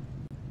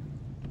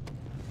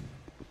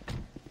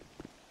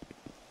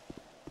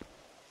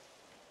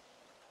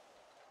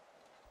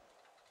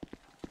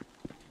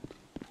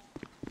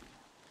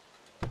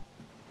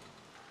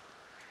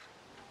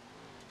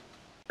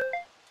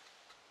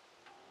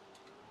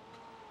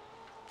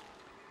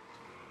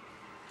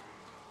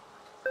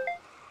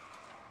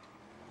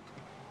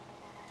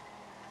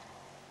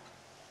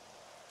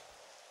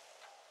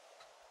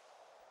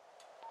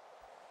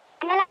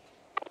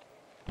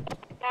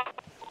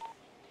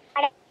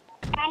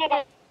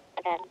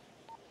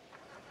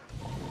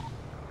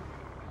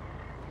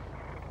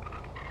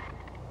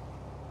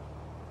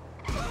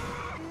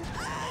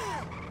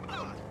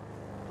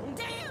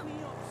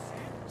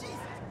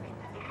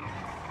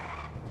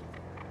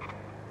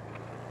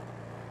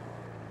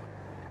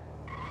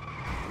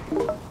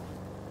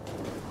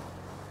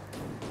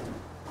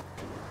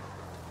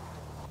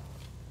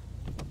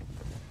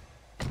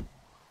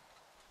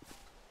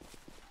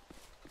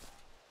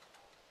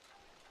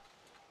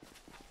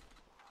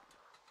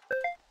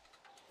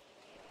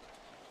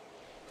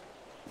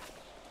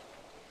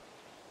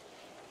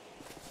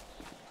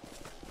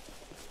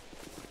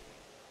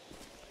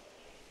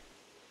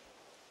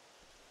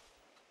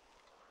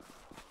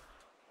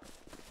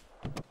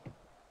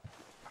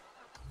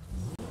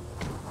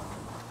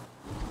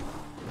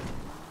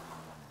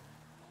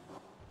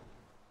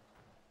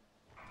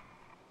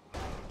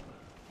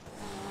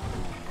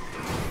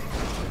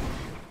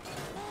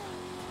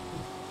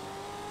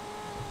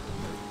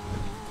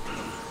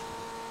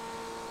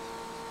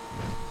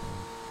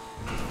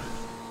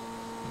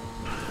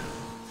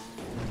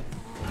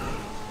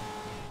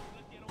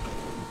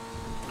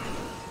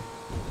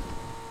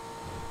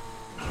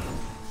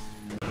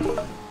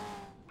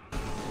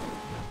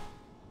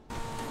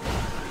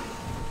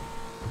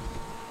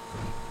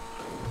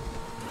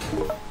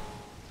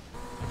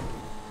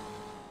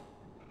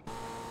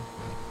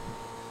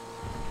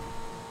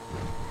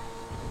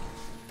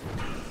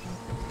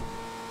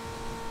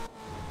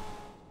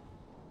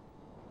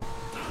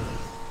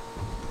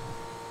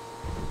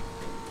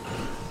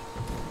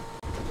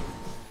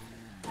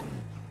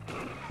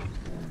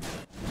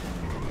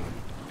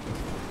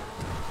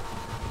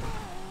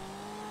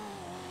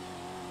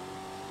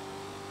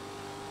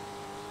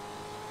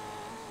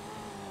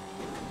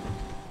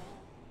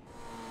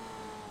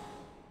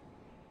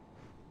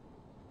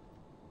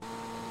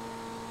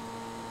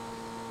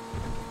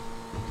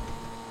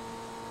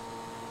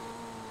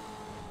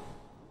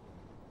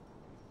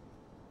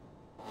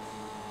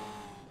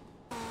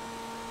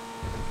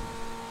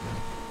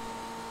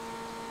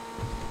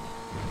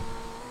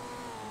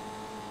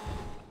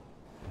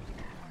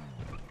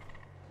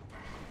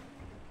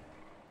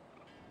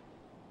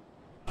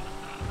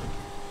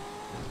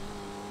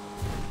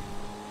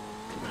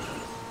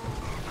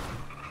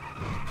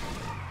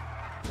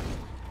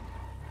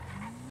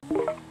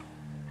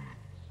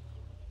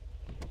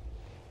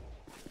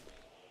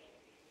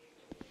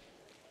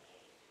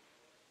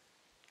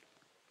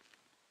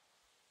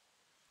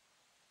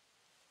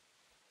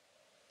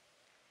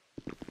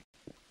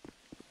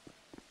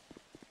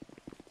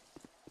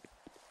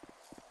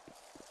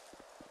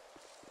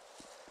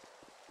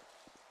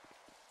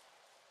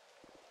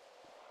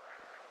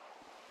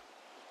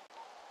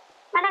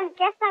madam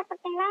case start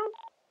பண்ணீங்களா?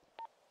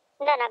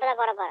 இந்த நான்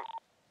இப்பதான் போட போறேன்.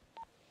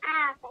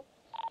 ஓகே.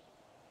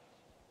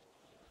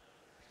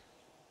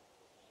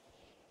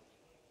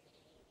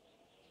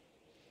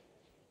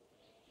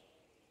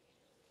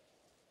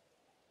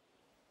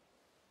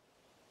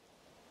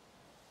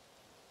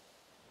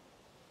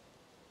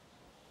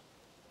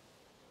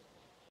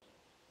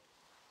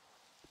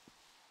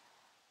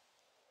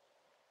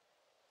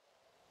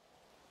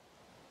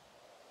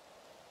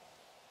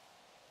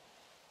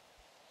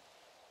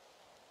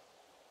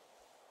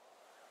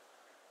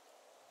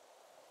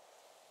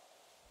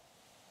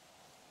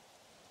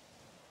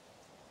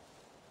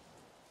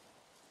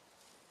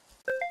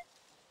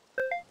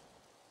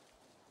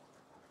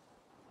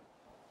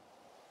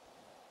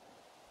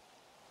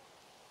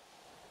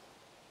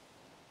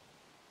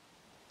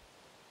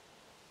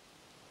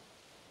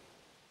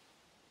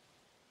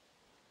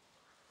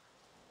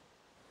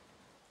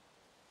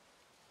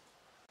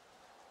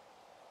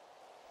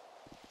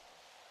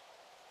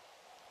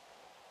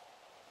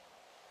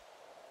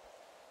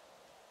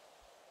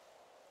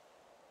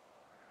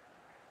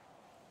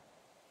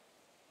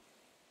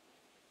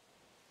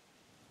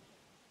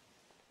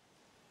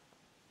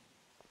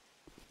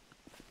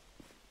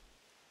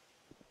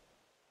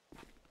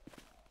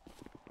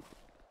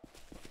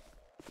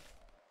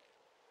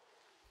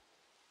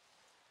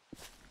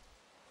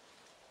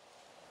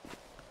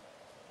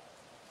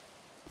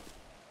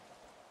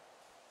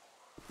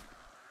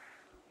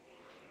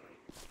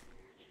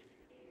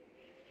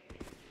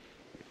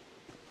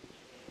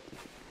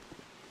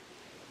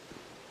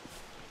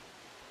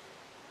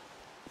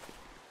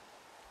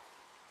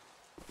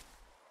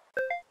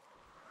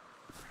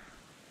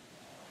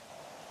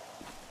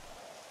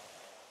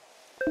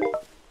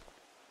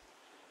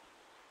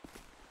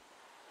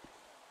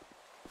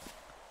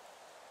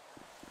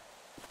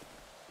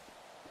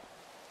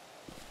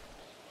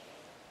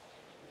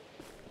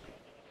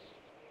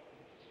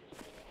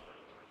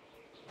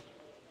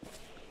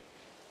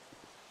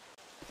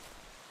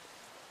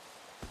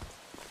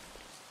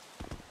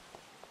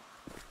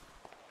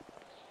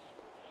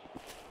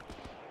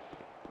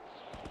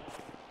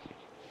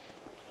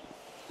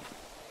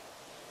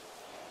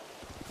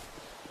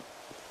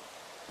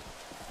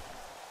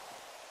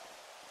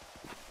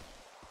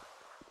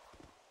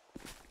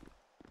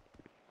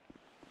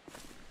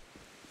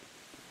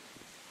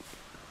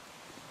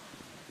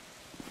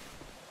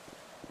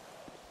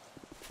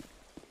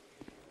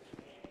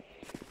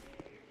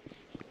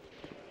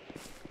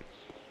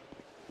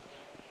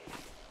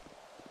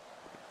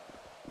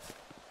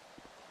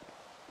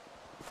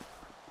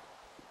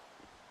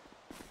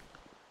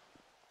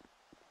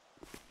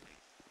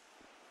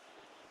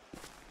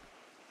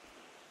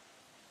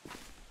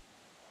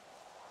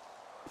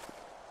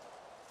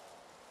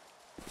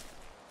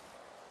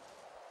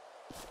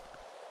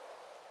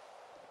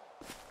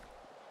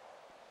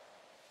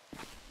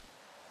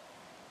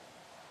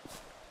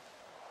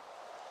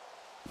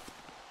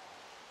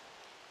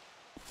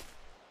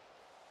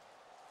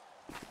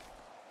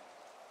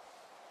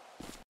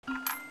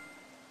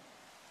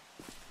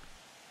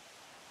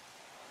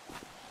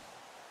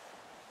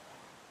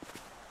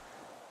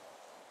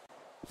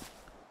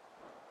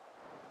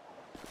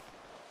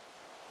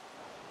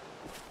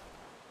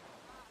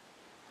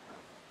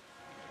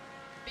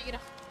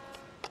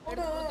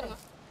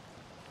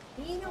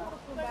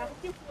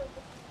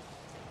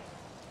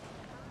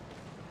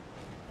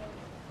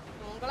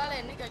 உங்களால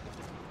என்ன வைக்க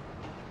முடியும்?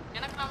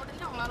 எனக்கு நான்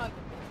மட்டும் உங்களால வைக்க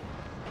முடியும்.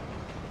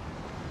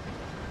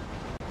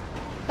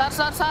 Sir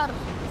sir sir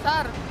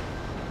sir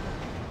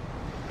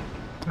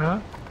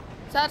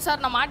sir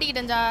sir நான்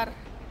மாட்டிக்கிட்டேன் சார்.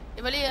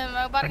 வெளியே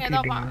பாருங்க,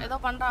 ஏதோ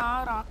பண்றான்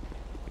ஆறான்.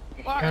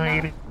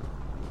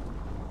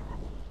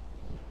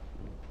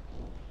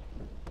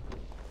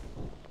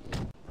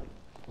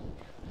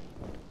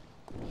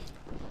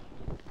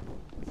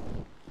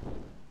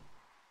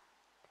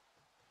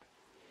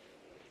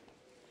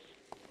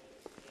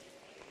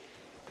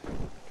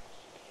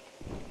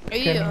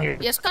 ஐயோ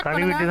எஸ்கார்ட்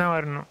கழுவிட்டு தான்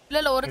வரணும்.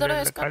 இல்ல ஒரு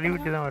தடவை எஸ்கார்ட்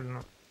கழுவிட்டு தான்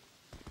வரணும்.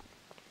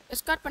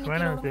 எஸ்கார்ட் பண்ணி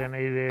வேணாம்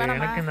இது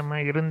எனக்கு இந்த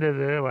மாதிரி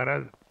இருந்தது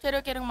வராது. சரி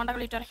ஓகே இருங்க மண்டை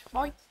கழிட்டு வரேன்.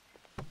 பாய்.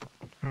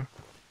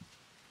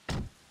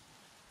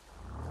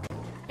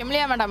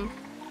 எம்லியா மேடம்,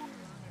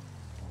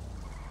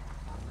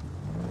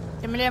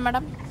 எம்லியா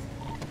மேடம்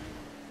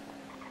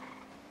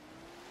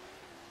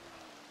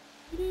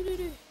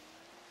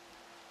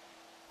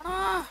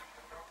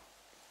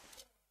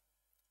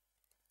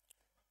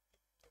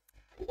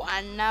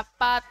உன்னை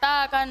பார்த்தா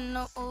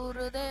கண்ணு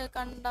ஊறுது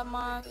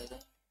கண்டமாகுது.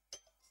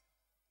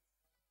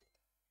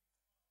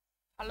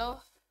 ஹலோ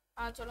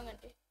சொல்லுங்க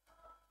ஆண்டி.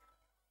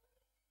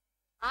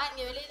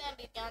 இங்க வெளியே தான்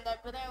இருக்கேன். அந்த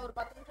இப்பதான் ஒரு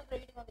 10 நிமிஷத்துல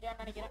வீட்டுக்கு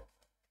வந்துடுவான்னு நினைக்கிறேன்.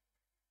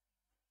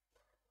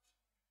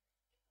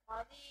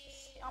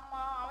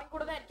 ஆமா அவன்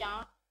கூட தான்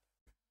இருக்கான்.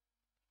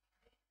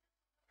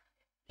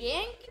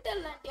 என்கிட்ட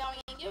இல்ல ஆண்டி,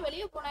 அவன் எங்கேயோ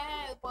வெளியே போனேன்.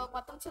 இப்போ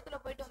 10 நிமிஷத்துல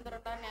போயிட்டு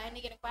வந்துடுறேன்டா.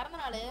 இன்னைக்கு எனக்கு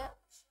பிறந்த நாள்.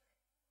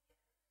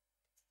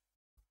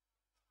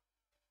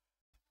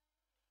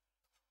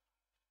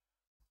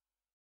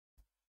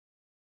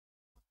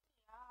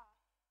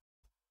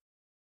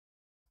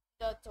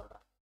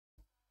 சொல்றேன்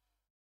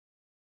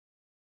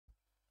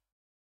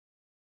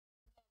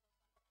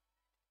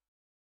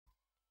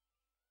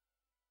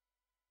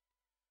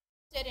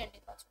சரி ஆண்டி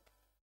பாச்சு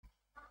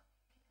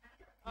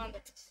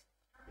வந்துச்சு.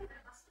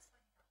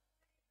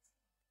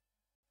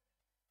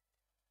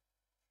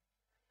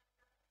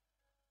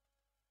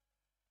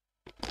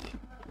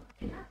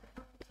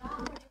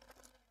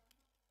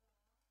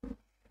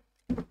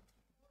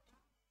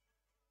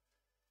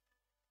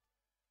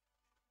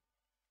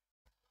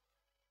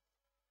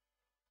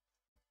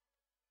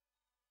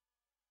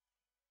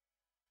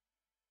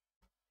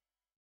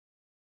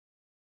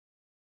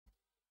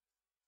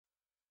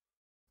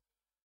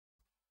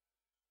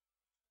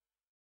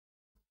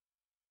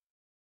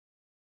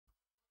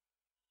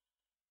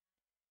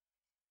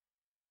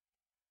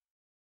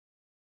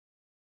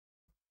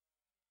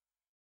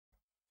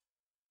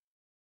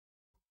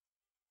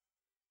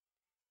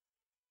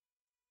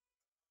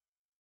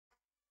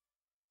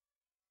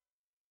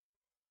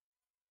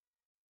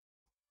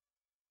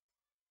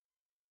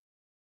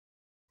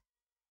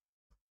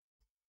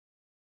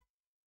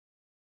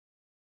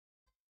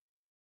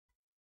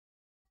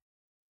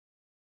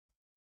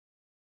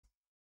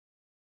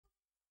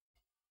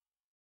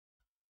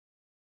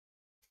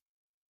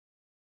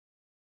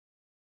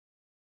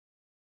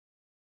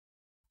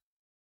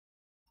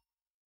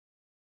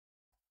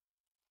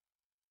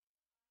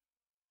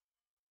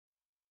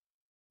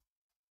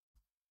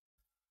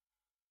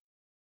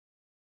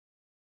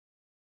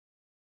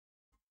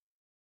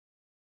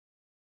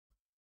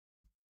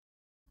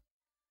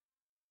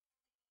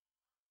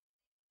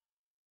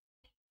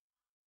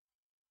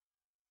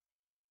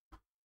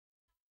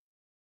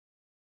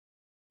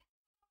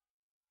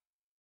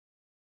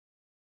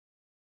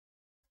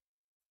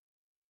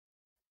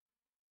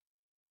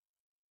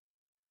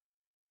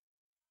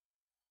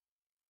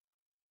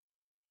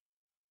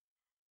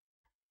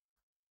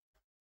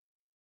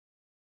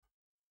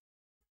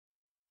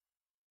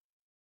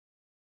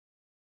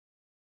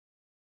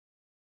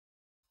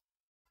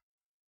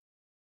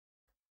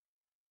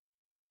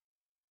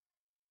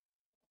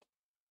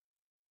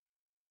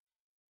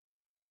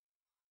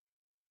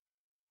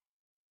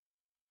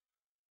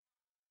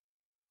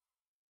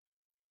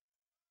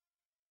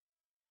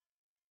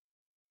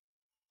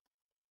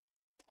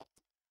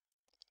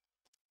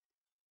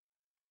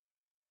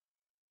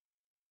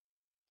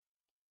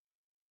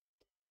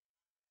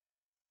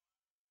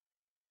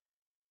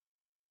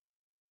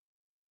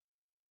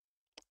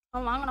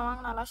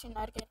 வாங்கண்ணா லாஸ்ட்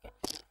நான் இருக்கேன்.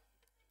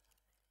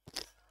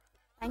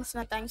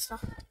 தேங்க்ஸ்ண்ணா.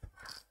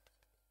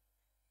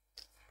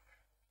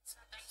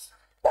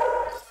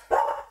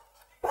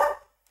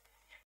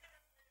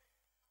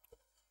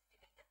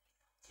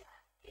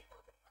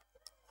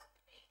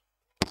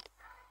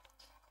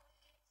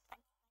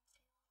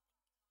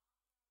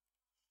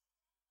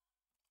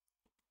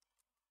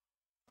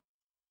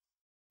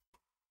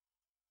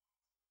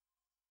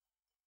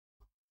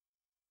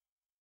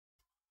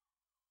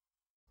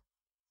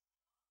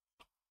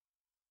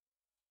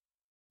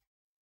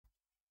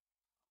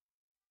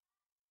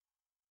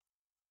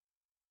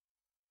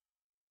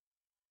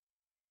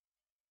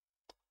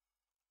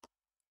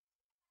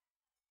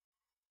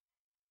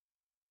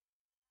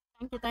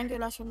 தேங்க்யூ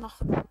லாஸ்ட்ண்ணா.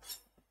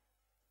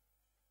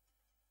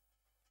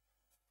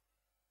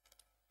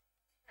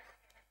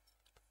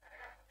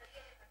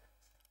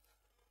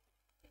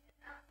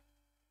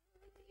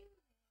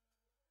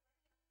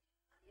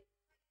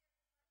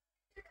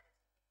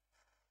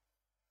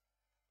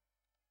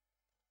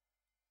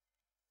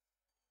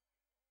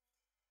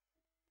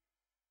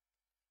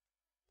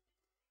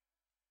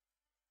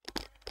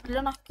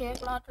 இல்லைண்ணா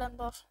கேட்கலாம்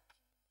அட்லேருந்து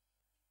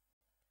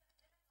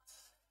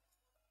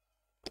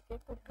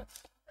கேட்க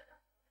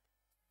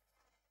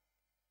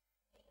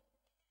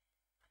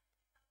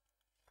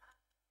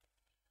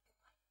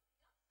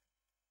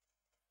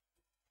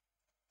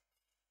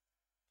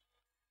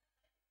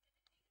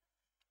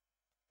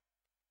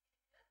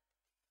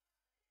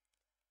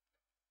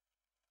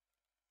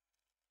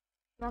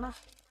இல்லைண்ணா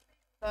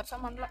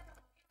வருஷம் பண்ணல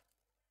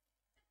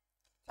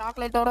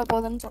சாக்லேட்டோட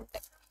போகுதுன்னு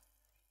சொல்லிட்டேன்.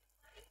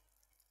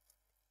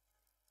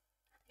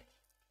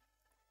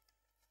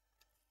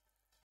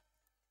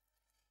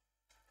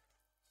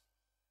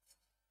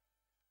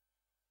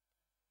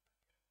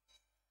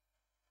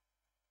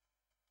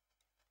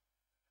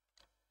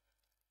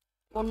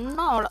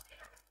 ஒன்றும் அவ்வளோ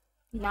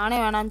நானே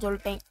வேணான்னு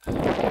சொல்லிட்டேன்.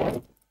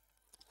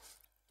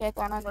 கேட்க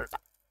வேணான்னு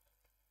சொல்லிட்டேன்.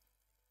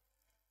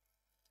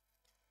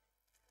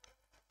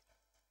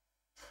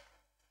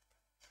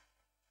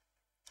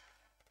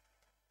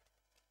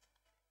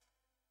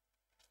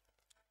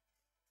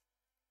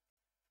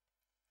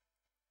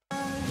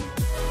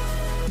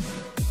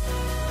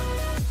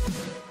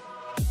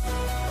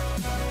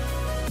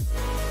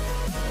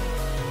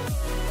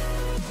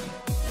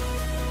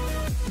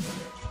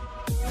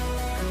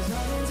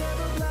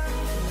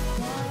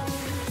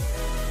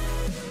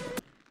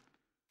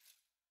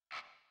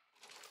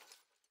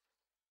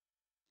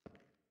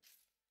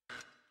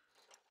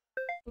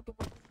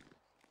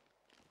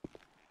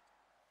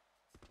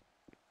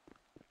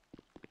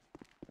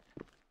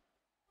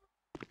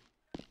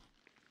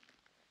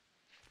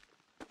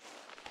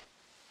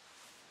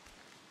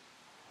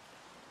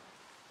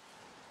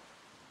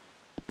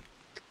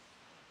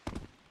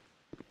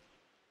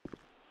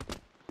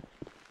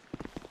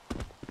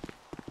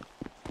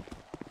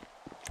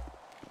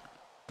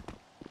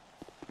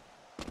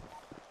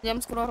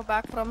 James Grover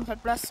back from head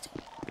blast.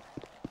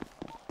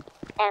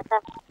 Yes,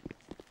 sir.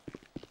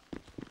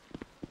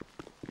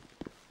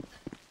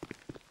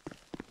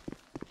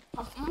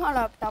 அம்மா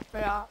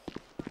லேப்டாப்யா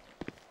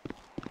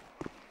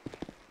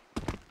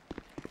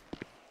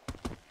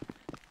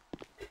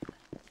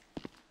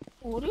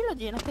புரியல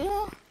எனக்கு.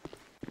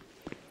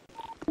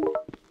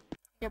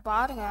 இங்க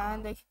பாருங்க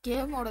இந்த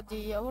கேமோட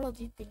எவ்வளவு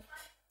ஜிபி.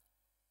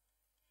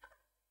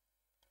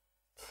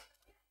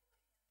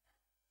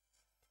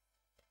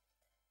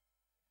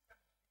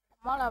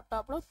 அம்மா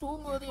லேப்டாப்ல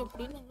தூங்குவது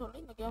எப்படின்னு சொல்லி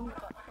இந்த கேம்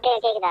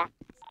கேக்குதா?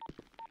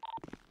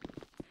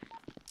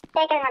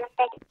 கேக்குது மேடம்,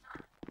 கேக்குது.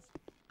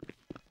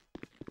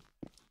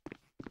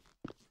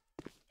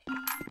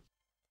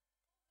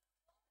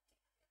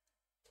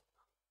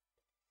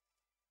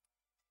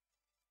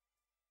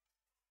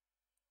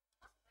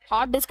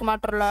 ஹார்ட் டிஸ்க்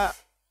மாட்டறல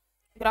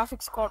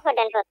கிராஃபிக்ஸ் கார்டு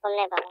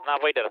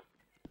நான் போயிட்டு வரேன்.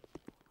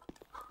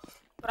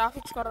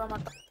 கிராஃபிக்ஸ் கார்டு தான்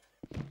மாட்டேன்.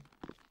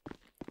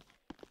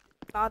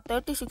 நான்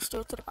 3060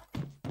 வச்சிருக்கேன்.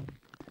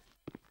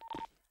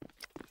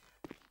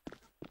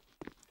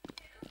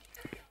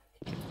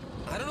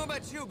 I don't know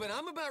about you, but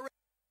I'm about ready.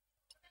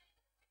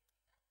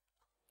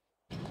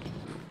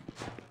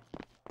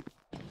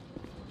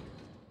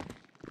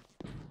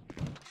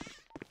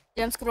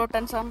 James Grover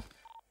 10 song.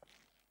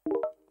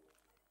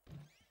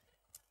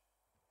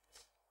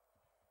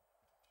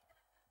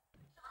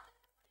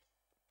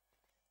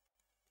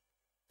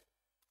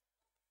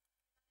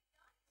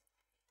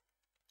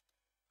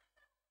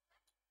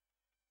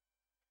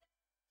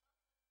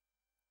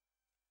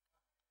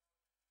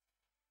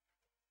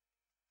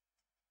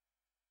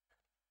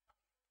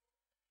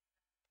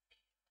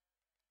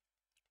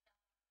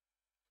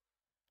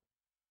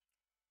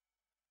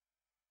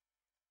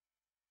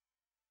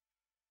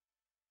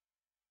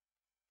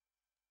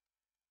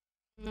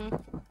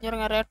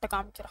 இருங்க ரேட்டை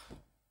காமிக்கிறேன்.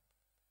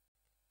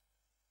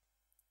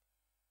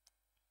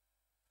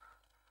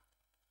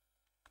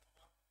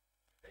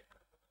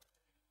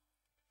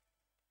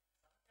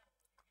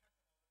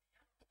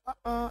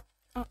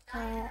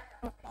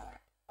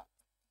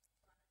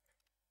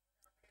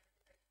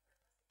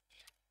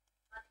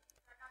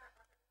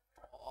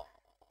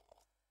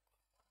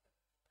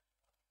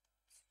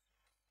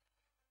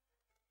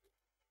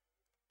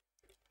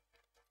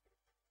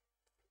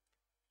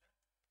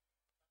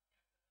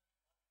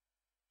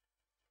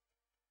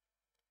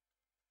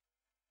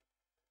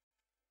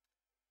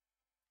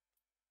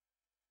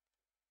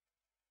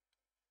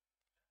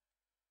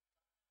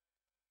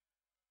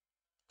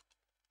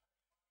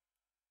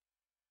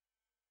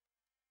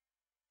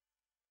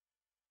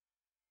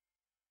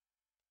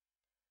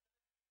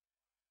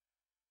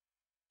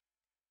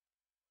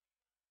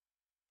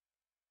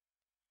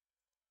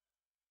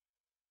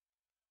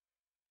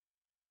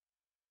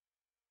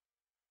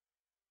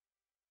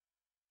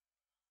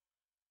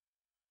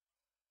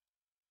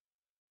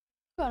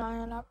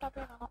 நான்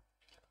லேப்டாப்பே வேணாம்.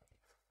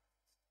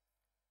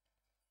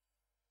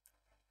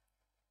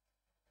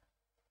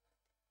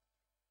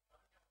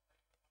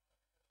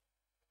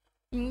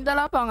 இந்த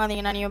லேப்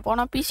வாங்காதீங்கண்ணா, நீங்கள்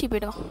போனால் பிசி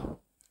போயிடும்.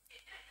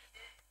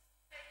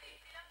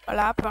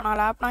 லேப் வேணாம்,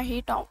 லேப்னா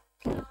ஹீட் ஆகும்.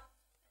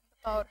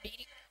 ஒரு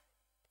டிகிரி.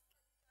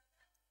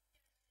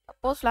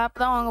 சப்போஸ்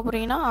லேப் தான் வாங்க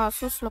போகிறீங்கன்னா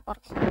அசூஸில்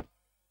பாருங்க.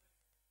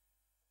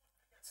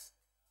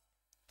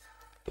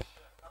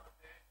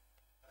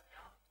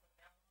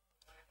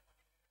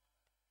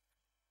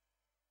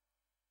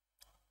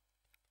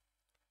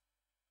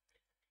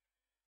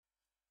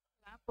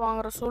 லேப்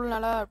வாங்குற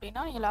சூழ்நிலை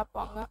அப்படின்னா நீங்கள் லேப்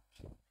வாங்க.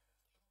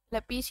 இல்லை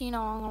பிசி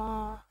நான்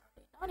வாங்கலாம்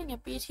அப்படின்னா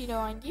நீங்கள் பிசியில்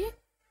வாங்கி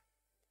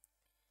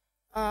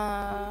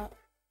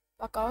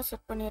பக்காவாக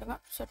செட் பண்ணிடுங்க.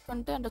 செட்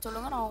பண்ணிட்டு என்கிட்ட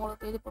சொல்லுங்கள், நான்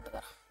உங்களுக்கு இது போட்டு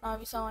தரேன். நான்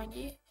விசா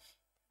வாங்கி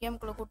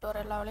கேமுக்குள்ளே கூப்பிட்டு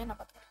வர எல்லா வேலையும் நான்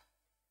பார்த்துக்கிறேன்.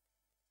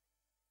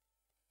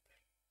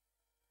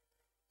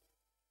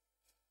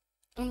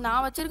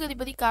 நான் வச்சிருக்கிறது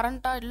இப்போதி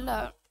கரண்ட்டாக இல்லை.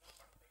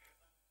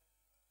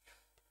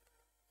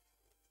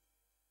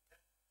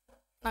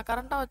 நான்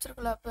கரண்ட்டாக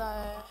வச்சிருக்கல. இப்போ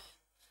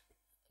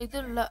இது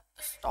இல்லை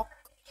ஸ்டாக்.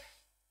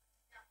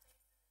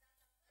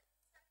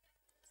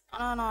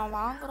 ஆனால் நான்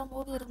வாங்குற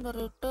போது இருந்த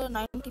rate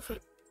 95.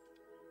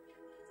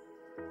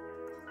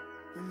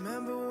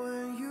 Remember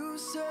when you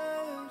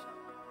said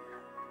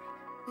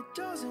it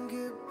doesn't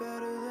get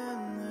better than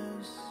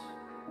this?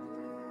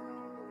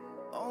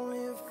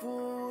 Only a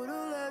fool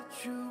would've let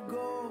you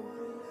go.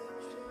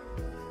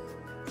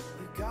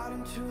 You got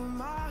into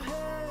my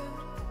head.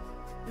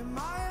 Am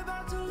I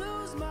about to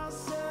lose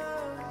myself?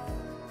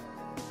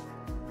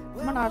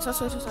 அம்மா நான்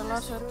அக்சசரிஸ்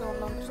எல்லாம் சேர்த்து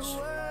ஒன்று வந்துருச்சு.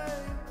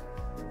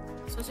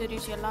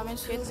 அக்சசரிஸ் எல்லாமே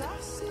சேர்த்து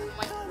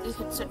மைக்கு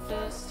headset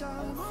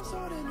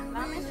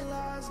எல்லாமே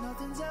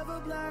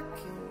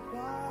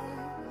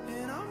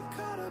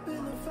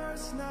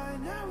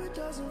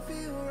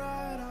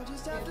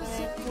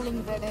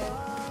cooling pad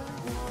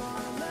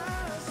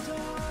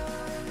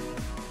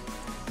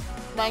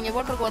நான் இங்கே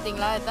போட்டிருக்கு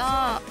பார்த்தீங்களா, இதுதான்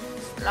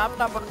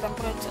லேப்டாப்போட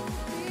டெம்பரேச்சர்.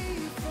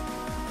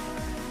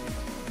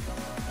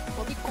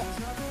 கொதிக்கும்.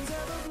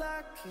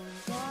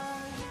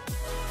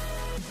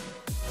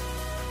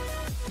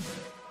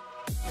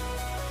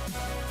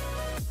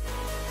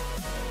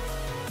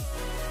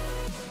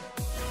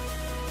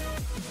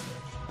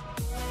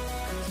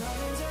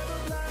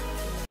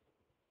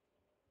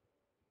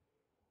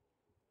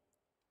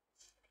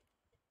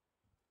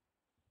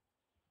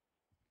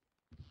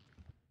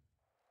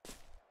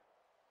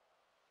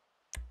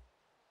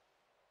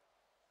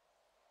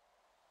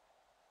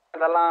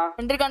 அதெல்லாம்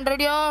என்ட்ரிக்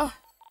ரேடியோ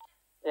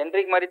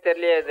என்ட்ரிக் மாதிரி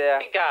தெரியலையே இது.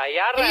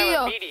 யாரா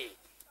ஐயோ. பிடி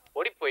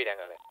ஓடி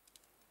போயிடாங்க.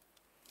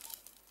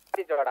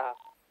 மாத்திட்டோடா.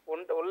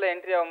 உள்ள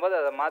என்ட்ரி ஆகும்போது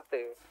அதை மாத்து.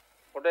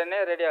 உடனே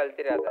ரேடியோ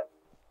அழுத்திடாத.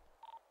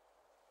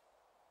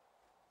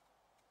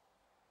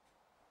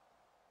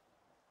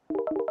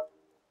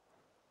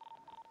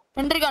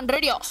 என்ட்ரிக்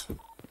ரேடியோ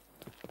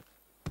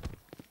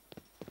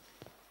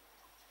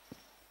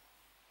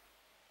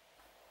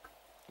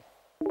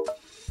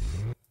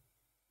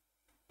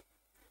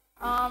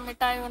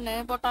மிட்டாய் ஒன்று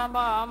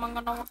போட்டாம்பா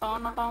மங்கண்ணா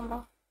போட்டான்ட்டாம்பா.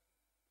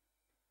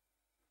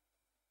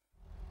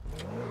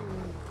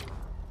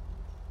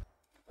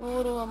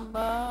 ஊரு வம்ப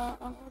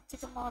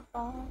வச்சுக்க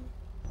மாட்டோம்.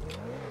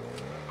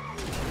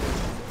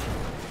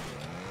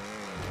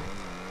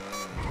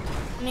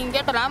 நீங்க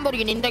கேட்ட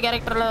லாம்போர்கினி இந்த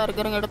கேரக்டர்ல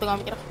இருக்குறங்க எடுத்து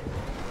காமிக்கிறேன்.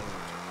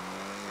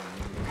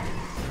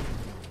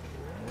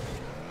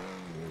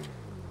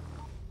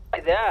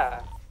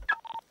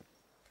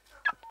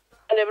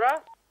 இது ப்ரோ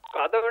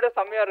அதை விட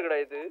செம்மையா இருக்குடா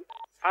இது.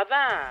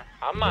 அதான்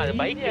ஆமா அது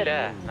பைக் இல்ல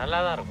நல்லா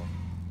தான் இருக்கும்.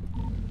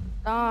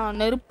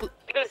 நெருப்பு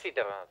சிங்கிள்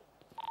சீட்டர்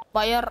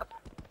பயர்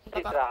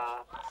சீட்டரா?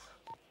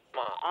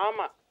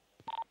 ஆமா.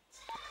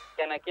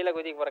 என்ன கீழே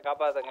குதிக்க போற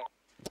காப்பாத்துங்க.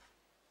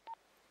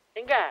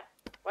 எங்க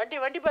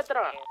வண்டி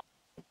பத்திரம்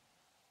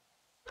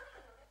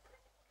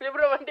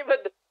ப்ரோ வண்டி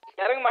பத்திரம்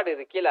இறங்க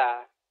மாட்டேங்குது கீழே.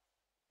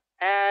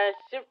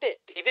 ஷிஃப்ட்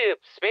இது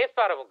ஸ்பேஸ்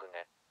பார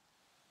புக்குங்க.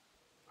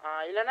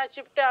 இல்லைன்னா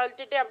ஷிஃப்ட்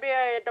அழுத்திட்டு அப்படியே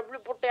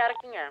டபுள் போட்டு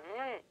இறக்குங்க.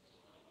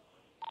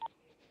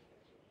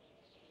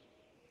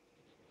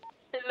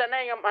 இல்லைன்னா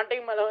எங்க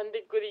மண்டைக்கு மேல வந்து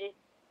குதி.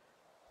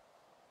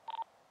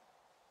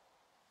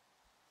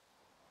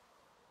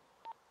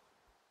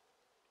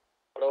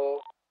 ஹலோ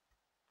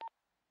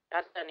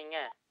யார் சார் நீங்க?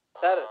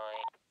 சார்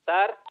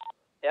சார்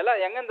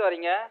எல்லாம் எங்கேருந்து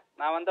வரீங்க?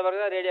 நான் வந்த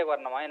பிறகு தான் ரேடியோக்கு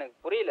வரணுமா? எனக்கு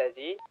புரியல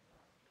ஜி.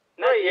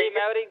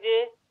 மேவரிக் ஜி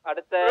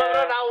அடுத்த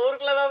நான்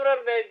ஊருக்குள்ள தான் ப்ரோ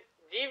இருந்தேன்.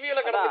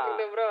 ஜிபியூல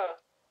கடந்துட்டு ப்ரோ.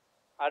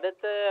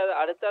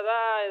 அடுத்ததா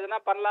எதுனா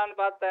பண்ணலான்னு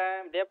பார்த்தேன்.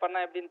 இப்படியே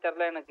பண்ணா எப்படின்னு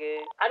தெரியல எனக்கு.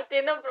 அடுத்து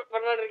என்ன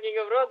பண்ணலான்னு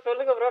இருக்கீங்க ப்ரோ?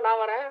 சொல்லுங்க ப்ரோ,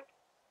 நான் வரேன்.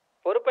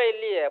 பொறுப்பா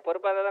இல்லையே,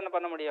 பொறுப்பா தான் தானே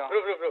பண்ண முடியும்.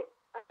 ப்ரோ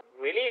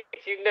வெளியே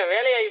சின்ன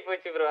வேலையாகி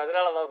போச்சு ப்ரோ,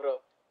 அதனாலதான் ப்ரோ.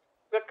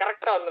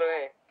 கரெக்டா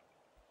வந்துருவேன்.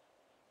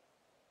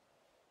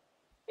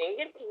 எங்க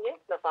இருக்கீங்க?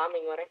 நான்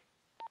ஃபார்மிங் வரேன்.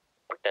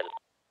 ஹோட்டல்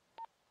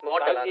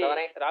அங்க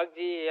வரேன்.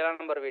 ராக்ஜி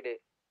 7ஆம் நம்பர் வீடு.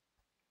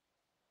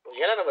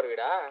 7ஆம் நம்பர்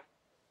வீடா?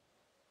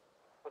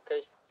 ஓகே.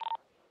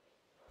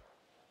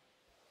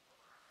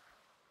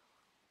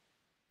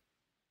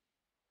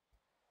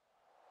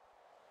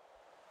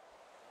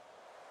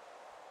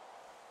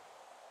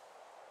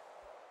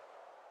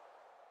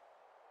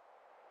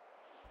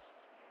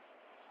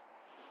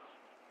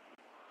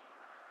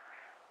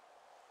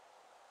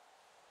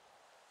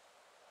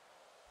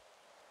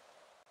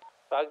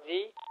 ராக்ஜி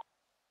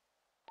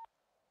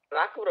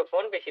ராக்கு ப்ரோ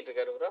ஃபோன் பேசிட்டு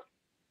இருக்காரு ப்ரோ.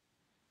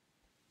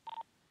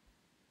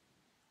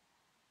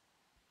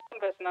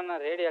 பேசினா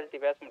ரேடியோ அழுத்தி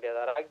பேச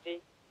முடியாதா ராக்ஜி?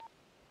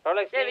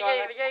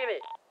 கேக்குது.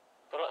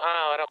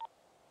 வர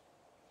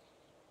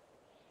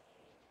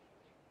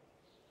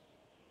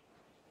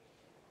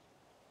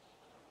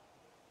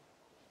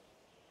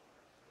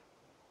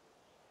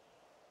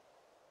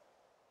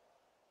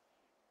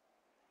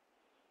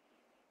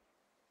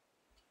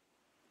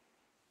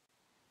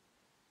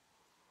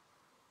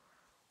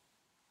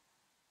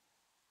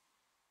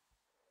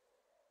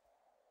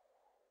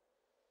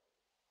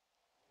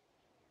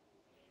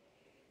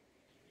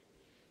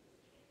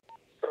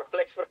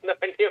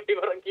வண்டி எப்படி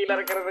வரும் கீழே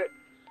இருக்கிறது?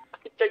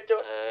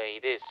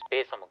 இது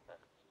ஸ்பேஸ் அமுங்க.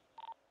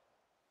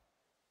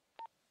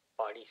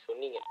 பாடி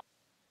சொன்னீங்க.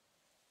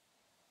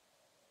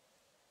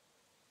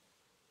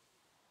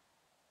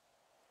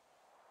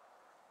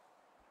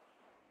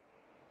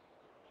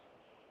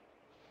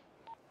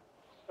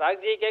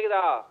 ராக்ஜி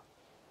கேக்குதா?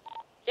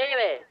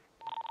 கேக்குதே.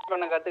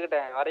 பண்ண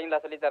கத்துக்கிட்டேன்,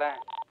 வரீங்களா சொல்லி தரேன்.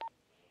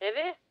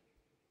 எது?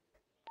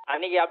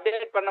 அன்னைக்கு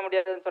அப்டேட் பண்ண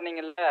முடியாதுன்னு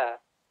சொன்னீங்கல்ல,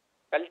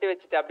 கழட்டி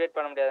வச்சுட்டு அப்டேட்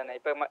பண்ண முடியாதுன்னு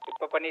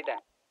இப்ப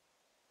பண்ணிட்டேன்.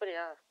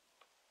 அப்படியா?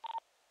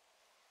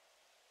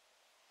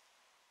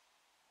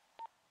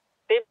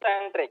 Tips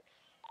and tricks.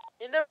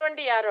 இந்த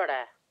வண்டி யாரோட?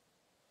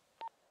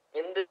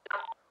 எந்த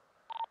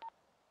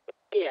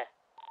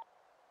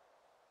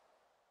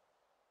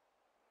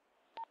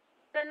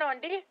என்ன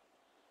வண்டி?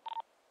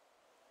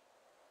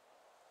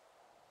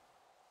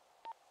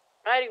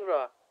 Harry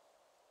bro.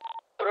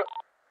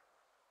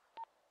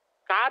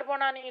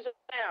 கார்பனா நீங்க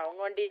சொல்றீங்க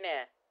அவங்க வண்டின்னு?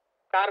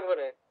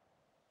 கார்பன்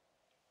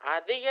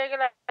அது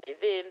கேக்கல.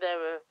 இது இந்த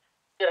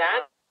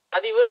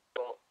அது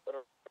இருக்கும்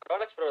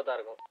ரோலக்ஸ் ப்ரோ தான்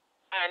இருக்கும்.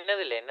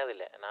 என்னது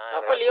இல்ல நான்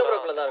அப்ப லியோ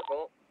ப்ரோக்குள்ள தான்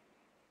இருக்கும்.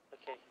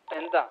 ஓகே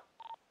எந்த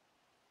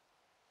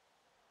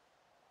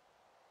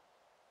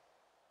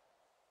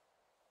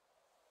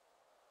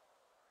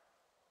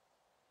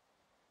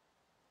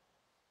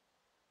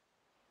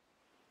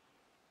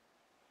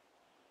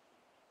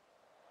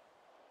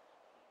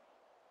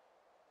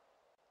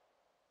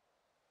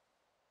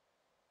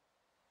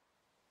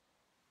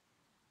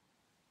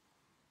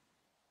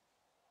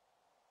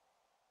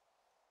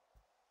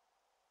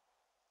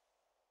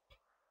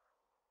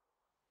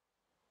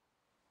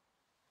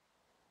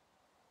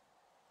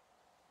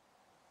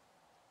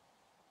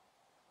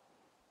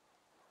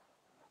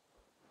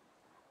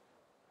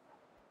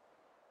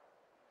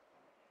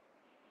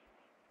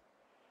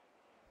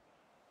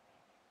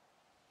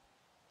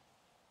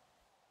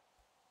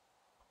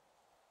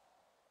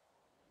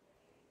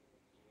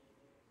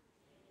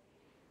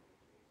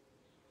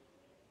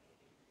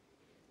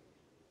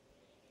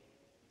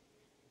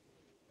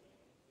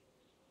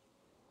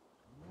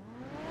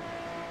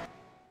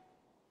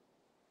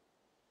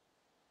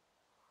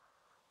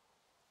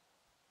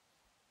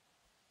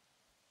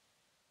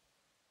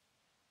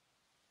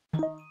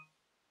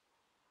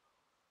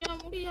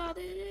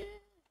முடியாது.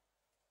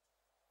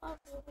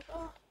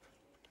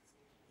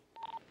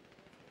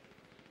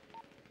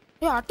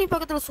 ஏய் அட்டி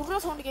பக்கத்துல சுடுற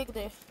சவுண்ட்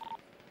கேக்குது.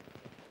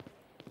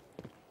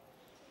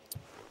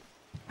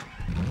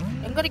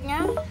 எங்க இருக்கீங்க?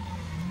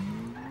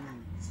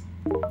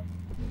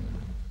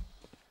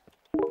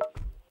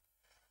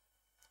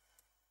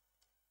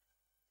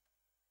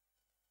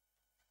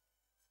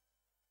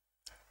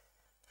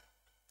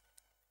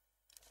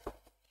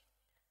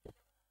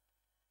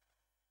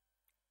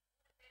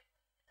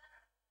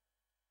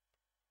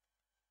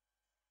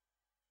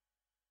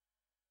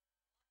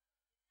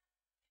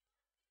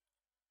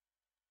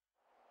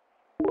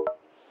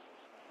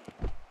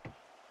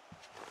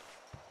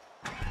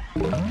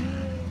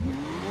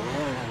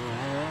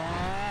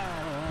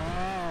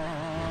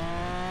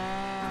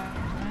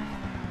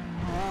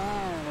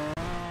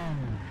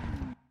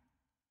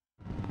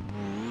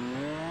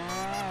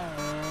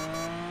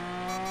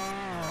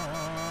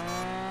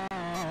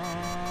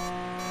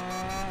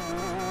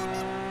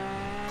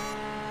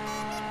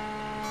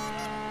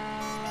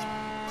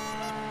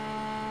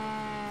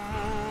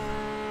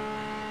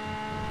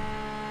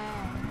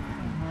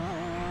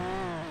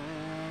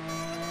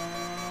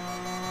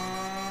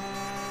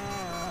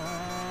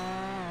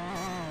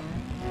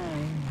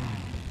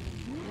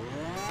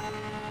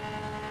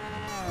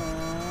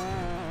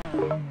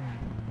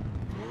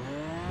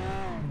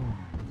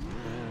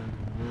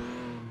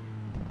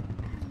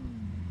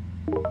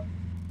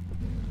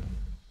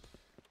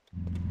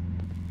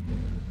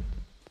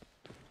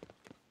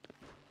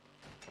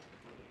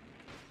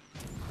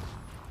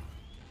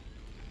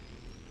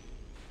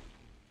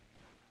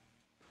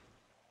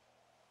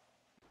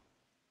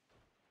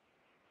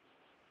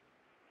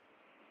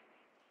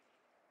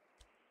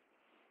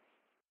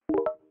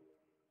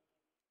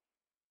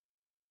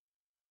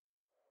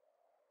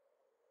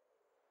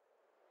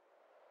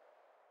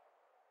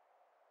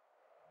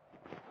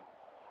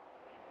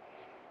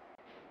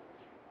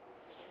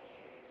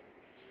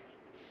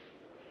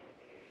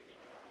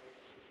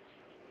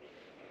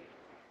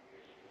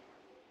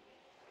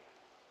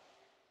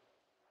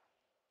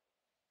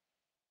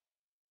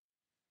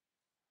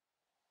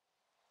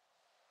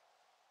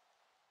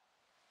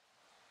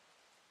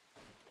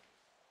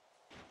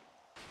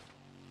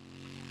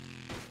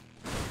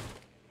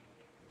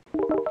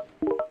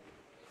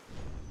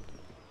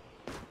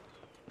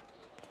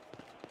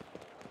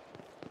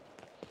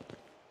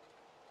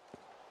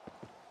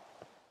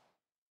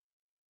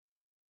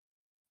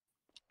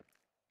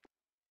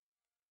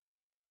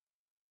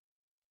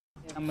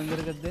 நம்ம இங்க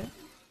இருக்கிறது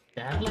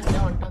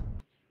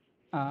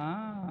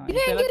இது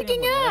எங்க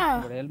இருக்கீங்க?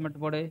 ஹெல்மெட்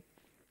போடு.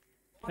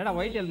 என்னடா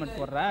ஒயிட் ஹெல்மெட்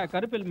போடுற?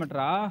 கருப்பு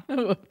ஹெல்மெட்ரா?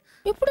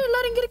 எப்படி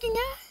எல்லாரும் இங்க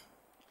இருக்கீங்க?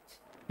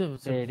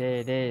 டேய்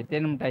டேய் டேய்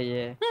தேன் மிட்டாய்.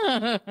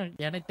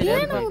 எனக்கு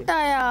தேன்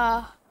மிட்டாயா?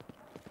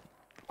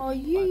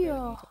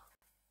 ஐயோ.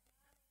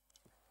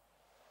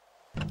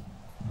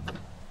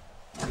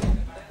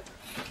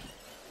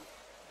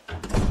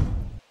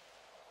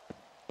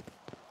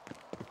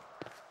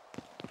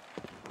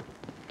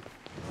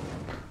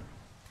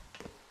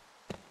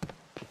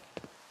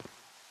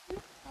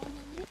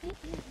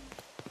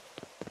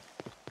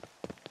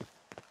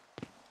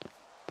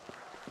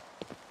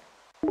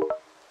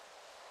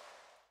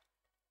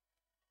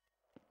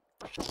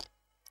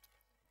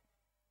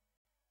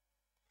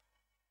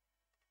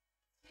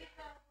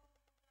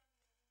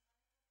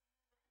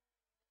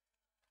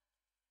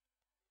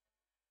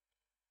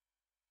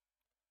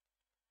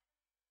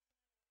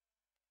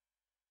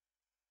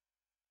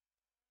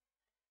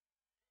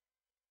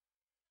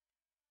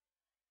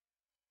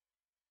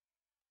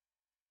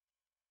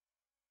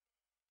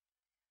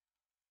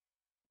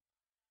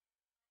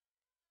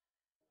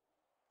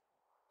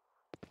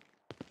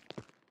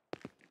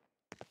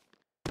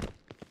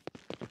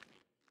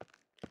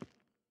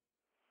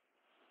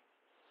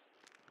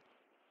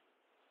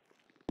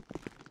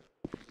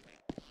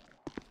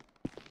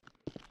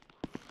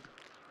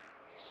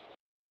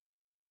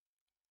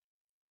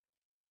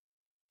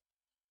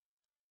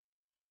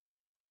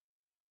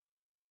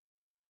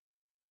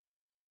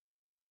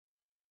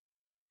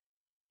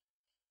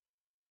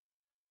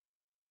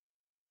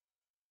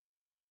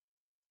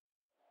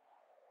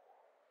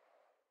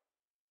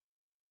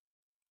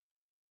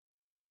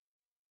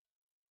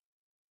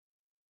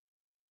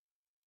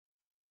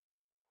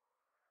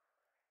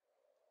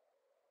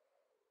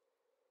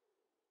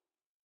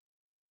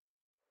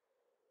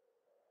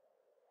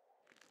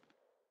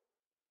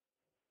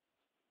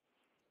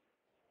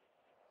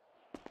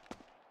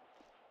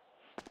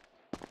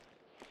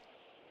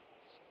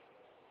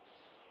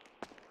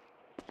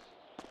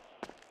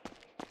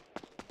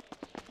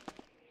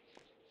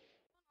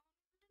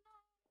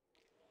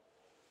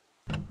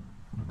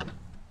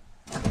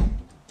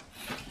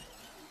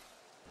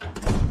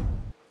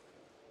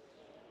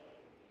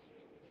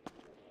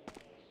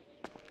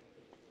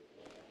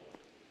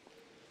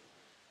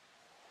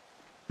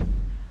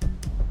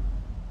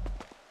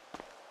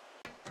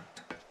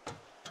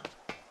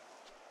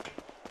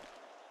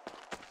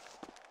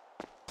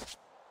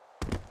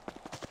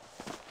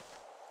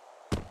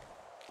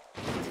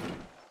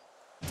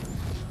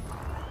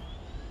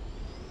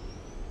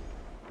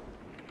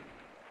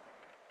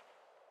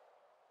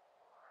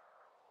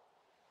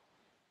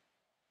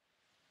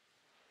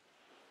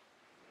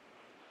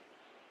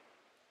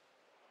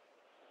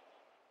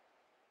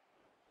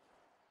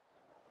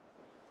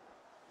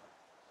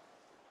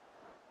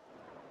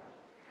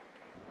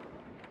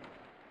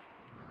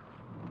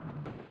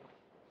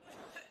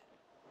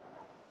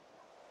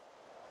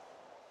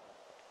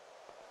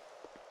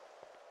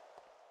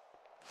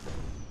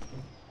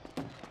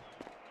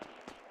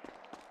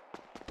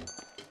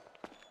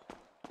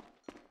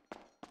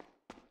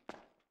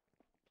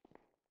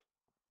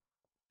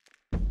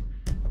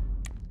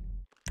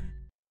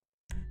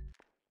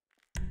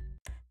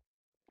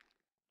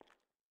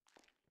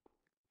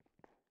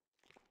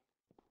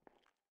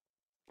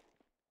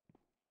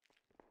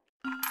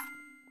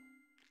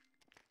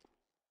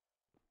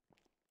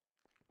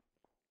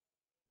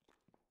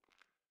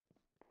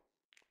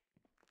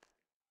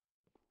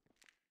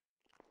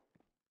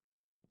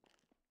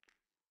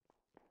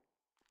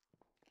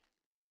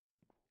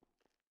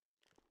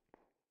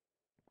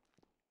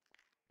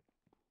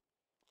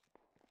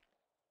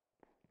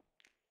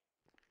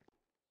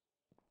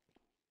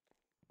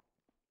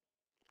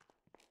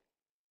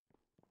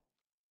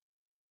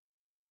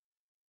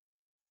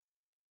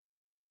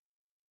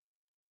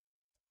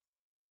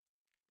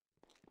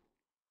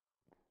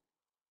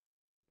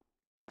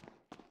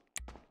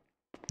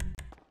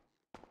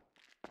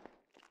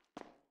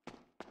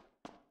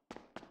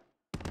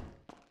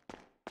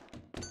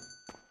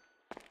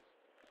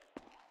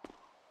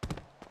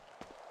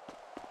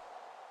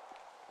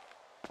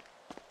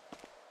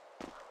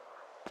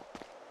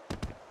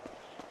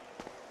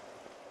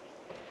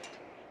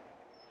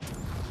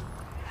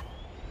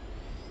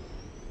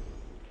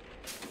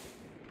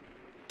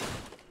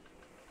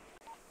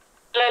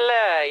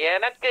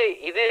 எனக்கு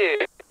இது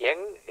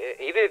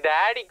இது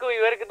டாடிக்கும்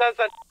இவருக்கு தான்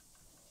சார்.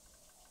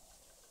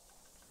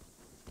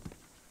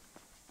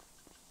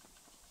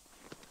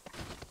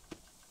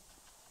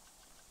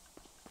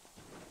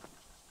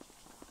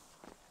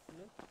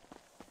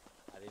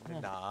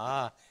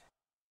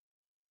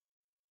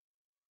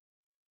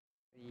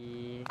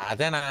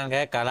 அத நாங்க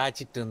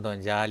கலாச்சிட்டு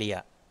இருந்தோம் ஜாலியா.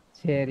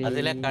 சரி.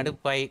 அதுல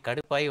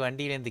கடுப்பாய்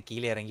வண்டியில இருந்து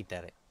கீழே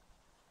இறங்கிட்டாரு.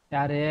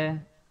 யாரு?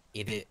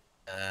 இது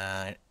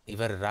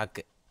இவர்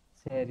ராக்கு.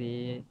 சரி.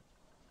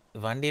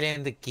 வண்டியில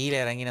இருந்து கீழே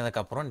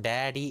இறங்கினதுக்கு அப்புறம்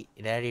டேடி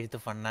எடுத்து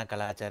ஃபன்னா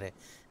கலாச்சாரு.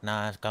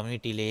 நான்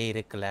கம்யூனிட்டிலேயே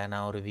இருக்கல,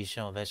 நான் ஒரு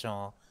விஷம்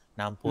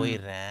நான்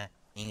போயிடுறேன்,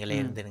 நீங்களே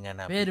இருந்துருங்க.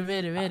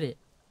 வேறு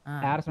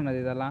யார்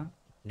சொன்னது இதெல்லாம்?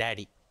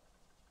 டேடி.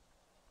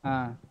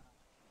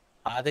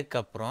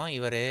 அதுக்கப்புறம்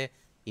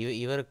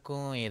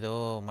இவருக்கும் ஏதோ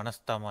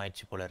மனஸ்தாபம்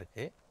ஆயிடுச்சு போல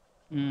இருக்கு.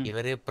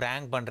 இவரு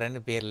பிராங்க் பண்றேன்னு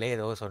பேர்ல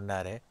ஏதோ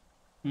சொன்னாரு.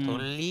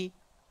 சொல்லி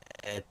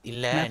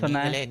இல்ல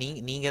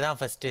நீங்க தான்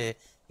ஃபர்ஸ்ட்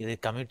இது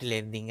கம்யூனிட்டில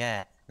இருந்தீங்க,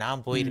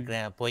 நான்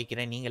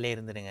போய்க்கிறேன் நீங்களே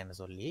இருந்துருங்கன்னு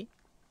சொல்லி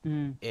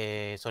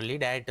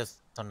டேரக்டர்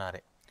சொன்னாரு.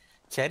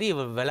 சரி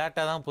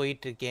விளையாட்டா தான்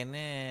போயிட்டு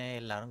இருக்கேன்னு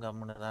எல்லாரும்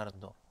கம்முன்னு தான்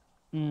இருந்தோம்.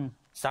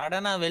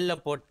 சடனா வெளில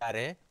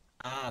போட்டாரு,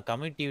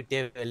 கம்யூனிட்டி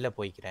விட்டே வெளில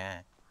போய்க்கிறேன்,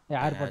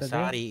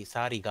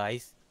 சாரி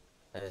காய்ஸ்,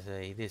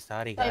 இது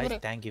sorry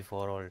guys, thank you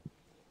for all.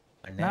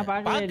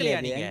 பாக்கலையா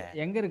நீங்க?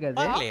 எங்க இருக்காது?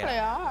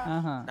 பாக்கலையா?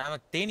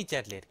 நான் தேனி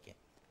சாட்ல இருக்கேன்.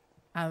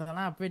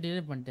 அதெல்லாம் அப்படியே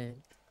டிலீட் பண்ணிட்டேன்.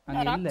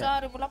 அங்க இல்ல.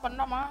 சார் இப்பலாம்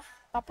பண்ணாமா?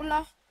 தப்புல.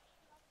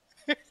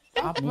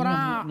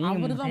 அப்புறம்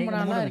அவரு தான்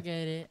நல்லா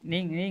இருக்காரு.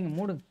 நீங்க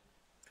மூடு.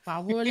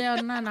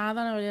 அவளேன்னா நான்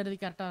தானே விளையாடுறது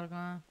கரெக்டா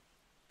இருக்கும்.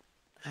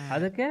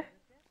 அதுக்கு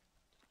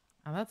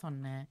அதான்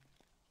சொன்னேன்.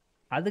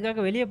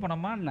 அதுக்காக வெளியே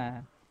போனோமா என்ன?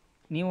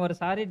 நீ ஒரு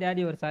சாரி,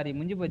 டாடி ஒரு சாரி,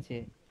 முடிஞ்சு போச்சு.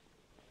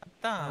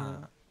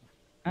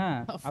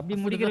 அப்படி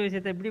முடிக்கிற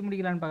விஷயத்தை எப்படி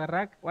முடிக்கலான்னு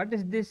பாக்குறா? What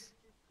is this?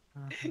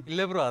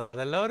 இல்ல ப்ரோ,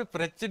 அதெல்லாம் ஒரு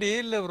பிரச்சனையே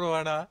இல்ல ப்ரோ.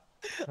 ஆனா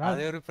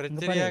அது ஒரு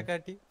பிரச்சனையா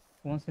காட்டி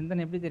உன்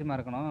சிந்தனை எப்படி தெரியுமா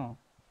இருக்கணும்?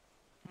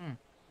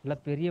 இல்ல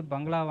பெரிய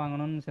பங்களா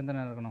வாங்கணும்னு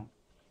சிந்தனை இருக்கணும்.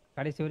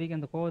 கடைசி வரைக்கும்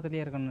அந்த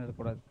கோவத்திலேயே இருக்கணும்னு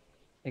இருக்கக்கூடாது.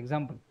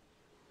 எக்ஸாம்பிள்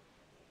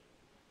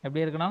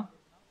எப்படி இருக்கணும்?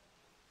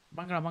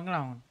 பங்களா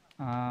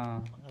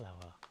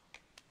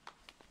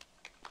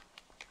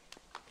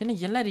என்ன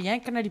எல்லாரும்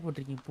ஏன் கண்ணாடி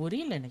போட்டிருக்கீங்க?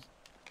 புரியல எனக்கு.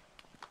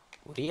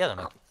 புரியாது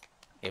உனக்கு?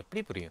 எப்படி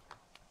புரியும்?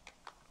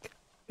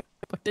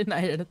 பட்டு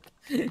நான்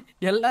எடுத்து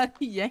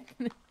எல்லாரும் ஏன்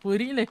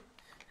புரியல.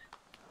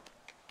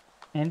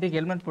 என்கிட்ட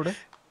ஹெல்மெட் போடு.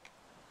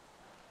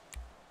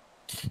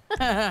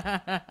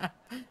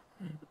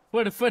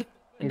 போடு.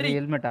 இது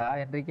ஹெல்மெட்டா?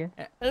 என்ட்ரிக்கு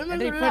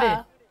ஹெல்மெட் போடு.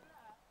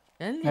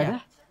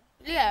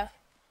 இல்ல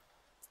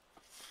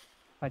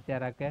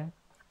பச்சாராக்க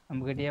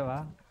நம்ம கிட்டயே வா.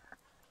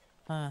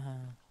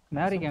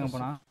 மேவரிக் எங்க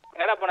போனா?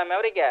 எங்கடா போனா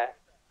மேவரிக்?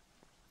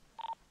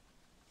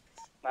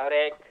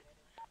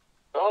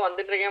 ப்ரோ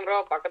வந்துட்டு இருக்கேன் ப்ரோ,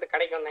 பக்கத்து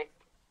கடைக்கு வந்தேன்.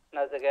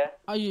 நாத்துக்க.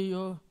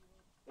 ஐயோ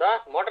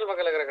மோட்டல்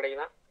பக்கத்துல இருக்கிற கடைக்கு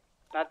தான்.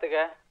 நாத்துக்க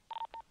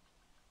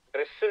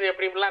ட்ரெஸ்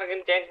எப்படி இப்படிலாம்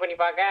இருக்குன்னு சேஞ்ச் பண்ணி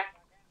பாக்க.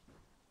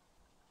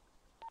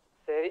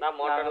 சரி நான்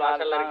மோட்டல்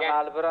வாசல்ல இருக்கேன்.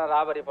 4 பேரும்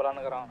ராபரி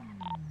போலாம்ங்கறோம்.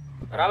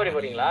 ராபரி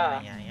போறீங்களா?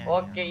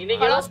 ஓகே,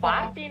 இன்னைக்கு ஏதோ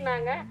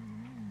பார்ட்டினாங்க.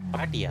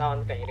 பார்ட்டியா? நான்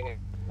வந்துட்டேன், இருங்க.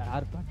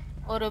 யார் பார்ட்டி?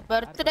 ஒரு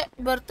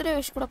பர்த்டே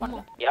விஷ் கூட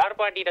பண்ணல. யார்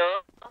பார்ட்டிடா?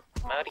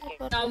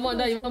 ஆமா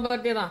தான் இவன்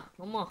பர்த்டே தான்.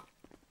 அம்மா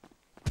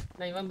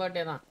நான் இவன்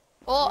பர்த்டே தான்.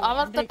 ஓ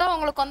அவர் தட்டா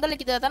உங்களுக்கு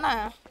கொந்தளிக்குதே தானே?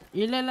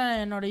 இல்ல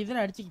என்னோட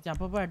இதுல அடிச்சிக்கிச்சு,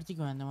 அப்பப்ப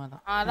அடிச்சுக்குவேன் அந்த மாதிரி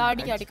தான். அதான்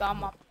அடிக்க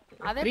ஆமா.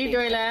 அதே ட்ரீட்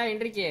வைல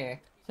இன்றைக்கு.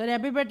 சரி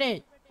happy birthday.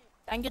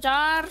 Thank you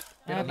sir.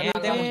 Happy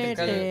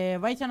birthday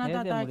வயசான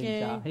தாத்தாக்கு.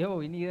 ஐயோ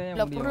இன்னைக்கு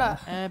தான் முடியும்.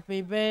 ஹேப்பி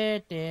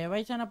பர்த்டே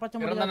வயசான பச்சை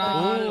முடி தாத்தா.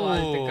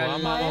 வாழ்த்துக்கள்.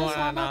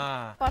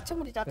 பச்சை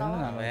முடி தாத்தா.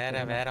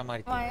 வேற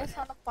மாதிரி.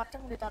 வயசான பச்சை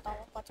முடி தாத்தா.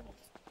 பச்சை முடி.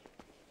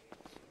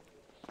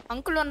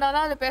 அங்கிள்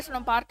வந்தாதான் அது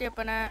பேசணும் பார்ட்டி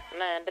அப்பனே.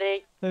 என்ன என்ட்ரி?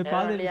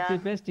 பாதி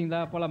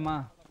பேசிட்டீங்களா? போலாமா?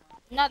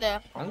 என்னது?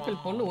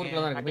 அங்கிள் பொண்ணு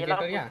ஊருக்குள்ள தான் இருக்கு.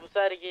 கேக்குறியா?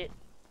 புதுசா இருக்கு.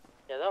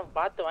 ஏதோ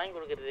பார்த்து வாங்கி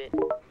கொடுக்கிறது.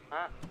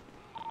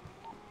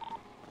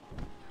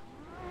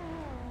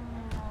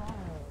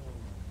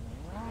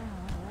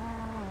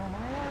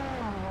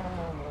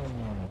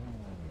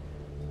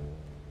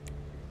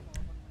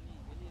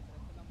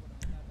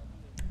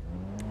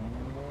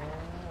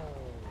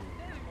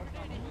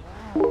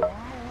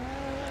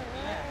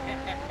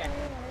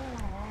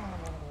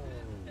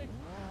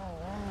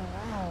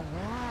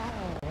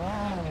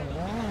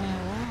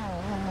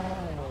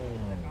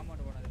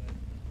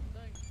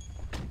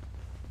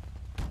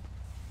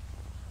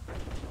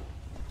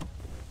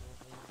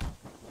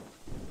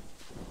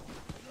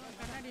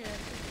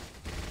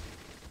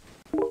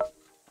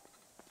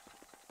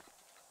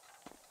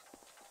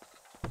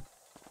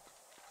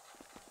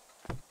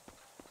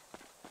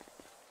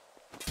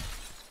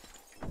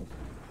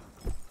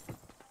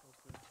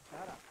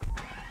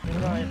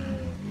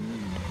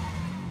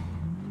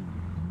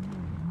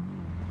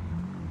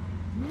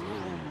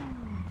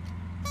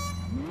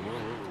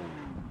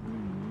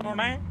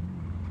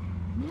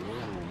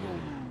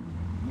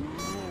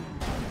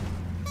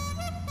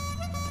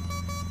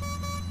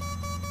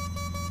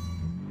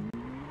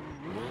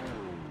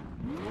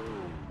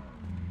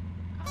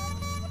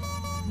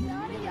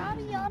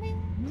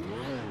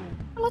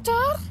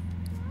 சார்.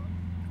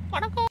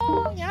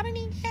 வணக்கம். யாரு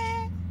நீங்க?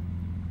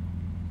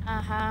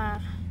 ஆஹா.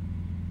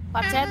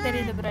 பச்சையா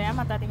தெரியுது ப்ரோ,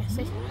 ஏமாத்தாதீங்க.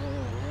 சரி.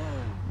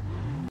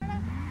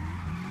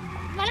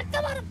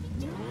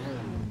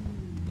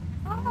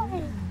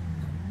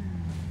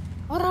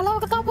 ஒரு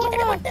அளவுக்கு தான்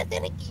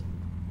போடுவேன்.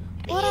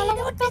 ஒரு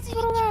அளவுக்கு தான்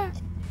போடுவேன்.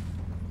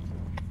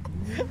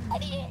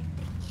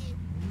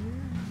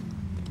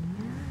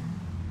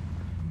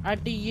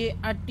 அடியே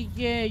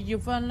அடியே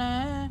இவன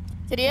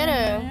சரி ஏறு.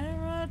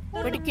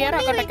 போய் கேரா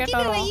கட்ட கேட்டு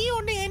வரோம்.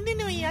 ஒன்னு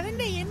என்னன்னு வை.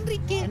 அதென்ன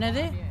என்ரிக்கு?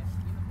 என்னது?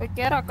 போய்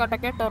கேரா கட்ட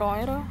கேட்டு வரோம்.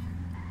 ஏறு.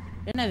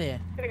 என்னது?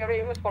 சரி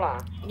அப்படியே இமேஜ் போலாம்.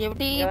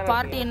 எப்படி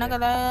பார்ட்டி என்ன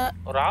கதை?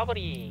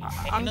 ராபரி.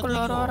 அங்கிள்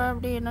வர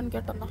அப்படி என்னன்னு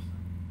கேட்டோம்.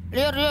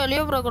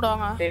 லியோ ப்ரோ கூட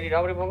வாங்க. சரி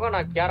ராபரி போங்க.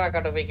 நான் கேரா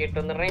காட்ட போய்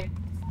கேட்டு வந்துடுறேன்.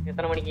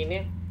 எத்தனை மணிக்குன்னு?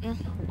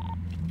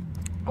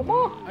 அம்மா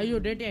ஐயோ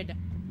டேட்டி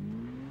ஆயிட்டேன்.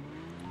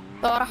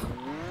 தோரா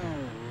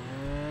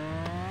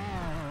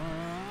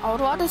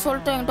அவர் வாட்டு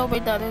சொல்லிட்டு என்கிட்ட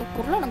போயிட்டாரு.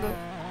 புரியல எனக்கு.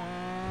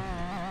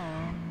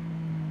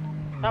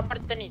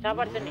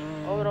 சாப்பாடு தண்ணி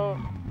ஓவரோ.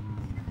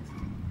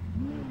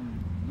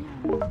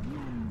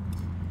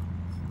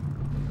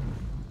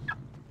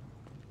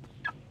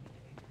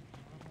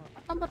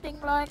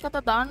 பார்த்தீங்களா kata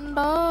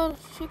tanda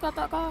si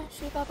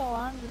kata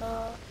wanda.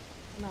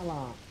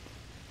 என்னலாம்?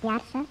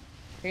 யார் sir?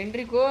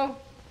 Enrico.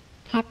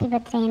 Happy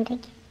birthday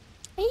Henrik.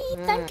 ஏய்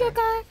தேங்க் யூ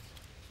கா.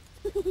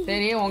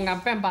 சரி உங்க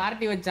அப்பா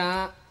பார்ட்டி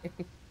வச்சான்.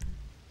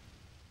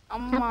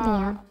 அம்மா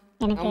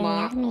எனக்கு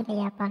யாருமே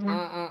இல்லையா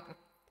பண்ணலாம்.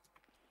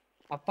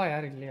 அப்பா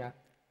யாரும் இல்லையா?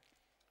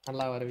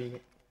 நல்லா வருவீங்க.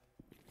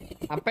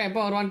 அப்பா எப்போ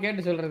வருவான்னு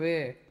கேட்டு சொல்றது.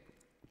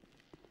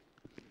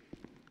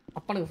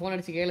 அப்பனுக்கு ஃபோன்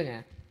அடிச்சு கேளுங்க.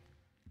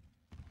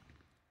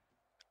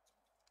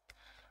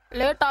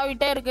 லேட்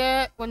ஆகிட்டே இருக்கு,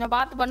 கொஞ்சம்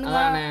பார்த்து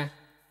பண்ணுங்க.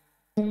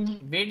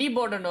 வெடி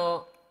போடணும்.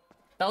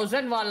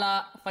 1000 வாலா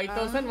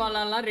 5000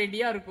 வாலாலாம்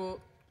ரெடியா இருக்கும்.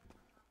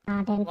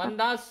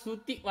 வந்தா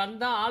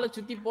ஆளை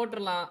சுத்தி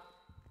போட்டுடலாம்.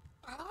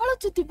 ஆளை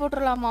சுத்தி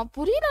போட்டுடலாமா?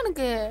 புரியல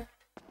எனக்கு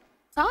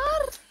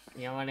சார்.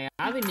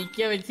 எவனையாவது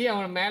நிக்க வச்சு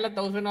அவன் மேல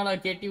 1000 வாலா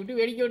கட்டி விட்டு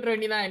வெடிக்க விட்டுற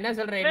வேண்டியதான். என்ன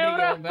சொல்றேன்?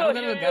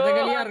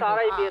 கதகளியா இருக்கும்.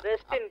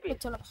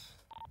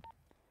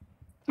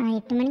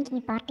 8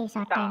 மணிக்கு பார்ட்டி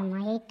ஸ்டார்ட்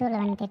ஆகுமா? 8 to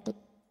 11:30.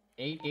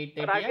 8:30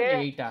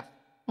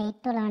 8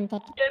 to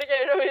 11:30.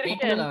 8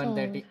 to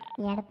 11:30.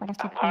 ஏடப்பட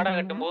ஆட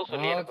கட்டும்போது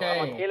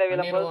சொல்லிருக்கோம். கீழ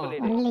விழும்போது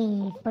சொல்லிருக்கோம். only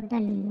food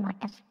and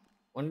water.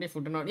 only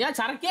food and water. யா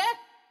சரக்கே?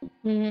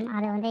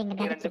 அத வந்து எங்க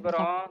டாடி ரெண்டு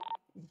பேரும்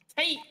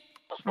ஹேய்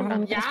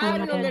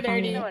யார் உங்க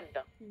டாடி?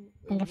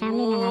 எங்க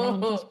ஃபேமிலில நான்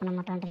இன்ட்ரடியூஸ் பண்ண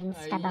மாட்டோம்.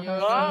 ட்ரிங்க்ஸ் டப்பா.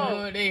 ஓ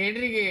டேய்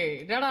ஹென்ரிக்கு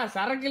என்னடா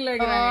சரக்கு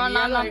இல்லங்கறாங்க.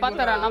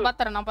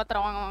 நான்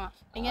பாத்துறேன் வாங்க.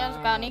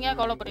 நீங்க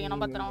கவலைப்படுறீங்க,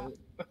 நான் பாத்துறேன்.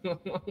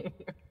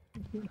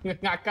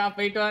 அக்கா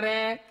போயிட்டு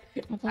வரேன்.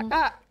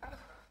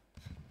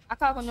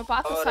 அக்கா கொஞ்சம்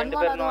பார்த்து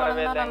சன்மானது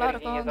வளர்ந்தா நல்லா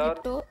இருக்கும்.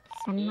 கிட்டு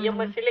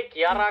இஎம்எஸ்ல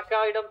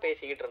கியாராக்காவிடம்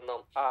பேசிக்கிட்டு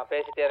இருந்தோம்.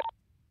 பேசிட்டே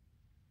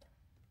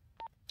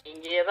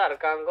இங்கேயே தான்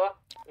இருக்காங்க.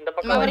 இந்த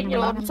பக்கம்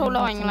வரீங்களா? சொல்ல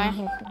வாங்களேன்.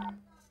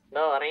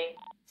 நான் வரேன்.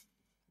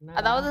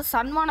 அதாவது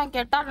சன்மானம்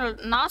கேட்டா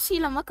நாசி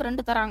நமக்கு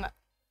 2 தராங்க.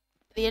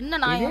 இது என்ன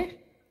நாயம்?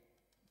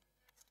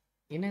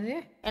 என்னது?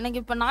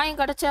 எனக்கு இப்ப நாயம்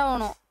கிடைச்சே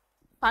ஆகணும்.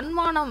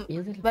 சன்மானம்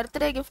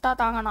பர்த்டே கிஃப்டா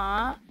தாங்கனா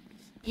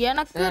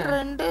எனக்கு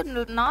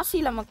 2 நாசி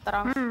நமக்கு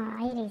தராங்க.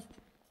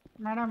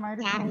 மேடம்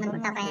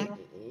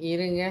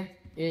இருங்க.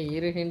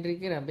 இரு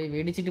ஹென்ரிக்கு நான் போய்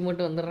வெடிச்சிட்டு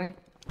மட்டும் வந்துடுறேன்.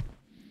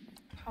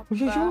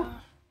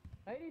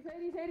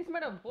 சரி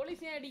மேடம்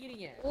போலீஸ் ஏன்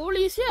அடிக்கிறீங்க?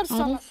 போலீஸ்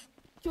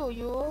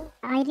ஐயோ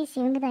ஐரிஸ்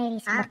இவங்க தான்.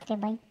 Iris birthday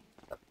boy.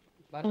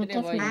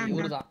 Birthday boy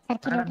இவர்தான்.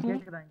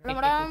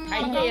 மேடம்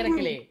கையே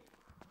இறக்கலே.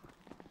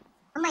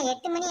 அம்மா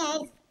 8 மணி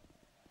ஆயிடுச்சு.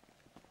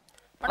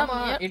 மேடம்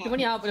 8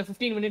 மணி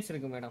 15 மினிட்ஸ்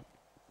இருக்கு மேடம்.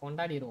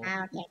 கொண்டாடிடுவோம்.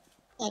 ஓகே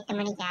 8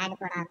 மணிக்கு ஆட்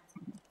போட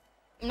ஆரம்பிச்சேன்.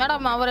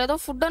 மேடம் அவர் ஏதோ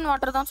ஃபுட் அண்ட்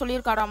வாட்டர் தான்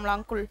சொல்லியிருக்காராம்ல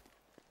அங்கிள்.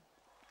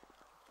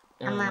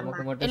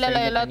 இல்ல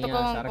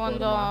எல்லாத்துக்கும்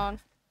கொஞ்சம்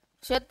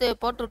சேர்த்து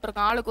போட்டு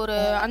விட்டுருக்கேன். ஆளுக்கு ஒரு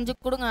 5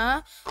 கொடுங்க.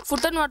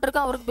 ஃபுட் அண்ட்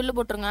வாட்டருக்கு அவருக்கு பில்லு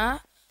போட்டுருங்க.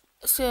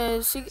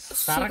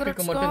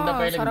 சரக்குக்கு மட்டும் இந்த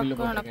பையலுக்கு பில்லு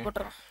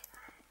போட்டுருங்க.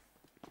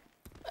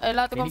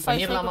 எல்லாத்துக்கும் 5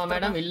 பண்ணிரலாமா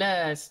மேடம்? இல்ல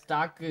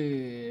ஸ்டாக்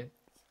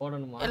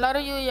போடணுமா?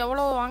 எல்லாரும்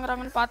எவ்வளவு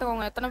வாங்குறாங்கன்னு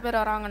பாத்துக்கோங்க, எத்தனை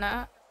பேர் வராங்கன்னு.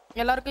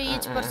 எல்லாருக்கும்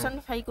ஈச் பர்சன்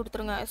 5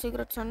 கொடுத்துருங்க.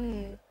 சிகரெட்ஸ் அண்ட்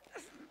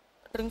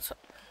ட்ரிங்க்ஸ்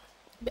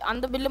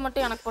அந்த பில்லு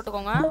மட்டும் எனக்கு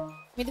போட்டுக்கோங்க.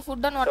 இது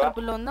ஃபுட் அண்ட் வாட்டர்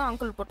பில்லு வந்து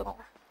அங்கிள்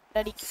போட்டுக்கோங்க.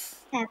 டாடிக்கு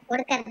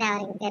கொடுக்கறது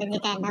அவருக்கு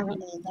தெரிஞ்சிட்டா என்ன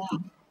பண்ணுவீங்க?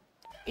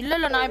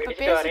 இல்ல நான் இப்ப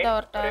பேசிட்டு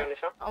அவர்ட்ட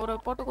அவரை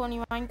போட்டுக்கோ நீ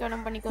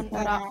வாங்கிக்கணும்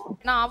பண்ணிக்கோன்றா.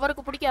 நான்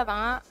அவருக்கு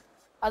பிடிக்காதான்,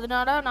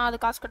 அதனால நான் அது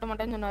காசு கட்ட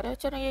மாட்டேன்னு சொன்னாரு.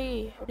 சரி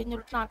அப்படின்னு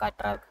சொல்லிட்டு நான்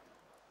காட்டுறேன்.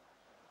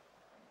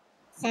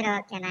 சரி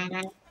ஓகே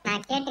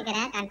நான்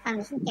கேட்டுக்கிறேன்.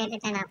 கன்ஃபர்மேஷன்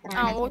கேட்டுட்டேன் நான்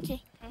அப்புறம். ஓகே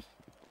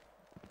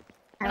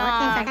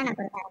ஓகே சொல்றேன். நான்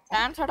கொடுக்கறேன்.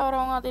 டான்ஸ் ஆட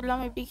வரவங்க அது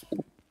இல்லாம எப்படி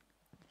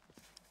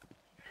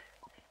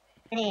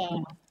சரி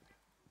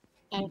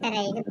என்கிட்ட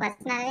இது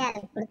பர்சனலாவே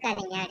அது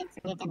கொடுக்காதீங்க அப்படின்னு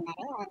சொல்லிட்டு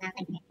இருந்தாரு. அதனால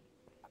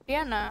அப்படியே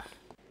என்ன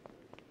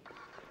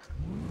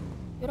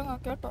இருங்க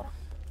கேட்டோம்.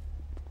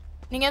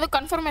 நீங்க ஏதோ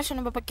கன்ஃபர்மேஷன்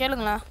இப்ப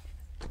கேளுங்களேன்.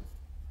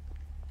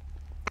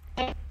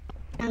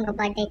 உங்க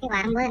பர்த்டேக்கு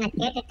வரும்போது நான்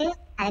கேட்டுட்டு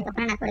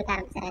அதுக்கப்புறம் நான் கொடுக்க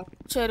ஆரம்பிச்சிடுறேன்.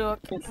 சரி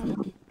ஓகே.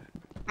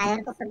 அது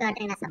வரைக்கும் ஃபுட்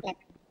வாட்டர் நான் சப்ளை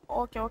பண்ணுறேன்.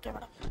 Okay okay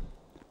madam.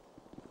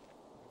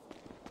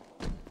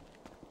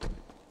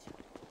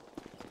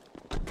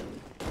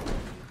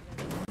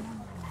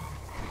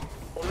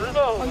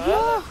 ஐயோ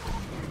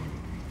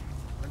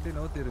வண்டி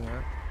நவுத்திடுங்க.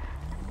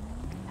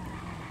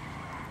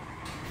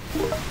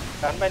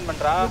 கம்பைன்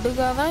பண்றா.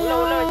 விடுகதையா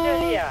உள்ள வச்சு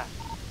வெளியா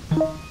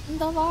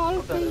இந்த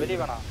வாழ்க்கை. வெளிய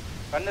வேணாம்.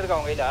 கண்ணு இருக்கா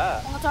உங்க கையில?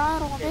 உங்க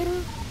சார் உங்க பேரு?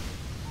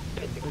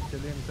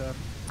 செல்லியன் சார்.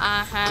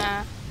 ஆஹா.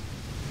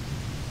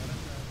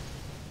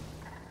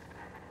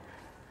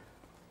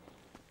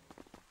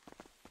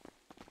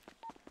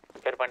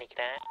 பேர்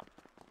பண்ணிக்கிறேன்.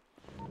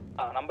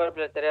 நம்பர்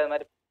பிளேட் தெரியாத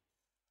மாதிரி.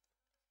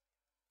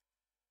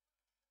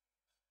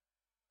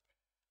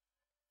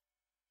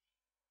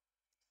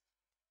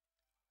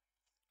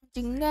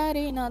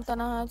 சிங்காரி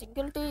நாத்தனா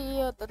சிங்கிள் டீ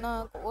அத்தனா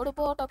கோடு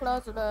போட்ட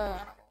கிளாஸ்ல.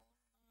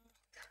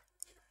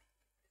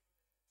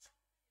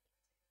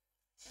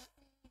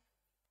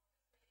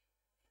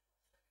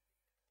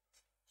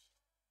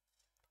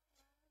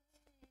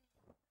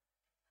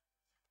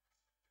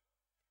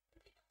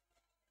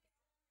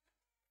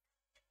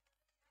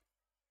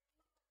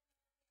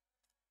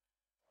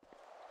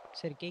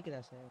 சரி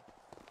கேக்குதா சார்?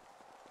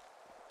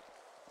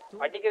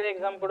 படிக்கிற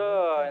எக்ஸாம் கூட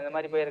இந்த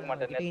மாதிரி போயிருக்க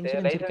மாட்டேன்.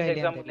 நேத்து லைசென்ஸ்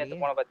எக்ஸாம்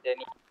நேத்து போன பாத்தியா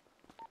நீ?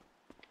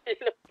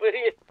 இல்ல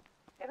புரியல.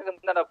 எனக்கு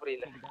என்னடா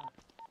புரியல.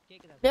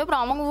 டேய் ப்ரோ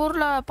அவங்க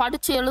ஊர்ல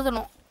படிச்சு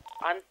எழுதணும்.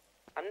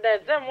 அந்த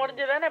எக்ஸாம்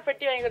முடிஞ்சதானே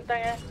பெட்டி வாங்கி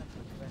கொடுத்தாங்க.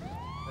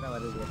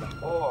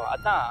 ஓ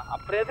அதான்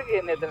அப்புறம்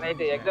எதுக்கு நேத்து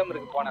நைட் எக்ஸாம்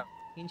இருக்கு போனேன்.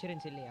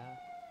 இன்சூரன்ஸ் இல்லையா?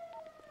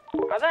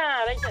 அதான்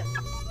லைசென்ஸ்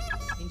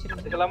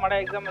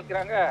இதுக்கெல்லாமாடா எக்ஸாம்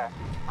வைக்கிறாங்க.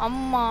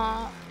 அம்மா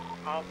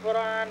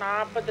அப்புறம்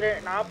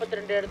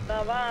 42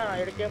 எடுத்தாதான்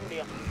எடுக்கவே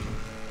முடியும்.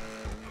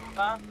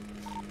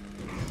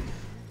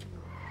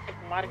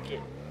 மார்க்கு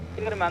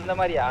எடுக்கிறமே அந்த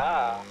மாதிரியா?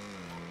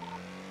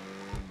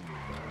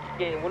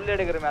 உள்ள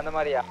எடுக்கிறமே அந்த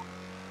மாதிரியா?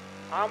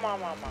 ஆமா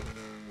ஆமா ஆமா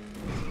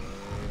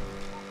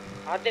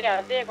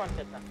அதே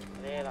கான்செப்ட் தான்.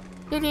 அதேதான்.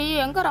 சரி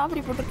எங்க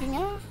ராபரி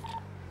போட்டிருக்கீங்க?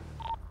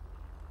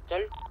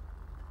 சொல்.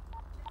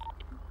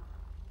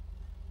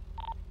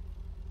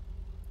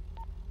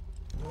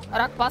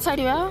 Rock pass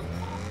ஆயிடுவா?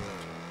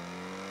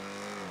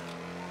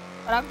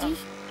 ராக்ஜி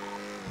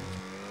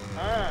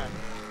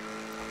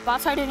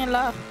பாஸ் ஆயிடுவீங்கல்ல?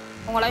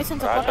 உங்க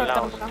லைசென்ஸ் போட்டோ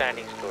எடுத்து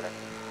அவுட்ஸ்டாண்டிங் ஸ்டூடண்ட்.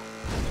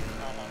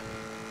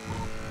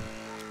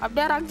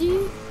 அப்படியே ராக்ஜி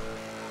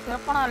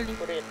சிறப்பான ஆள் நீ.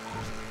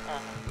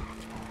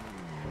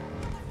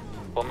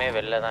 எப்பவுமே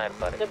வெளில தான்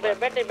இருப்பாரு.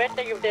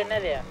 பேட்டை கிஃப்ட்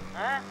என்னது?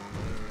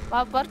 வா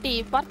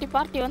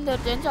பார்ட்டி வந்து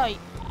என்ஜாய்.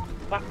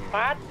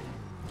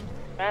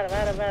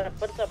 வேற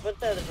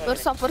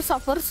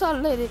பெருசா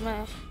இல்ல எதுவுமே.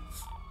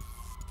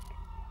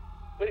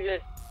 புரியல.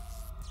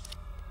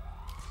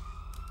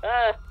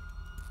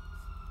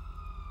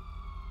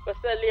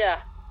 இல்லையா?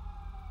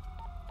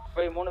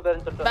 போய் 3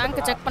 பேரும் சொல்லிட்டு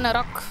பேங்க் செக் பண்ண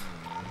ராக்.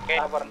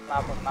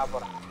 நான்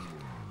போறேன்.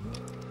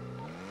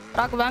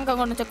 ராக் பேங்க்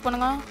அக்கவுண்ட் செக்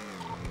பண்ணுங்க.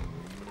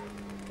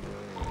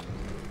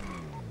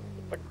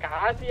 இப்ப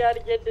காசு யாரு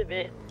கேட்டது?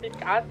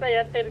 காசா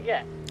என்கிட்ட இருக்க.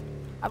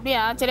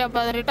 அப்படியா? சரி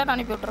அப்ப அதை ரிட்டர்ன்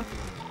அனுப்பி விட்டுறேன்.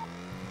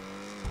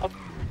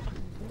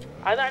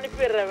 அதான்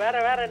அனுப்பிடுறேன்.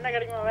 வேற என்ன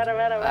கிடைக்குமா?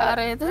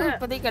 வேற எதுவும்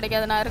இப்போதைக்கு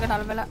கிடைக்காது. நான் இருக்க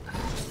நிலமையில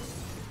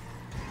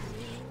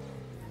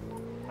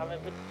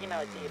அவன் பிடிச்சி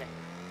நான் வச்சுக்கிறேன்.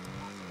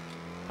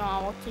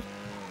 ஓகே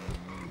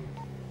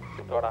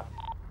வாடா.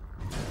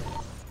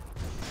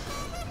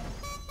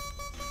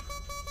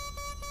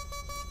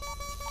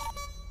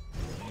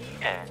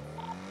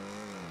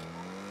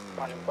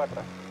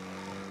 நிப்பாட்டுறேன்.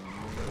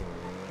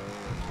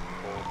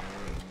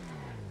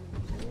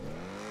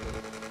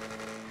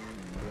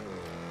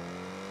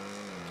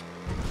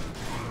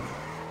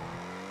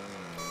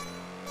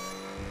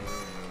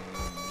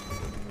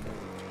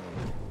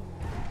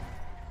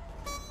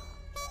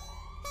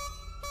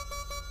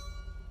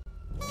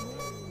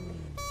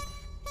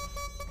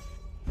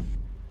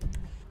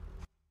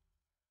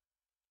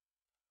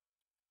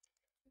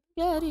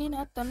 யாரி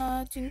நாத்தனா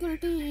சிங்கிள்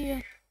டீ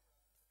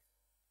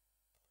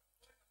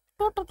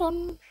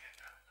டோட்டோன்.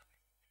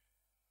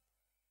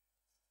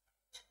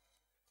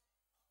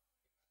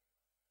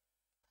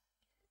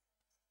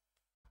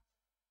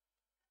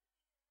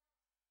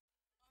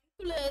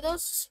 ஏதோ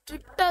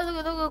ஸ்ட்ரிக்டா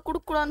ஏதோ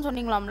கொடுக்கூடாதுன்னு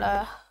சொன்னீங்களாம்ல?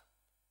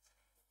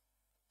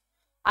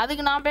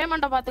 அதுக்கு நான்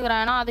பேமெண்ட்டை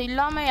பாத்துக்கிறேன். ஏன்னா அது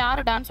இல்லாம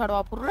யாரு டான்ஸ்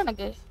ஆடுவா? புரியல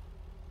எனக்கு.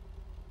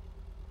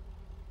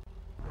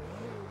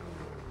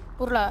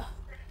 புரியல.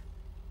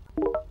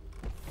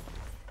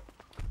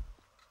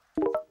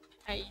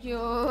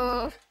 ஐயோ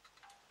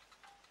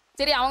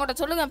சரி அவங்ககிட்ட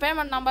சொல்லுங்க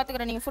பேமெண்ட் நான்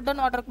பாத்துக்கிறேன். நீங்க ஃபுட்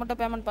அண்ட் வாட்டருக்கு மட்டும்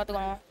பேமெண்ட்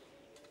பாத்துக்கோங்க.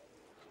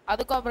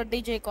 அதுக்கும் அப்புறம்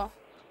டிஜேக்கும்.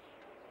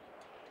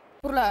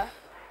 புரியல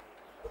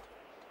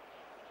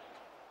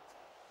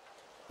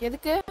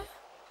எதுக்கு?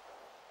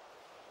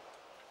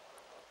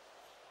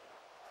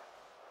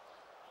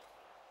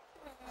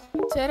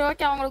 சரி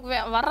ஓகே அவங்களுக்கு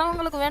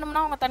வர்றவங்களுக்கு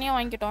வேணும்னா அவங்க தனியா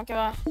வாங்கிக்கிட்டோம்.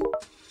 ஓகேவா?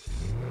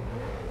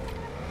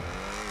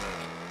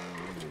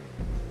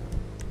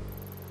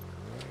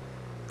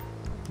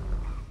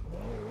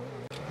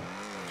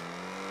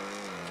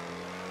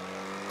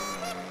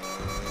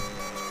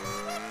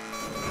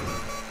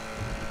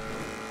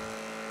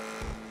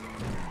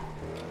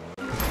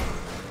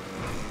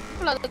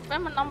 அங்கிள் அதுக்கு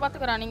பேமெண்ட் நான்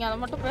பாத்துக்கிறேன், நீங்க அதை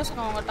மட்டும்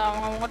பேசுங்க அவங்ககிட்ட.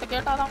 அவங்க உங்ககிட்ட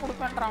கேட்டாதான்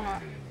கொடுப்பேன்றாங்க.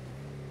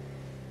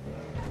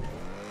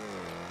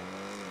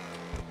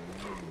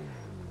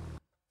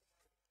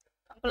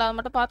 அங்கிள் அதை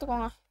மட்டும்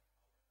பாத்துக்கோங்க.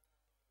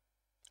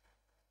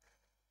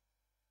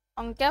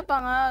 அவங்க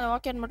கேட்பாங்க,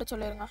 ஓகேன்னு மட்டும்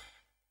சொல்லிருங்க.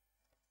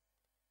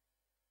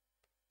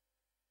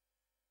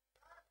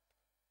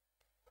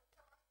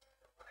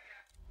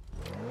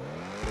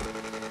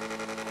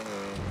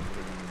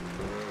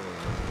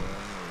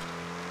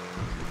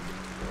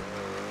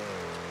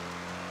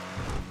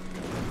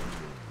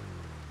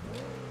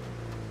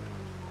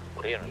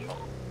 ஒரே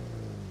நிமிஷம்.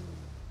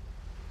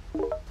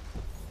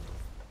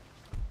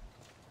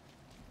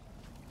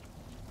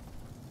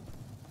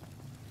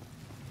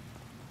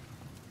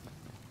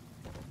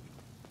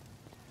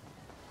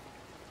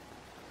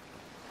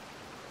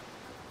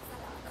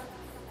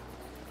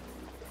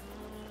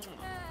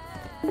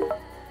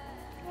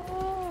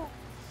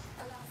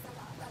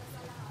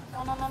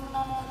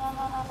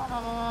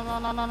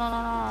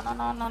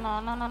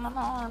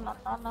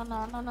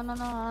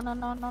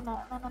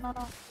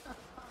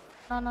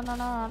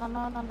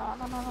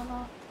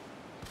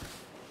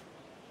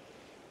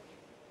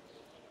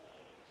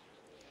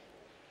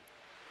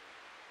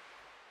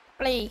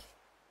 Play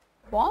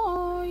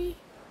boy.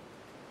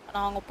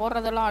 ஆனால் அவங்க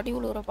போடுறதெல்லாம் அடி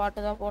உழுவுற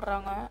பாட்டு தான்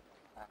போடுறாங்க,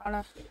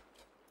 அதனால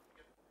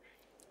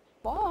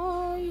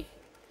பாய்.